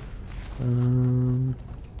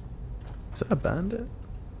 Is that a bandit?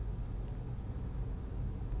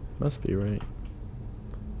 Must be, right?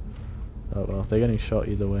 Oh well, they're getting shot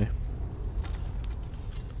either way.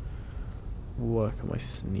 Work on my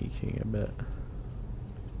sneaking a bit.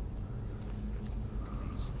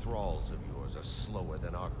 These thralls of yours are slower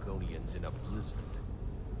than Argonians in a blizzard.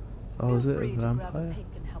 Oh, is it a Feel free to grab a vampire? pick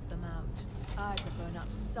and help them out. I prefer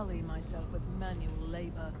not to sully myself with manual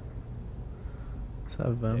labor. Is that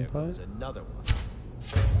a vampire? There goes another one.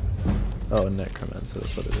 Oh, a necromancer,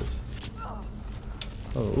 that's what it is.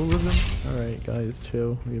 Oh, all of them? Alright, guys,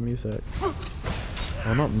 chill. Give me a sec.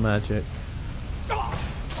 Oh, not magic.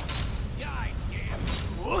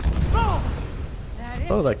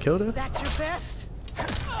 Oh, that killed her? That's your best?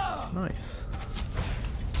 Nice.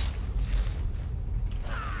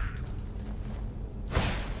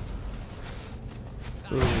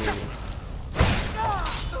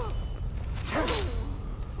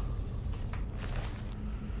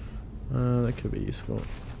 That could be useful.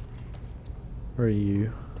 Where are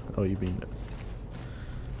you? Oh, you mean...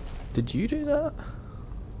 Did you do that?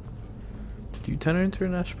 Did you turn her into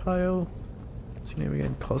an ash pile? What's your name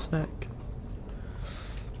again? Kosnak?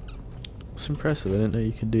 It's impressive, I didn't know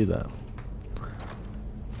you could do that.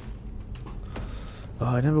 Oh,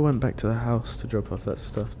 I never went back to the house to drop off that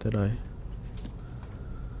stuff, did I?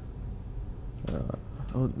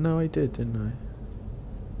 Oh, no, I did, didn't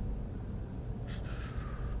I?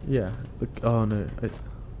 Yeah. Oh, no.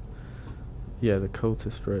 Yeah, the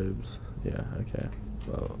cultist robes. Yeah, okay.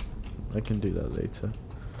 Well, I can do that later.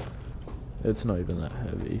 It's not even that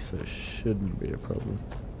heavy, so it shouldn't be a problem.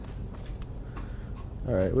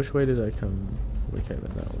 Alright, which way did I come? We came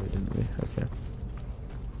in that way, didn't we? Okay.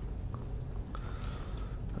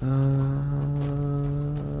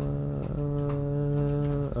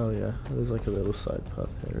 Oh yeah, there's like a little side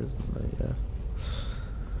path here, isn't there?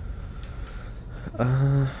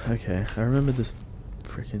 Yeah. Okay, I remember this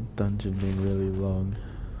freaking dungeon being really long.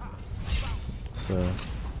 So,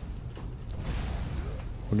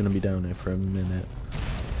 we're gonna be down here for a minute.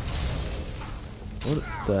 What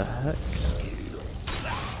the heck?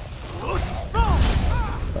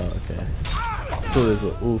 Oh, okay. I thought those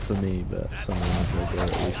were all for me, but someone was there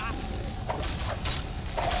at least.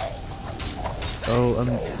 Oh, I'm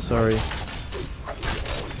sorry. I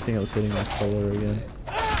think I was hitting my collar again.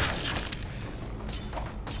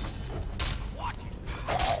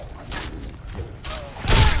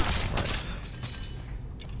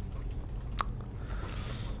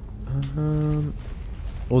 Nice.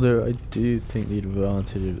 Although I do think the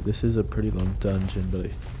advantage of it, this is a pretty long dungeon, but I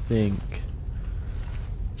think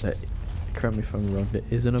that, correct me if I'm wrong, there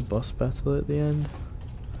isn't a boss battle at the end,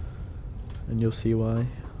 and you'll see why.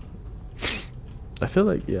 I feel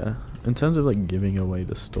like, yeah, in terms of like giving away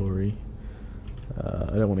the story,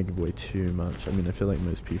 I don't want to give away too much. I mean, I feel like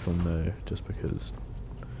most people know just because,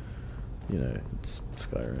 you know, it's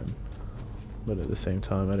Skyrim, but at the same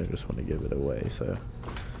time I don't just want to give it away, so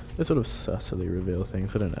I sort of subtly reveal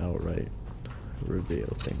things. I don't outright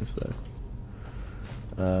reveal things though.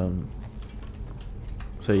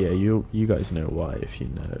 So yeah, you guys know why if you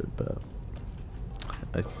know, but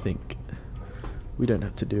I think we don't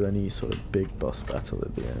have to do any sort of big boss battle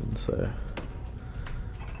at the end, so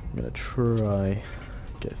I'm gonna try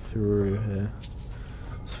get through here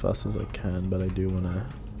as fast as I can, but I do want to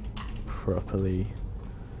properly,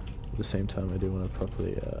 at the same time I do want to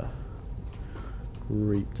properly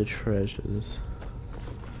reap the treasures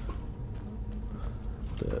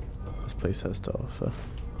that this place has to offer.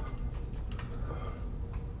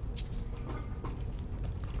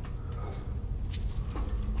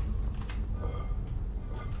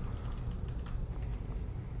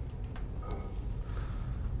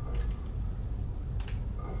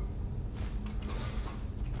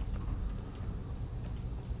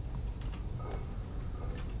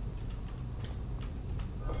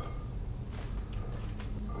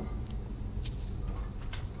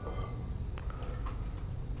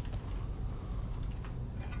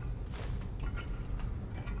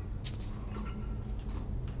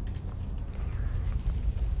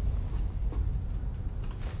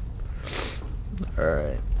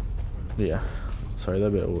 Alright. Yeah. Sorry,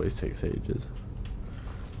 that bit always takes ages.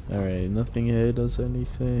 Alright, nothing here does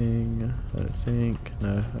anything. I don't think.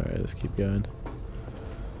 No. Alright, let's keep going.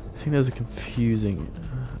 I think there's a confusing...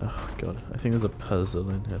 Oh god. I think there's a puzzle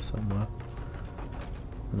in here somewhere.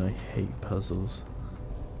 And I hate puzzles.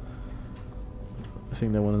 I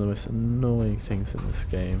think they're one of the most annoying things in this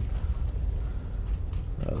game.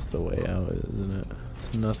 That's the way out, isn't it?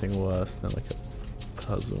 It's nothing worse than like a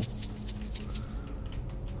puzzle.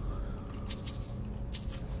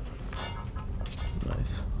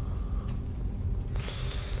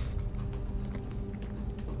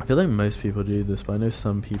 I feel like most people do this, but I know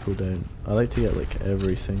some people don't. I like to get like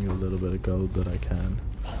every single little bit of gold that I can.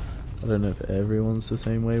 I don't know if everyone's the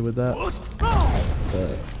same way with that,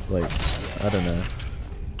 but like, I don't know.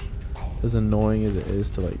 As annoying as it is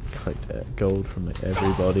to like collect gold from like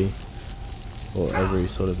everybody, or every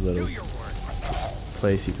sort of little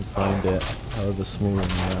place you can find it, however small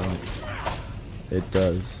an amount, it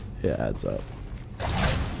adds up.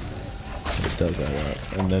 It does add up,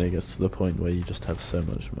 and then it gets to the point where you just have so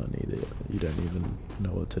much money that you don't even know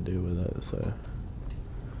what to do with it, so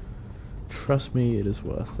trust me, it is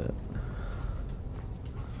worth it.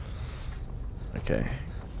 Okay,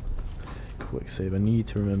 quick save. I need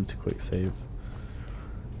to remember to quick save.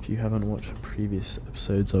 If you haven't watched previous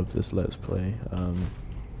episodes of this Let's Play,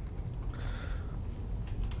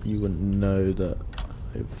 you wouldn't know that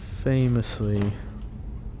I famously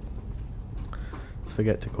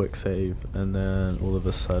forget to quick save, and then all of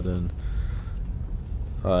a sudden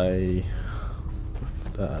I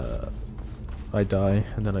die,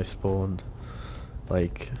 and then I spawned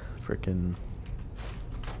like freaking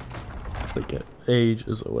like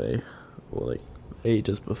ages away, or like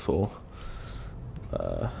ages before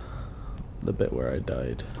the bit where I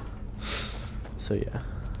died. So So yeah,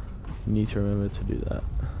 need to remember to do that.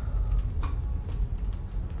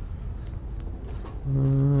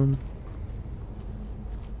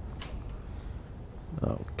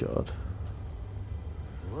 Oh god.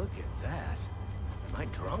 Look at that. Am I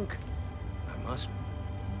drunk? I must.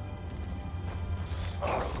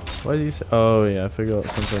 Why do you say? Oh yeah, I forgot.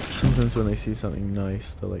 Sometimes when they see something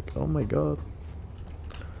nice, they're like, "Oh my god."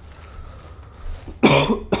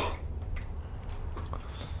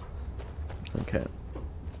 Okay.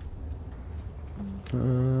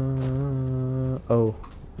 Oh,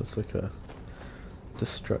 that's like a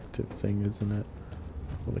destructive thing, isn't it?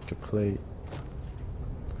 Or like a plate.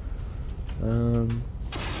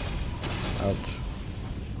 Ouch.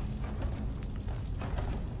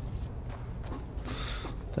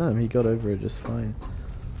 Damn, he got over it just fine.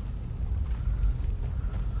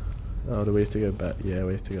 Oh, do we have to go back? Yeah,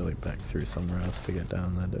 we have to go like back through somewhere else to get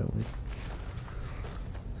down there, don't we?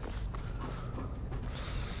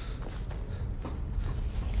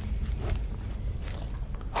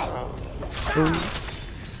 Oh.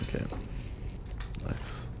 Okay.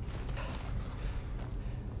 Nice.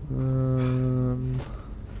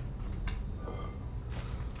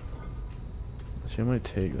 Actually, I might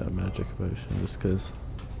take that magic potion just because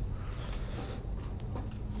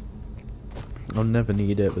I'll never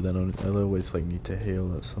need it, but then I'll always like need to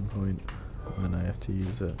heal at some point, and then I have to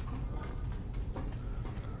use it.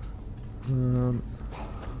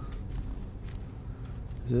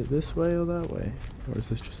 Is it this way or that way? Or is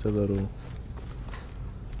this just a little...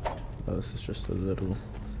 Oh, this is just a little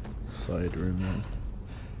side room then.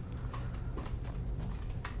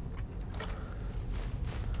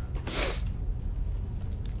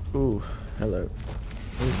 Ooh, hello.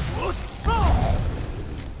 Ooh.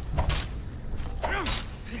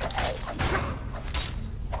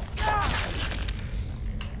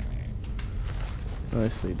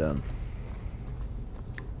 Nicely done.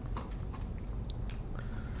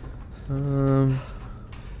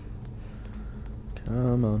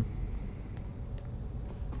 Come on.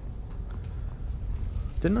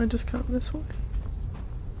 Didn't I just come this way?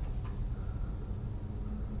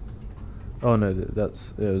 Oh no, it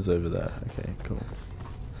was over there. Okay, cool.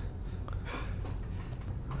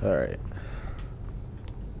 Alright.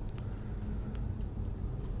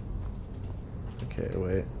 Okay,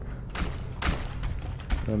 wait.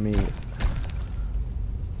 Let me...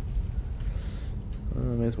 I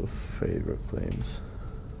may as well favorite flames.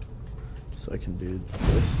 So I can do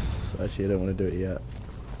this. Actually, I don't want to do it yet.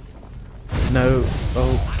 No!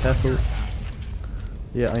 Oh, careful.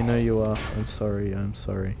 Yeah, I know you are. I'm sorry, I'm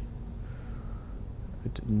sorry. I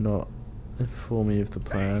did not inform me of the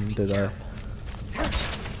plan, did I?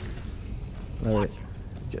 Alright.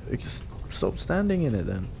 Stop standing in it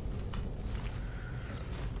then.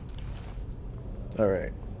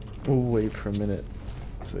 Alright. We'll wait for a minute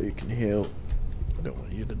so you can heal. I don't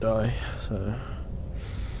want you to die, so...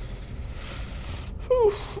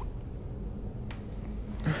 Whew.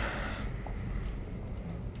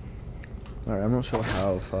 Alright, I'm not sure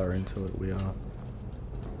how far into it we are.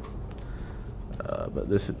 But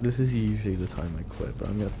this is usually the time I quit, but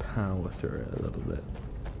I'm going to power through it a little bit.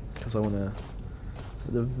 Because I want to,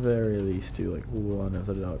 at the very least, do like one of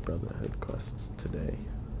the Dark Brotherhood quests today.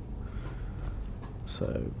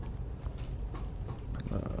 So,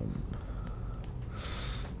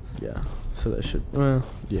 yeah, so that should, well,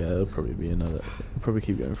 yeah, it'll probably be another, I'll probably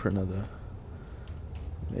keep going for another,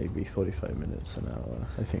 maybe 45 minutes, an hour.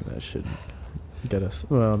 I think that should get us,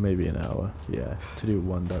 well, maybe an hour, yeah, to do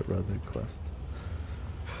one Dark Brotherhood quest.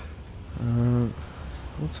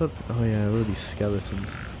 What's up? Oh yeah, all these skeletons.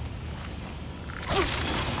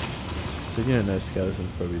 So if you don't know,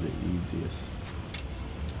 skeletons probably the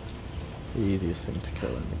easiest thing to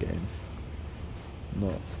kill in the game.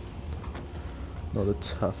 Not the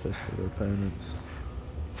toughest of opponents.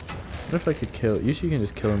 I wonder if I could kill. Usually you can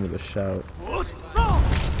just kill him with a shout.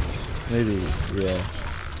 Maybe, yeah.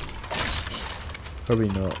 Probably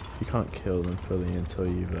not. You can't kill them fully until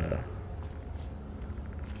you've.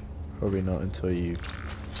 Probably not until you've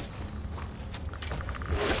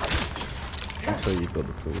got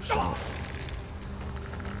the full shot.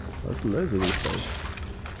 There's loads of these guys.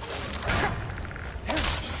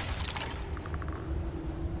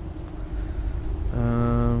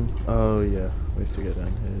 Oh yeah, we have to go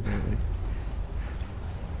down here, don't we?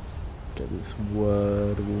 Get this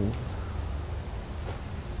word wall.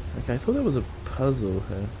 Okay, I thought there was a puzzle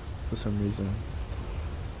here for some reason.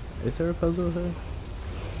 Is there a puzzle here?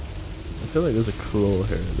 I feel like there's a claw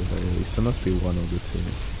here at the very least. There must be one or the two.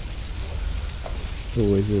 There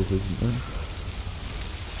always is, isn't there?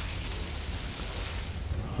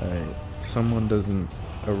 Alright, someone doesn't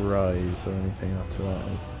arise or anything after that.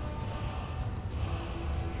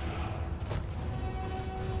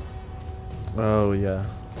 Oh yeah,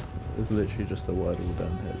 it's literally just the word all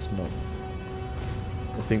down here. It's not.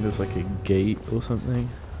 I think there's like a gate or something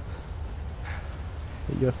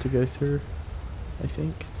that you have to go through. I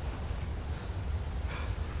think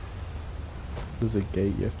there's a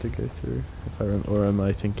gate you have to go through. If I or am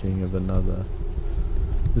I thinking of another?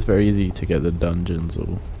 It's very easy to get the dungeons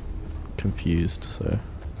all confused, so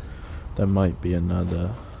there might be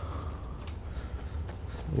another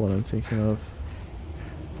one I'm thinking of.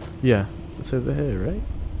 Yeah, it's over here, right?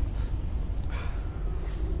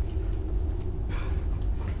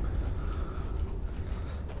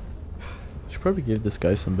 Should probably give this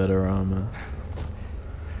guy some better armor.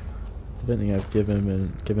 I don't think I've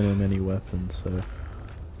given him any weapons, so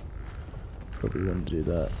probably want to do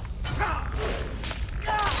that.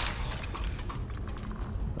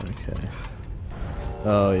 Okay.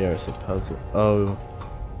 Oh yeah, it's a puzzle. Oh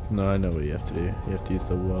no, I know what you have to do. You have to use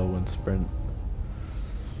the whirlwind sprint.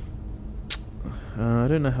 I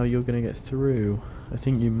don't know how you're gonna get through. I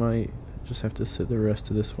think you might just have to sit the rest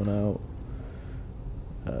of this one out.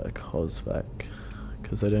 Cosvac,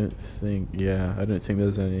 because I don't think. Yeah, I don't think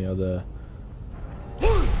there's any other.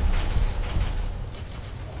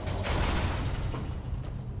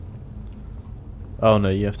 Oh no,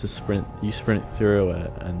 you have to sprint. You sprint through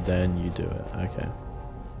it and then you do it. Okay.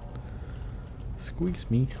 Squeeze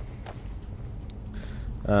me.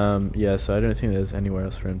 Yeah, so I don't think there's anywhere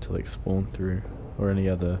else for him to like spawn through, or any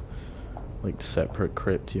other like separate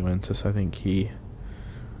crypt you enter. So I think he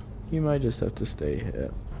might just have to stay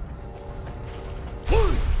here.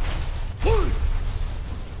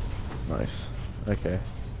 Nice. Okay.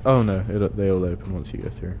 Oh no, they all open once you go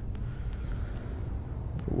through.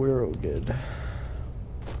 We're all good.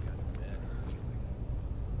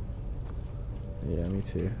 Yeah, me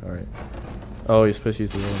too. Alright. Oh, you're supposed to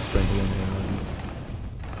use the one sprint again.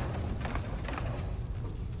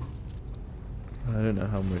 I don't know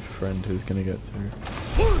how my friend who's gonna get through.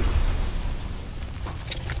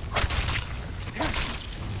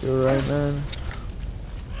 You alright, man?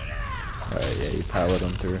 Alright, yeah, you powered on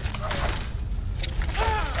through.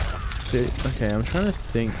 See, okay, I'm trying to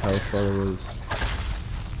think how followers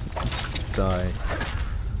die.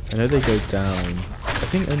 I know they go down. I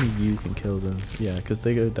think only you can kill them. Yeah, because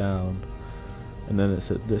they go down. And then it's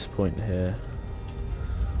at this point here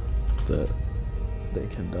that they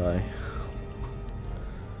can die.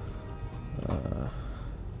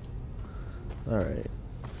 Alright.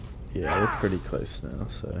 Yeah, we're pretty close now,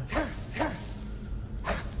 so.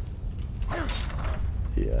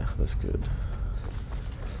 Yeah, that's good.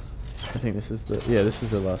 I think this is the this is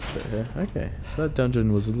the last bit here. Okay, so that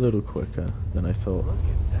dungeon was a little quicker than I thought. Look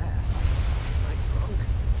at that. Am I drunk?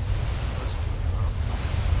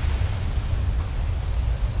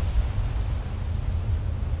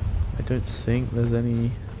 I don't think there's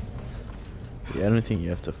any. Yeah, I don't think you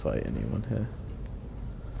have to fight anyone here.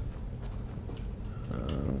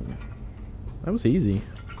 That was easy.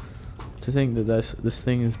 To think that this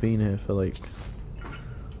thing has been here for like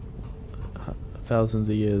thousands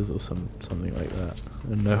of years or something like that,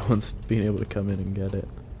 and no one's been able to come in and get it.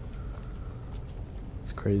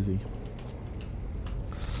 It's crazy.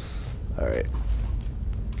 Alright.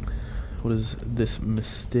 What is this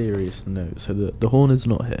mysterious note? So the horn is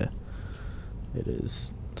not here. It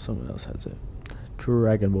is... someone else has it.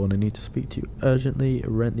 Dragonborn, I need to speak to you urgently.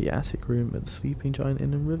 Rent the attic room at the Sleeping Giant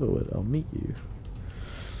Inn in Riverwood. I'll meet you.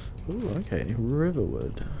 Ooh, okay.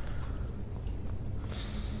 Riverwood.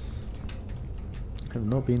 Have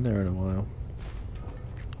not been there in a while.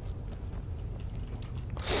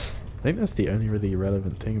 I think that's the only really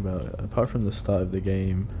relevant thing about it, apart from the start of the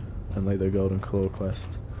game and like the Golden Claw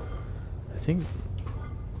quest. I think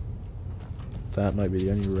that might be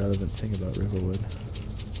the only relevant thing about Riverwood.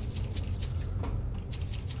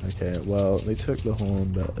 Okay, well, they took the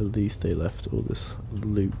horn, but at least they left all this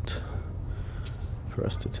loot for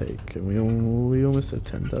us to take, and we almost have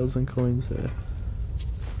 10,000 coins here.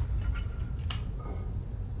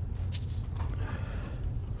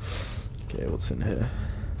 Okay, what's in here?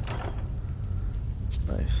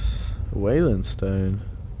 Nice. Wayland Stone.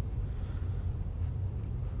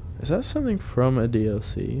 Is that something from a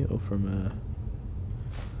DLC or from a...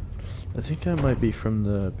 I think that might be from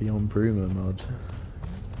the Beyond Bruma mod.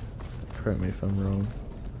 Correct me if I'm wrong.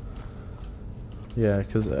 Yeah,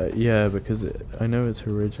 because I know it's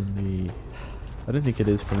originally... I don't think it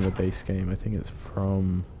is from the base game. I think it's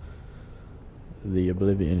from the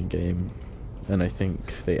Oblivion game, and I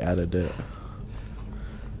think they added it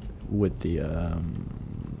with the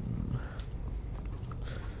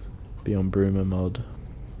Beyond Bruma mod.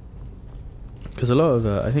 Because a lot of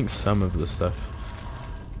I think some of the stuff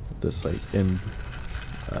that's like in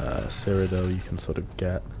Cyrodiil you can sort of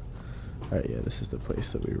get. Alright, yeah, this is the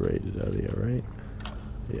place that we raided earlier, right?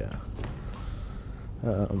 Yeah.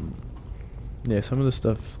 Yeah, some of the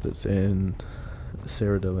stuff that's in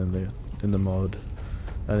Cyrodiil in the mod,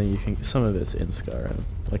 I think you can. Some of it's in Skyrim.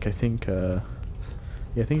 Like I think, yeah,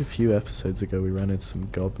 I think a few episodes ago we ran into some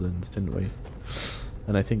goblins, didn't we?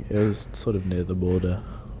 And I think it was sort of near the border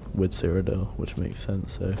with Cyrodiil, which makes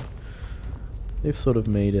sense. So they've sort of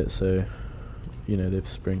made it so, you know, they've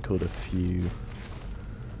sprinkled a few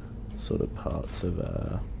sort of parts of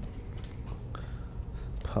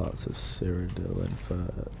Cyrodiil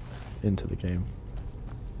into the game.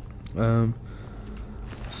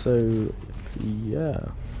 So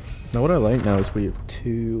yeah. Now what I like now is we have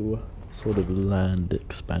 2 sort of land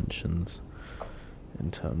expansions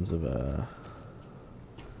in terms of the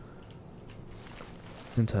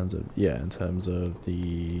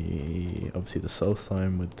obviously the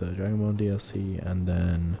Solstheim with the Dragonborn DLC, and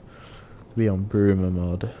then Beyond Bruma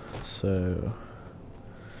mod. So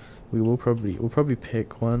we'll probably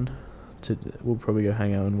pick one we'll probably go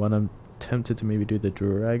hang out in one. I'm tempted to maybe do the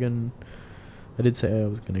dragon. I did say I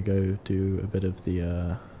was gonna go do a bit of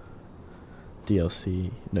the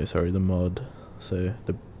DLC. No, sorry, the mod. So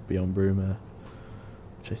the Beyond Bruma,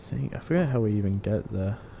 which I forget how we even get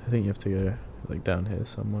there. I think you have to go like down here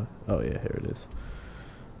somewhere. Oh yeah, here it is.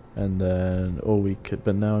 And then, or we could.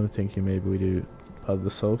 But now I'm thinking maybe we do part of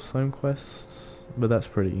the Soul Slime quests. But that's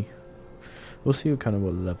pretty. We'll see kind of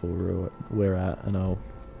what level we're at, and I'll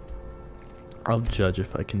judge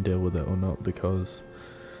if I can deal with it or not, because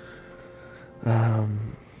oh,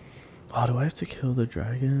 do I have to kill the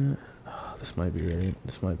dragon? Oh, this might be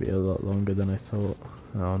a lot longer than I thought.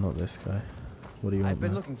 Oh, not this guy. What do you want? I've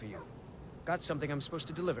been now? looking for you. Got something I'm supposed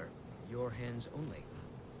to deliver. Your hands only.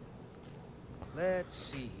 Let's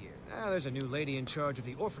see here. There's a new lady in charge of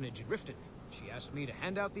the orphanage in Riften. She asked me to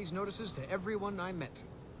hand out these notices to everyone I met.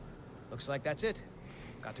 Looks like that's it.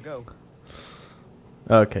 Got to go.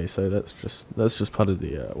 Okay, so that's just part of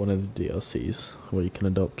the one of the DLCs where you can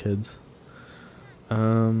adopt kids.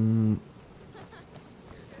 Yeah,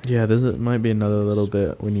 might be another little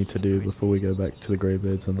bit we need to do before we go back to the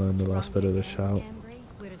Greybeards and learn the last bit of the shout.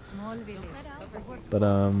 But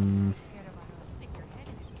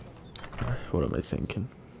what am I thinking?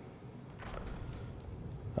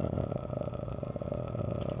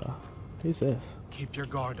 Who's this? Keep your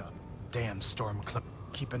guard up. Damn Stormcloak.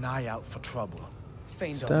 Keep an eye out for trouble.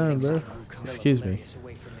 Damn, bro. Excuse me.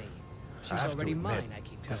 I have to admit,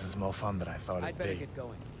 this is more fun than I thought it'd be.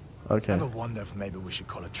 Okay. Ever wonder if maybe we should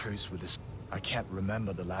call a truce with this? I can't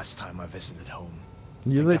remember the last time I visited home.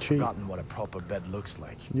 You literally. I've forgotten what a proper bed looks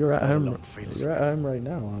like. You're at home. You're at home right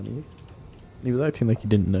now, aren't you? He was acting like he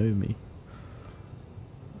didn't know me.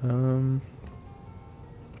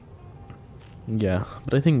 Yeah,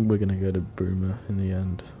 but I think we're gonna go to Bruma in the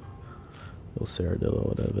end, or Cyrodiil or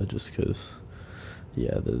whatever, just because,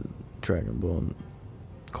 yeah, the Dragonborn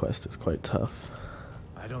quest is quite tough.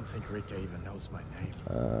 I don't think Rika even knows my name.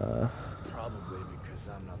 Probably because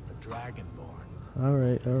I'm not the Dragonborn.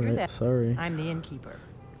 Alright, sorry. I'm the innkeeper.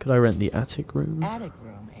 Could I rent the attic room? Attic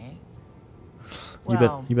room, eh?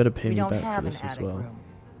 Well, you better pay me back for this as well. We don't have an attic room,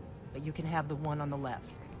 but you can have the one on the left.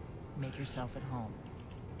 Make yourself at home.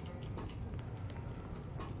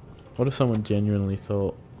 What if someone genuinely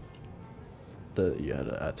thought that you had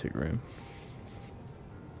an attic room?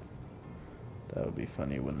 That would be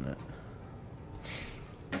funny, wouldn't it?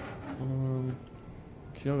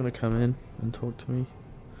 You're not gonna come in and talk to me?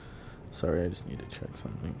 Sorry, I just need to check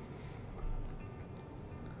something.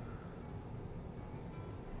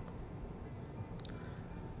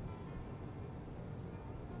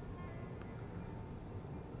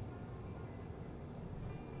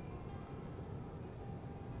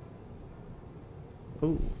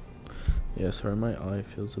 Oh, yeah, sorry, my eye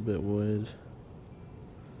feels a bit weird.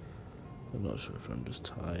 I'm not sure if I'm just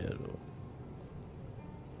tired or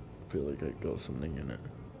feel like I got something in it.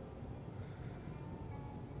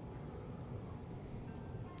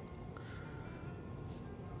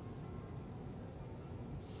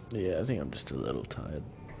 Yeah, I think I'm just a little tired.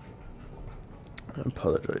 I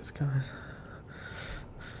apologize, guys.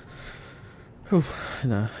 Oh,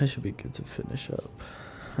 no, I should be good to finish up.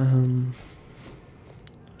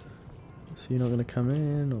 So you're not gonna come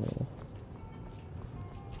in, or?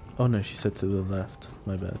 Oh no, she said to the left.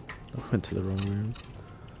 My bad. I went to the wrong room.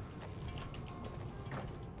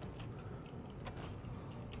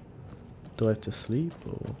 Do I have to sleep,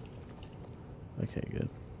 or? Okay, good.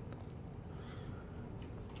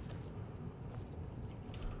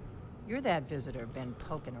 You're that visitor been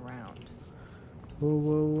poking around. Whoa,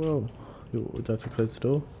 whoa, whoa. Would I have to close the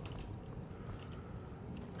door?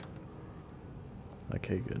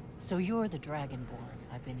 Okay, good. So you're the Dragonborn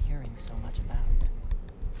I've been hearing so much about.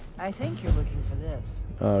 I think you're looking for this.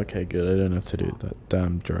 Oh, okay, good. I don't have to do that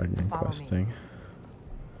damn dragon quest thing.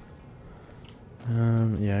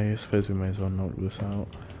 Yeah, I suppose we may as well knock this out.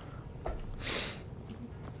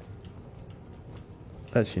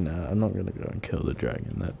 Actually, no, I'm not gonna go and kill the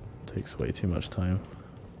dragon. That takes way too much time.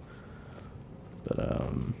 But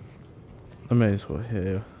I may as well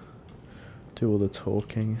here do all the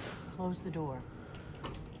talking Close the door.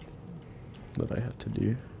 that I had to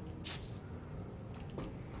do.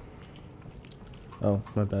 Oh,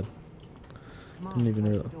 my bad. Didn't even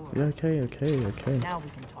realize. Yeah, okay. Now we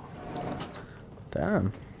can talk.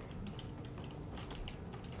 Damn.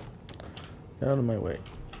 Get out of my way.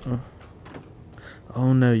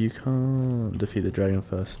 Oh no, you can't defeat the dragon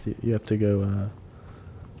first. You have to go,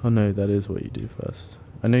 oh no, that is what you do first.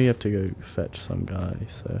 I know you have to go fetch some guy,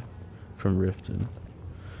 so, from Riften.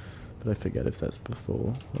 But I forget if that's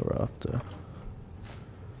before or after.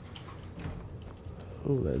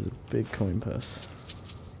 Oh, there's a big coin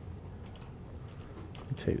purse. Let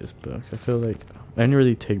me take this book. I feel like, I only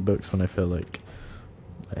really take books when I feel like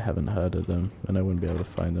I haven't heard of them, and I wouldn't be able to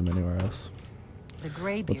find them anywhere else. The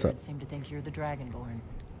Greybeards seem to think you're the Dragonborn.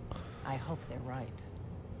 I hope they're right.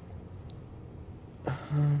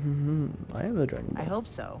 I am the Dragonborn. I hope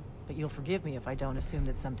so, but you'll forgive me if I don't assume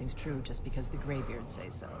that something's true just because the Greybeards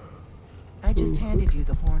say so. I just handed you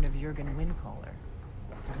the horn of Jurgen Windcaller.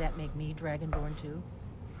 Does that make me Dragonborn too?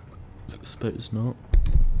 I suppose not.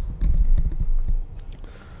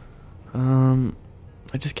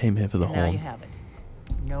 I just came here for the horn. Now you have it.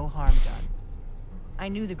 No harm done. I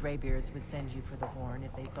knew the Greybeards would send you for the horn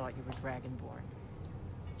if they thought you were Dragonborn.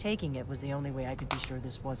 Taking it was the only way I could be sure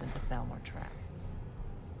this wasn't a Thalmor trap.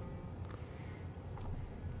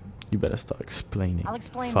 You better start explaining. I'll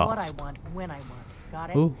explain fast. what I want when I want. Got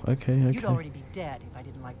it? Oh, okay. You'd already be dead if I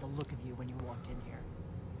didn't like the look of you when you walked in here.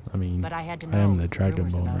 I mean, but I had to know I am the if rumors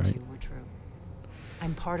Dragonborn, about right? you were true.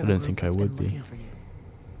 I'm part I of don't a group think I that's would been be. looking for you.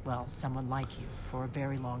 Well, someone like you for a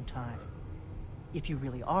very long time. If you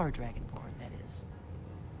really are Dragonborn, that is.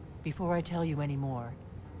 Before I tell you any more,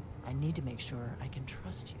 I need to make sure I can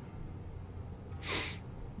trust you.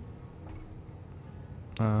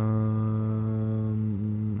 How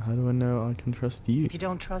do I know I can trust you? If you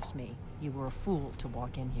don't trust me, you were a fool to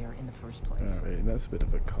walk in here in the first place. Alright, that's a bit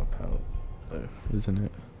of a cop-out, though, isn't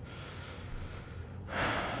it?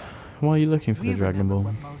 Why are you looking for the Dragonborn?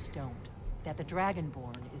 What most don't. That the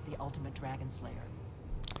Dragonborn is the ultimate dragon slayer.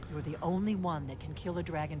 You're the only one that can kill a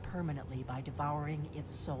dragon permanently by devouring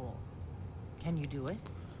its soul. Can you do it?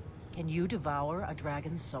 Can you devour a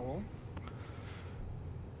dragon's soul?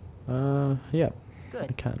 Yeah. Good.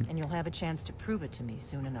 I can. And you'll have a chance to prove it to me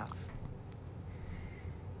soon enough.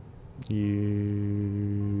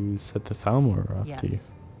 You said the Thalmor are after you.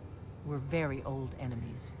 Yes. We're very old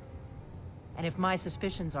enemies. And if my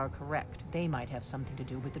suspicions are correct, they might have something to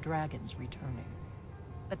do with the dragons returning.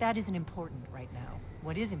 But that isn't important right now.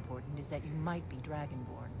 What is important is that you might be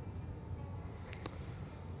Dragonborn.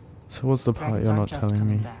 So what's the part Dragons you're aren't not just telling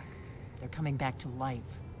coming me? back. They're coming back to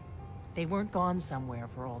life. They weren't gone somewhere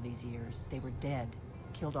for all these years. They were dead,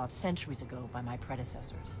 killed off centuries ago by my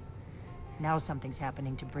predecessors. Now something's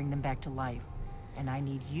happening to bring them back to life, and I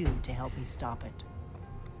need you to help me stop it.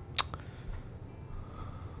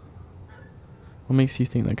 What makes you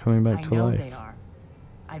think they're coming back to I know life? they are.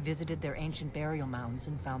 I visited their ancient burial mounds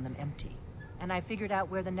and found them empty. And I figured out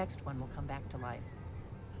where the next one will come back to life.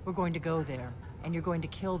 We're going to go there, and you're going to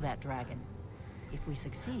kill that dragon. If we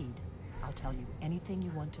succeed, I'll tell you anything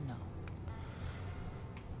you want to know.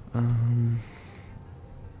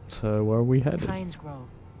 So where are we headed? Pines Grove.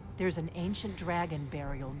 There's an ancient dragon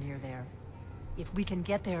burial near there. If we can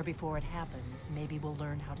get there before it happens, maybe we'll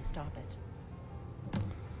learn how to stop it.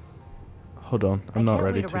 Hold on, I'm not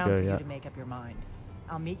ready I to can't go wait around for yet. you to make up your mind.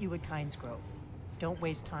 I'll meet you at Pines Grove. Don't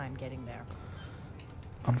waste time getting there.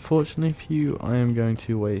 Unfortunately for you, I am going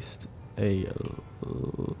to waste a...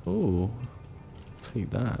 oh, take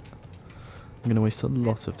that. I'm going to waste a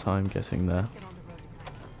lot of time getting there.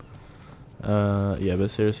 Yeah,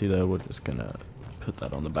 but seriously though, we're just going to put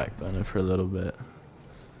that on the back burner for a little bit.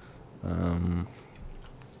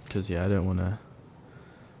 Because yeah, I don't want to...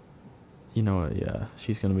 You know what, yeah,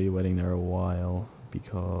 she's going to be waiting there a while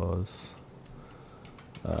because...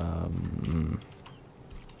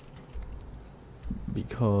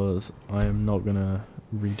 because I am not going to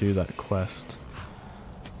redo that quest,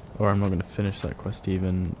 or I'm not going to finish that quest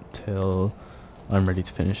even till I'm ready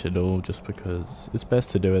to finish it all, just because it's best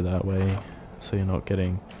to do it that way, so you're not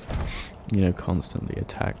getting, you know, constantly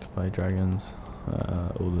attacked by dragons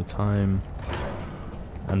all the time.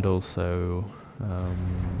 And also,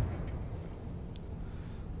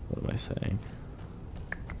 what am I saying?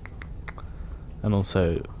 And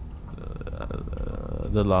also,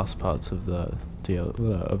 the last parts of the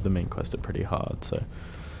of the main quest are pretty hard, so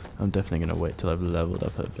I'm definitely gonna wait till I've leveled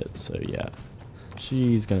up a bit. So yeah,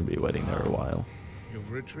 she's gonna be waiting there a while.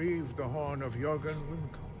 You've retrieved the horn of Jürgen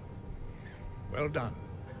Wincom. Well done.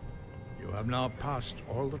 You have now passed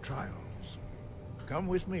all the trials. Come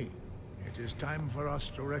with me. It is time for us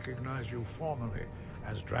to recognize you formally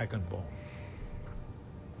as Dragonborn.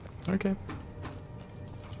 Okay.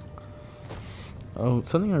 Oh,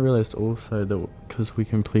 something I realized also, that because we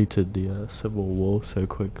completed the Civil War so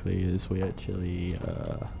quickly, is we actually,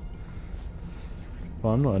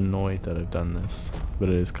 well, I'm not annoyed that I've done this, but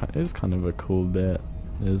it is kind of a cool bit,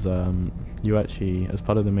 is you actually, as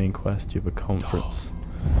part of the main quest, you have a conference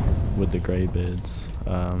with the Greybeards,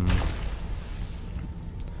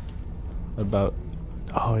 about,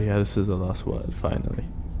 oh yeah, this is the last word, finally.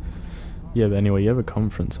 Yeah, but anyway, you have a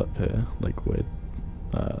conference up here, like, with,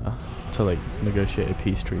 to, like, negotiate a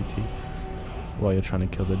peace treaty while you're trying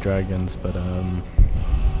to kill the dragons, but, I'm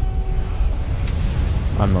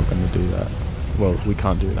not going to do that. Well, we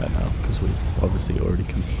can't do that now, because we've obviously already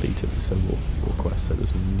completed the Civil War quest, so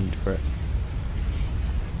there's no need for it.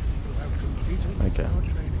 You have completed Okay. your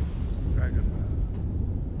training,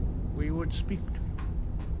 Dragonborn. We would speak to you.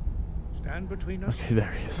 Stand between us. Okay,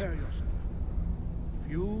 there he is. Prepare yourself.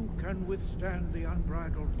 Few can withstand the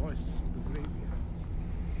unbridled voice of the Greybeards,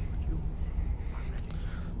 but you are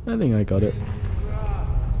ready. I think I got it.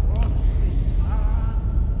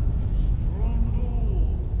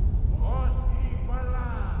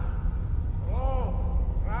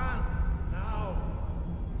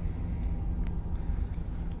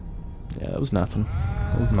 Yeah, that was nothing.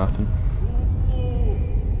 That was nothing.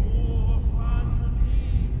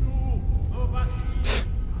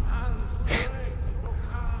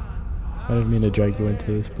 I didn't mean to drag you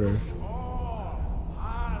into this, bro.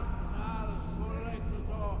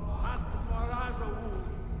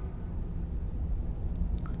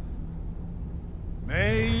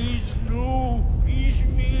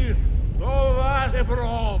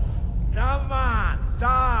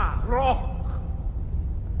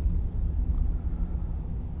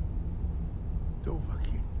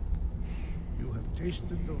 Dovahkiin, you have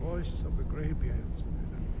tasted the voice of the Greybeards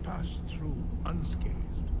and passed through unscathed.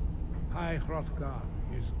 High Hrothgar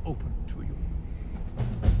is open to you.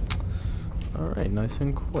 Alright, nice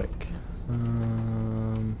and quick. So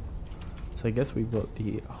I guess we've got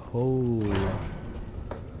the whole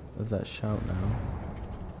of that shout now.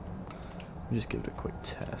 We'll just give it a quick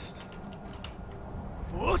test.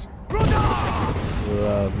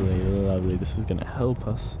 Lovely, lovely. This is gonna help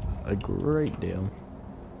us a great deal.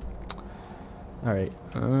 Alright,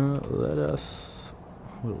 let us...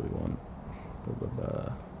 What do we want?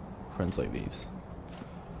 Friends like these.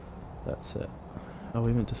 That's it. Oh,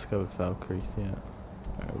 we haven't discovered Valkyries yet.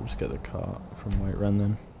 Alright, we'll just get the cart from Whiterun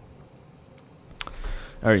then.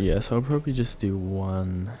 Alright, yeah, so I'll probably just do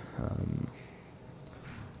one,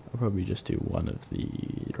 I'll probably just do one of the,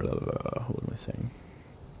 what am I saying?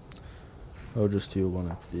 I'll just do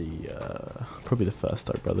one of the, probably the first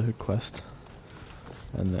Dark Brotherhood quest.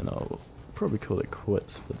 And then I'll probably call it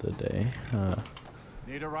quits for the day.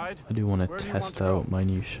 Need a ride? I do want to test out my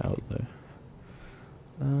new shout though.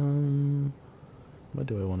 Where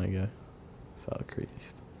do I want to go? Valkyrie.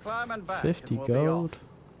 50 gold.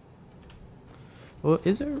 Well,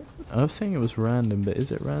 is it? I was saying it was random, but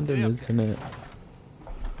is it random? Isn't it?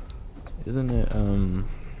 Isn't it?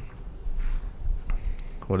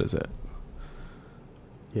 What is it?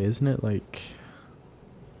 Yeah, isn't it like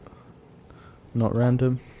not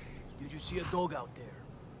random? Did you see a dog out there?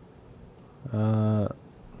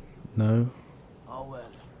 No. Oh well.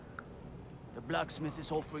 The blacksmith is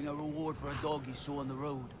offering a reward for a dog he saw on the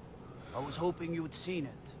road. I was hoping you'd seen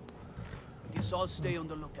it. I guess I'll stay on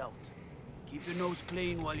the lookout. Keep your nose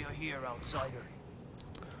clean while you're here, outsider.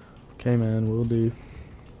 Okay, man, will do.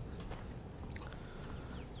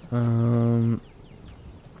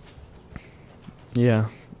 Yeah,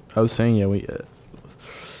 I was saying, yeah, we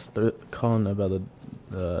the con about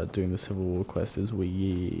the doing the Civil War quest is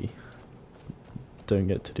we don't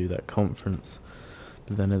get to do that conference,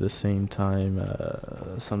 but then at the same time,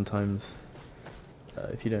 sometimes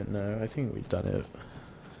if you don't know, I think we've done it.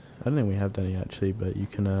 I don't think we have done it actually, but you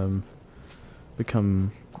can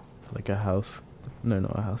become like a house, no,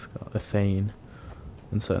 not a house, a thane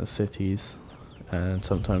in certain cities, and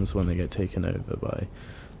sometimes when they get taken over by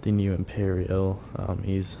the new Imperial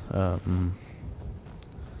armies,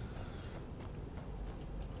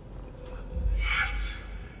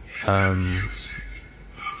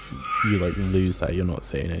 you like lose that, you're not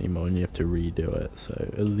Thane anymore, and you have to redo it. So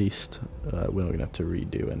at least we're not gonna have to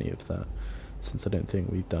redo any of that, since I don't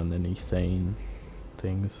think we've done any Thane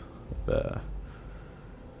things there,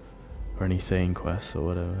 or any Thane quests or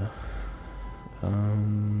whatever.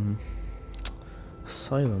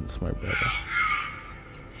 Silence my brother.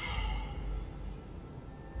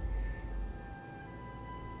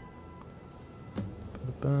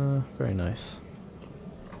 Very nice.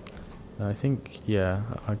 I think, yeah,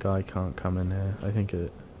 a guy can't come in here. I think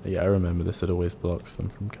it, yeah, I remember this, it always blocks them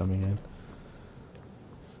from coming in.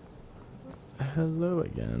 Hello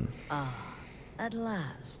again. Ah, at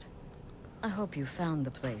last. I hope you found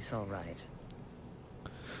the place all right.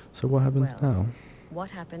 So what happens Well, now?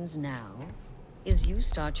 What happens now is you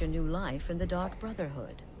start your new life in the Dark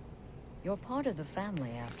Brotherhood. You're part of the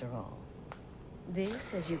family, after all.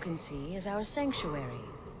 This, as you can see, is our sanctuary.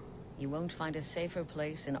 You won't find a safer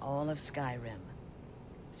place in all of Skyrim.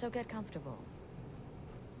 So get comfortable.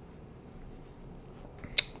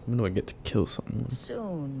 When do I get to kill someone?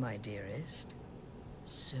 Soon, my dearest.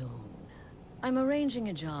 Soon. I'm arranging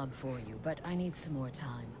a job for you, but I need some more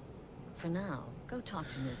time. For now, go talk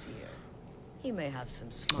to Nazir. He may have some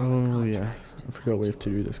smaller Oh yeah, contracts to I forgot we have to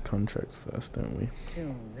do this contract first, don't we?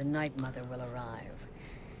 Soon, the Night Mother will arrive.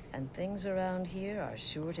 And things around here are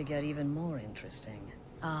sure to get even more interesting.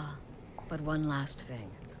 Ah, but one last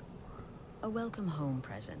thing. A welcome home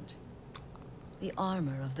present. The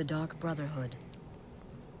armor of the Dark Brotherhood.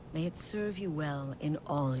 May it serve you well in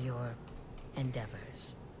all your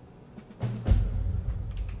endeavors.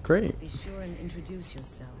 Great. Be sure and introduce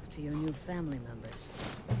yourself to your new family members.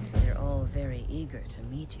 They're all very eager to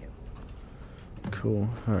meet you. Cool,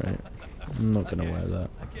 alright. I'm not gonna wear that.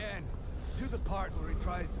 Again, to the part where he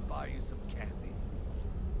tries to buy you some candy.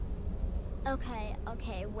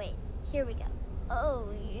 Okay, wait. Here we go.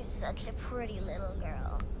 Oh, you're such a pretty little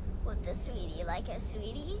girl. Would the sweetie like a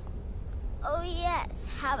sweetie? Oh yes,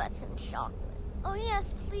 how about some chocolate? Oh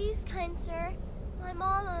yes, please, kind sir. My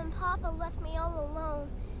mama and papa left me all alone,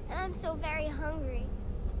 and I'm so very hungry.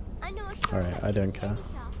 I know a shop. Alright, I don't care.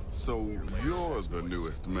 So you're the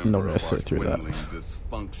newest I'm not member gonna of our sit through that. dwindling,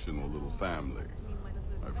 dysfunctional little family.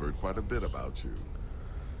 I've heard quite a bit about you.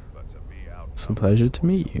 It's a pleasure to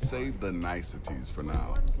meet you. Save the niceties for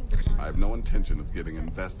now. I have no intention of getting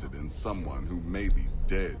invested in someone who may be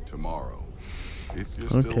dead tomorrow. If you're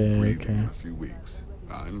still breathing in a few weeks,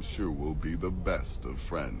 I'm sure we'll be the best of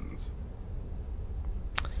friends.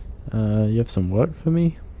 You have some work for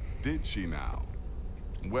me? Did she now?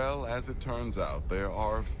 Well, as it turns out, there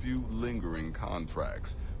are a few lingering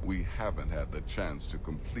contracts we haven't had the chance to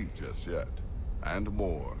complete just yet. And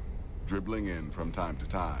more, dribbling in from time to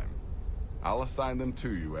time. I'll assign them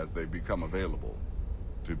to you as they become available,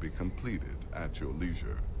 to be completed at your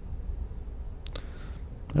leisure.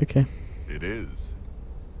 Okay. It is.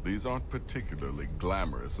 These aren't particularly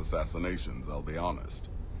glamorous assassinations, I'll be honest.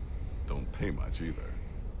 Don't pay much either.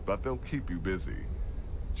 But they'll keep you busy.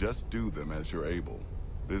 Just do them as you're able.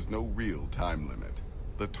 There's no real time limit.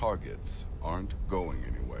 The targets aren't going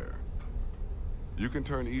anywhere. You can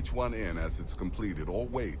turn each one in as it's completed, or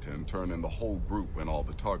wait and turn in the whole group when all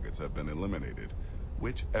the targets have been eliminated.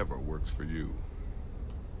 Whichever works for you.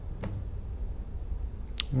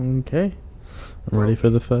 Okay. I'm ready for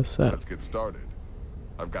the first set. Let's get started.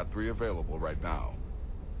 I've got 3 available right now.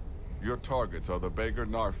 Your targets are the beggar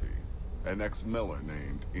Narfi, an ex-miller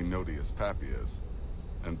named Enodius Papias,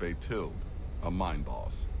 and Baytild, a mine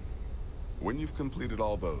boss. When you've completed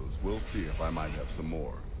all those, we'll see if I might have some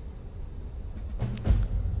more.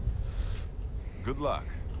 Good luck,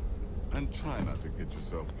 and try not to get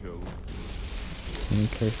yourself killed.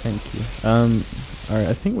 Okay, thank you. Alright,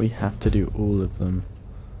 I think we have to do all of them.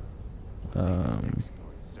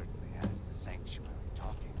 Certainly has the sanctuary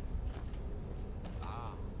talking.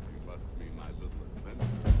 Ah, you must be my little adventure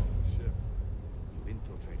on the ship. You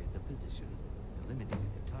infiltrated the position, eliminated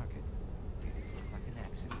the target, made it look like an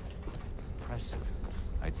accident. Impressive.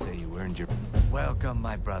 I'd say you earned your... Welcome,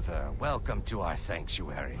 my brother. Welcome to our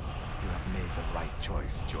sanctuary. You have made the right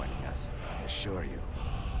choice joining us, I assure you.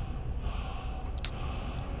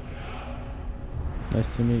 Nice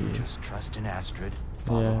to meet you. Just trust in Astrid.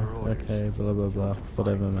 Follow her orders. Okay, blah blah blah.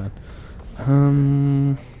 Whatever, man.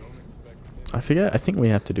 I forget. I think we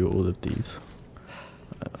have to do all of these.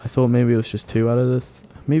 I thought maybe it was just 2 out of the...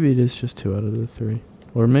 maybe it is just 2 out of the 3.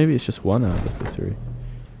 Or maybe it's just 1 out of the 3.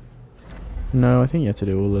 No, I think you have to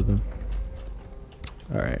do all of them.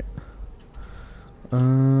 Alright.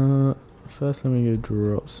 First let me go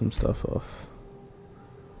drop some stuff off.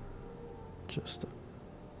 Just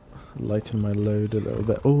lighten my load a little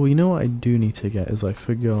bit. Oh, you know what I do need to get is I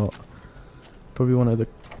forgot probably one of the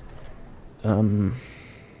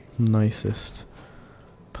nicest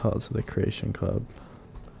parts of the Creation Club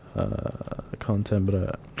content, but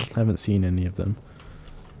I haven't seen any of them.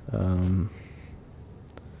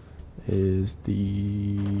 Is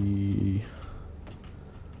the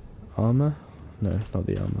armor? No, not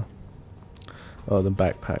the armor. Oh, the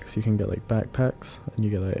backpacks. You can get like backpacks, and you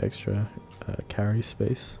get like extra carry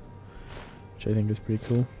space, which I think is pretty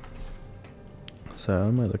cool. So I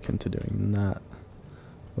might look into doing that.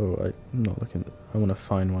 Oh, I'm not looking. I want to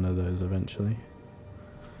find one of those eventually.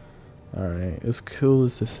 Alright, as cool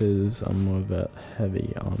as this is, I'm more of a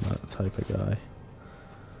heavy armor type of guy.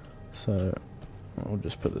 So I'll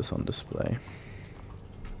just put this on display.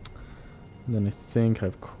 And then I think I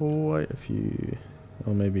have quite a few,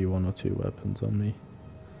 or maybe 1 or 2 weapons on me.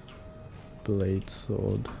 Blade,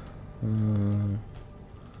 sword.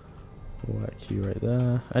 Whack you right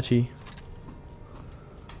there. Actually,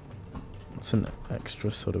 it's an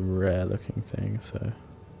extra sort of rare looking thing, so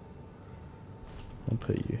I'll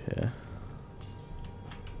put you here.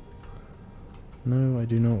 No, I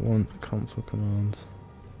do not want console commands.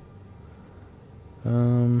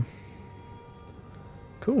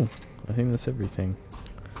 Cool. I think that's everything.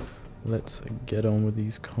 Let's get on with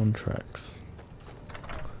these contracts.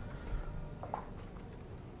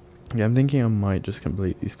 Yeah, I'm thinking I might just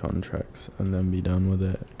complete these contracts and then be done with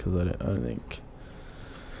it, because I don't think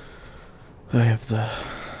I have the...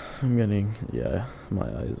 I'm getting... yeah, my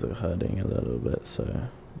eyes are hurting a little bit, so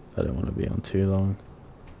I don't want to be on too long.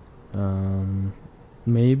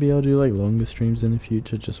 Maybe I'll do like longer streams in the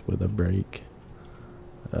future, just with a break.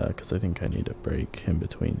 Because I think I need a break in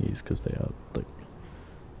between these, because they are like,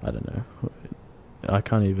 I don't know, I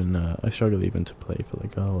can't even, I struggle even to play for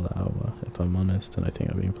like a whole hour, if I'm honest, and I think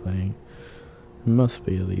I've been playing, it must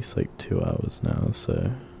be at least like 2 hours now, so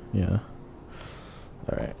yeah.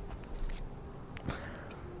 Alright.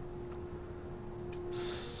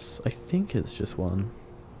 I think it's just one.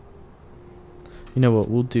 You know what,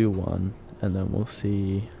 we'll do one, and then we'll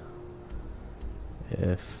see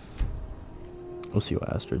if... we'll see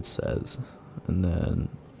what Astrid says, and then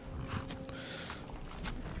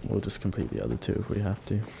we'll just complete the other 2 if we have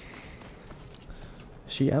to. Is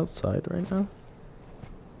she outside right now?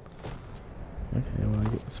 Okay, well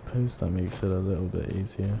I suppose that makes it a little bit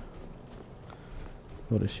easier.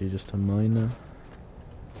 What is she, just a miner?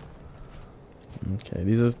 Okay,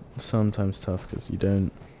 these are sometimes tough because you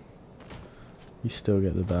still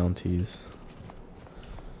get the bounties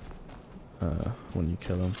when you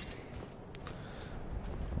kill them.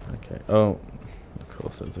 Okay. Oh, of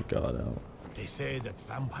course, there's a guard out. They say that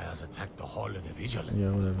vampires attack the Hall of the Vigilant. Yeah,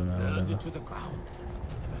 whatever. Now, burned whatever. it to the ground.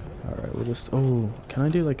 Alright, we'll just... oh, can I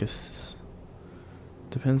do like a...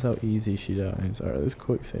 depends how easy she dies. Alright, let's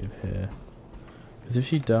quick save here. Because if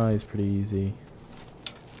she dies pretty easy...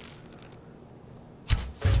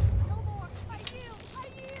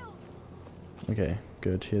 okay,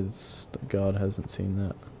 good. The guard hasn't seen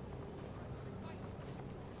that.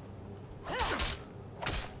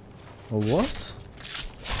 A what?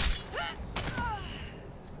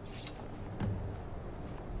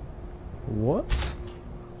 What?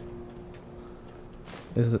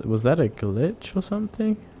 Was that a glitch or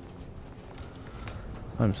something?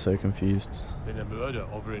 I'm so confused. Been a murder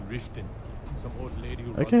over in Riften. Some old lady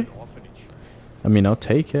who Okay. runs an orphanage. I mean, I'll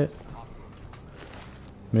take it.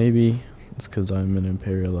 Maybe it's because I'm an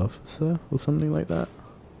Imperial officer or something like that.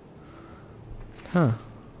 Huh.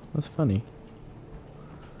 That's funny.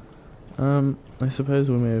 I suppose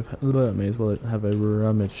we may as well have a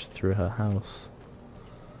rummage through her house.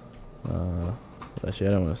 Actually, I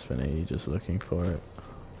don't want to spend ages looking for it.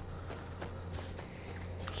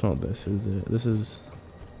 It's not this, is it? This is...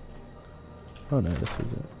 oh no, this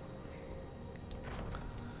is it.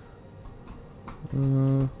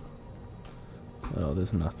 Oh,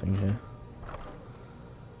 there's nothing here.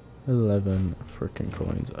 11 frickin'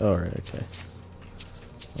 coins. Alright, okay.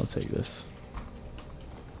 I'll take this.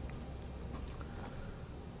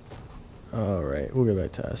 Alright, we'll go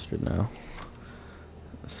back to Astrid now.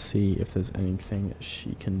 See if there's anything that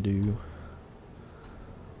she can do.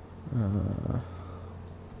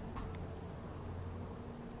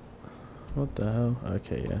 What the hell?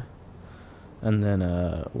 Okay, yeah. And then,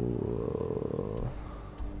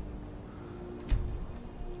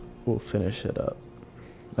 we'll finish it up.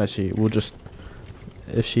 Actually, we'll just...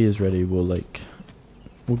 if she is ready, we'll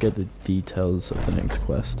get the details of the next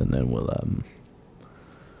quest, and then we'll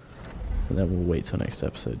wait till next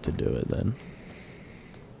episode to do it then.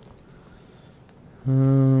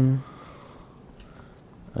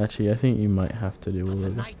 Actually, I think you might have to do all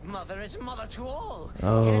of it. Night Mother is mother to all.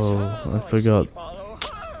 Oh, I forgot.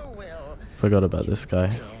 Forgot about this guy.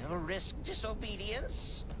 Dare risk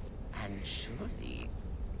disobedience and surely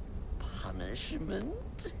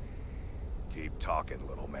punishment. Keep talking,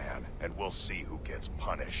 little man, and we'll see who gets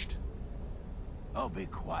punished. Oh, be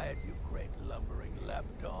quiet, you great lumbering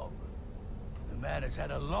lapdog. The man has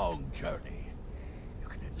had a long journey. You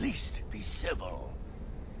can at least be civil.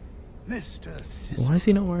 Mr. Cicero, Why is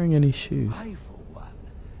he not wearing any shoes? I, for one,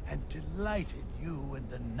 am delighted you and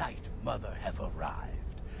the Night Mother have arrived.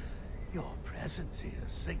 Your presence here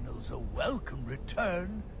signals a welcome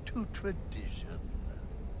return to tradition.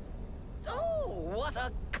 Oh, what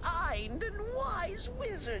a kind and wise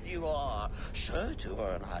wizard you are. Sure to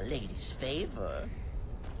earn Our Lady's favor.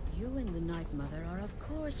 You and the Night Mother are of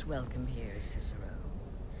course welcome here, Cicero.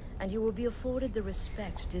 And you will be afforded the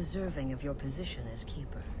respect deserving of your position as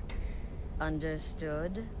keeper.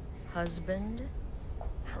 Understood, husband?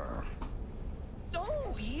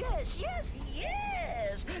 Oh, yes, yes,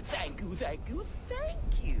 yes! Thank you, thank you, thank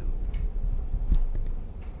you.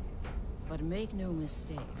 But make no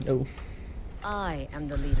mistake. Oh. I am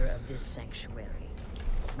the leader of this sanctuary.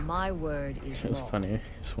 My word is It was law. funny. It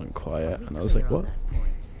just went quiet, and I was like, "What?"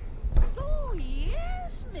 Oh,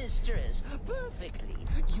 yes, mistress. Perfectly.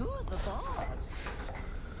 You're the boss.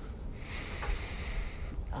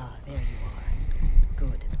 Ah, there you are.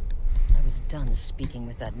 Good. I was done speaking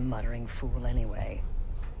with that muttering fool anyway.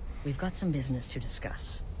 We've got some business to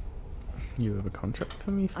discuss. You have a contract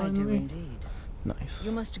for me finally? I do indeed. Nice.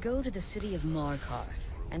 You must go to the city of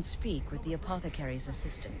Markarth and speak with the apothecary's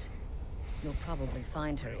assistant. You'll probably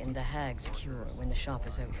find her in the Hag's Cure when the shop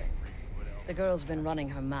is open. The girl's been running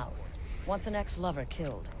her mouth. Once an ex-lover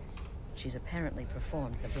killed. She's apparently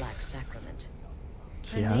performed the Black Sacrament.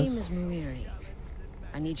 She Her has? name is Muiri.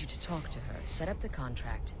 I need you to talk to her, set up the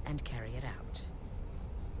contract, and carry it out.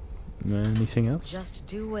 Anything else? Just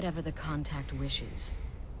do whatever the contact wishes.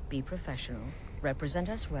 Be professional, represent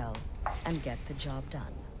us well, and get the job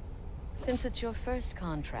done. Since it's your first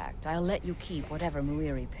contract, I'll let you keep whatever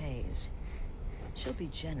Muiri pays. She'll be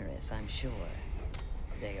generous, I'm sure.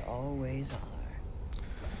 They always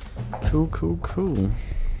are. Cool, cool, cool.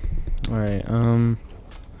 Alright,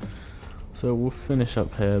 so we'll finish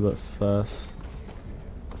up here, but first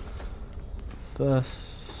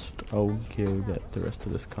I'll go get the rest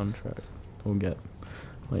of this contract. I'll get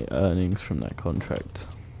my earnings from that contract.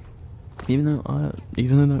 Even though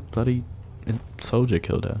that bloody soldier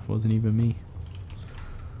killed her, it wasn't even me.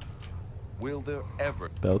 Will there ever...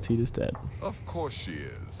 Belteed is dead. Of course she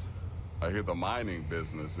is. I hear the mining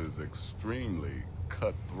business is extremely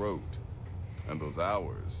cutthroat. And those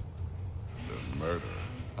hours, the murder.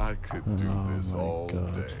 I could do this all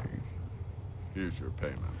day. Here's your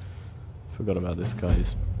payment. Forgot about this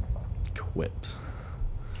guy's quips.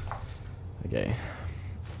 Okay.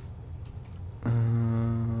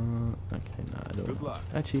 Okay, no, I don't. Good luck.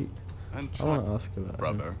 Actually, And I want to ask about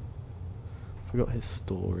brother. him. Forgot his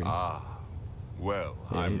story. Ah, well,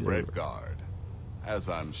 Yeah, I'm he's Redguard, as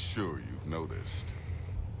I'm sure you've noticed.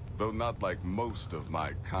 Though not like most of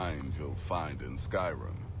my kind you'll find in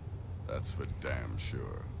Skyrim. That's for damn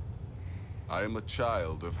sure. I am a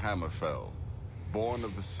child of Hammerfell, born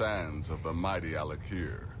of the sands of the mighty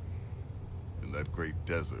Alakir. In that great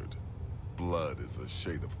desert, blood is a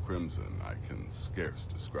shade of crimson I can scarce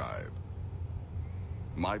describe.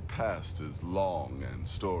 My past is long and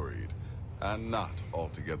storied, and not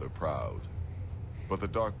altogether proud. But the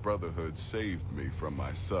Dark Brotherhood saved me from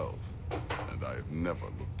myself, and I have never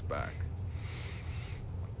looked back.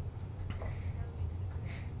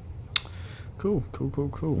 Cool.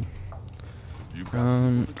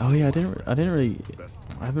 Oh yeah, I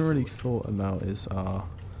haven't really thought about his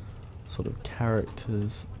sort of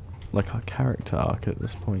characters, like our character arc at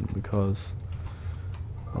this point, because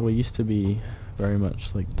we used to be very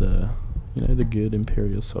much like the good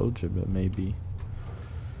Imperial soldier, but maybe,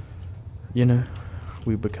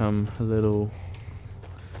 we become a little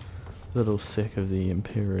sick of the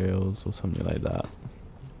Imperials or something like that.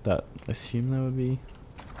 I assume that would be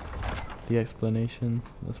the explanation.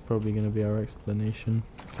 That's probably going to be our explanation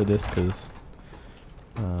for this, because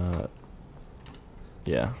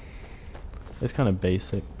yeah, it's kind of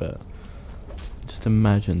basic, but just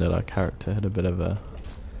imagine that our character had a bit of a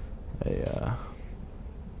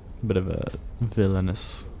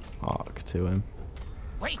villainous arc to him.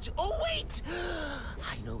 Wait, oh wait!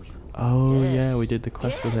 I know you. Oh Yes, yeah, we did the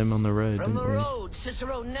quest with him on the road, From didn't the we? road,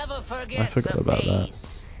 Cicero never forgets I forgot a about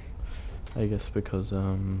face. that. I guess because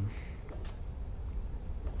I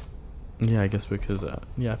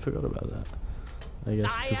forgot about that. I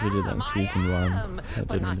guess because we did that in season 1. I But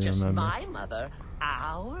didn't not really just remember. my mother,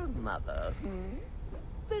 our mother.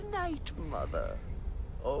 The Night Mother.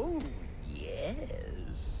 Oh,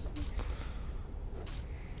 yes.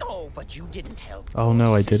 Oh, but you didn't help. Oh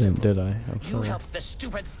no, I Cicero. didn't, did I? I'm You sorry. helped the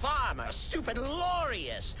stupid farmer, stupid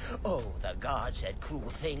Lorius. Oh, the gods said cruel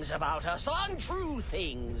things about us, untrue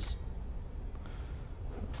things.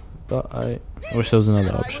 But I wish there was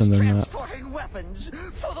another option than that. Transporting weapons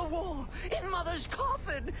for the war in Mother's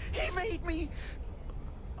coffin. He made me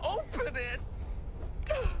open it.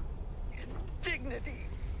 Indignity,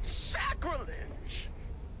 sacrilege.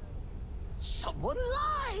 Someone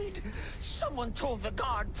lied. Someone told the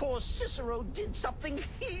guard poor Cicero did something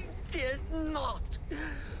he did not.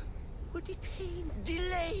 Were detained,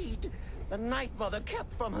 delayed. The Night Mother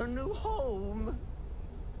kept from her new home.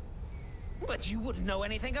 But you wouldn't know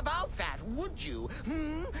anything about that, would you?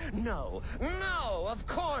 No, no, of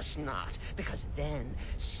course not. Because then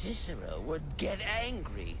Cicero would get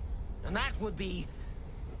angry. And that would be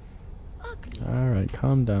ugly. Alright,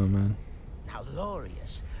 calm down, man. Now,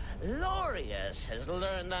 Lorius has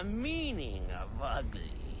learned the meaning of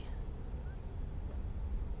ugly.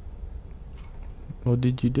 What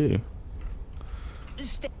did you do?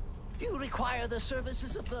 You require the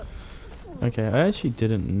services of the... Okay, I actually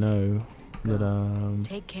didn't know that,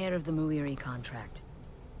 Take care of the Muiri contract.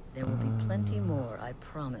 There will be plenty more, I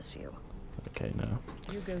promise you. Okay, no.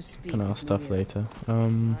 You go speak Can with ask stuff Muiri. later. I've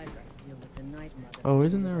got to deal with the Night Mother. Oh,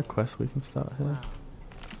 isn't there a quest we can start here?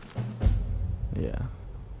 Yeah.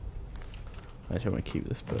 Actually, I want to keep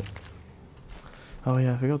this book. Oh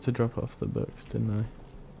yeah, I forgot to drop off the books, didn't I?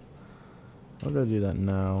 I'll go do that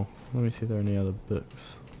now. Let me see if there are any other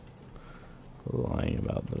books lying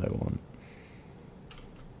about that I want.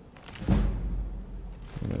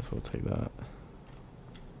 I may as well take that.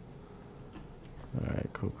 Alright,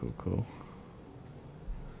 cool.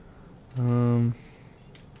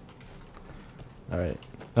 Alright.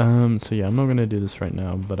 So yeah, I'm not gonna do this right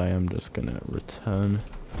now, but I am just gonna return.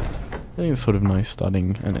 I think it's sort of nice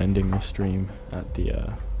starting and ending the stream at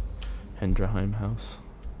the Hendraheim house.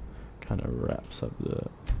 Kind of wraps up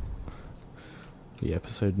the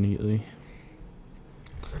episode neatly.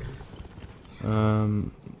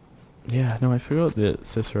 Yeah, no, I forgot that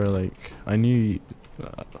Cicero, like, I knew,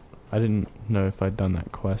 I didn't know if I'd done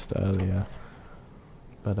that quest earlier,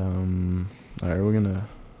 but, alright, I'm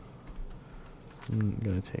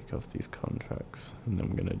gonna take off these contracts, and then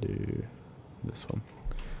I'm gonna do this one.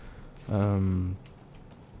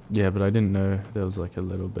 Yeah, but I didn't know there was, like, a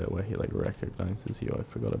little bit where he, like, recognizes you. I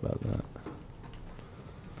forgot about that.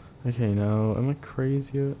 Okay, now, am I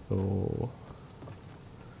crazy, or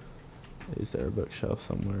is there a bookshelf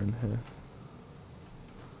somewhere in here?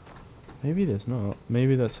 Maybe there's not.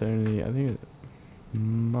 Maybe that's only, I think it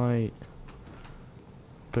might...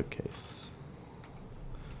 bookcase.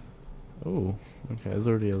 Oh, okay, there's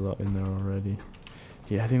already a lot in there already.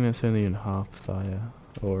 Yeah, I think that's only in Hearthfire,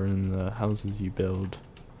 or in the houses you build,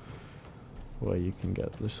 where you can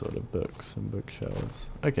get the sort of books and bookshelves.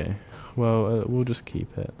 Okay, well, we'll just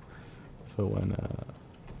keep it for when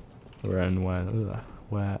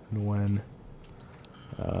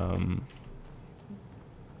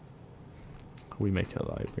we make a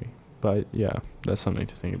library. But yeah, that's something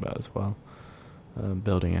to think about as well.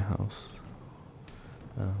 Building a house.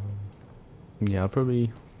 Yeah,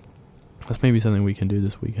 probably that's maybe something we can do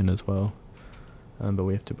this weekend as well. But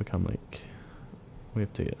we have to become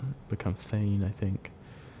become Thane, I think,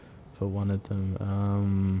 for one of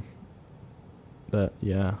them. But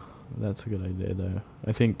yeah, that's a good idea though.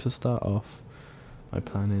 I think to start off, my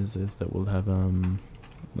plan is that we'll have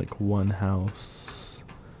like one house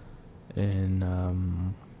in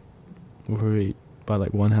we'll probably buy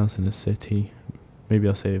like one house in a city. Maybe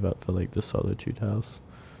I'll save up for like the Solitude house,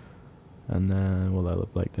 and then we'll have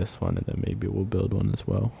like this one, and then maybe we'll build one as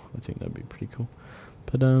well. I think that'd be pretty cool.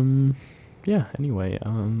 But yeah, anyway,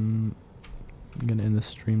 I'm gonna end the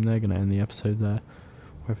stream there, gonna end the episode there,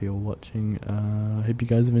 wherever you're watching. I hope you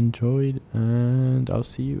guys have enjoyed, and I'll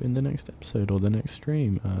see you in the next episode or the next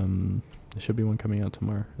stream. There should be one coming out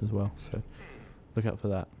tomorrow as well, so look out for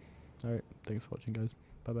that. Alright, thanks for watching, guys.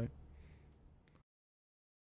 Bye bye.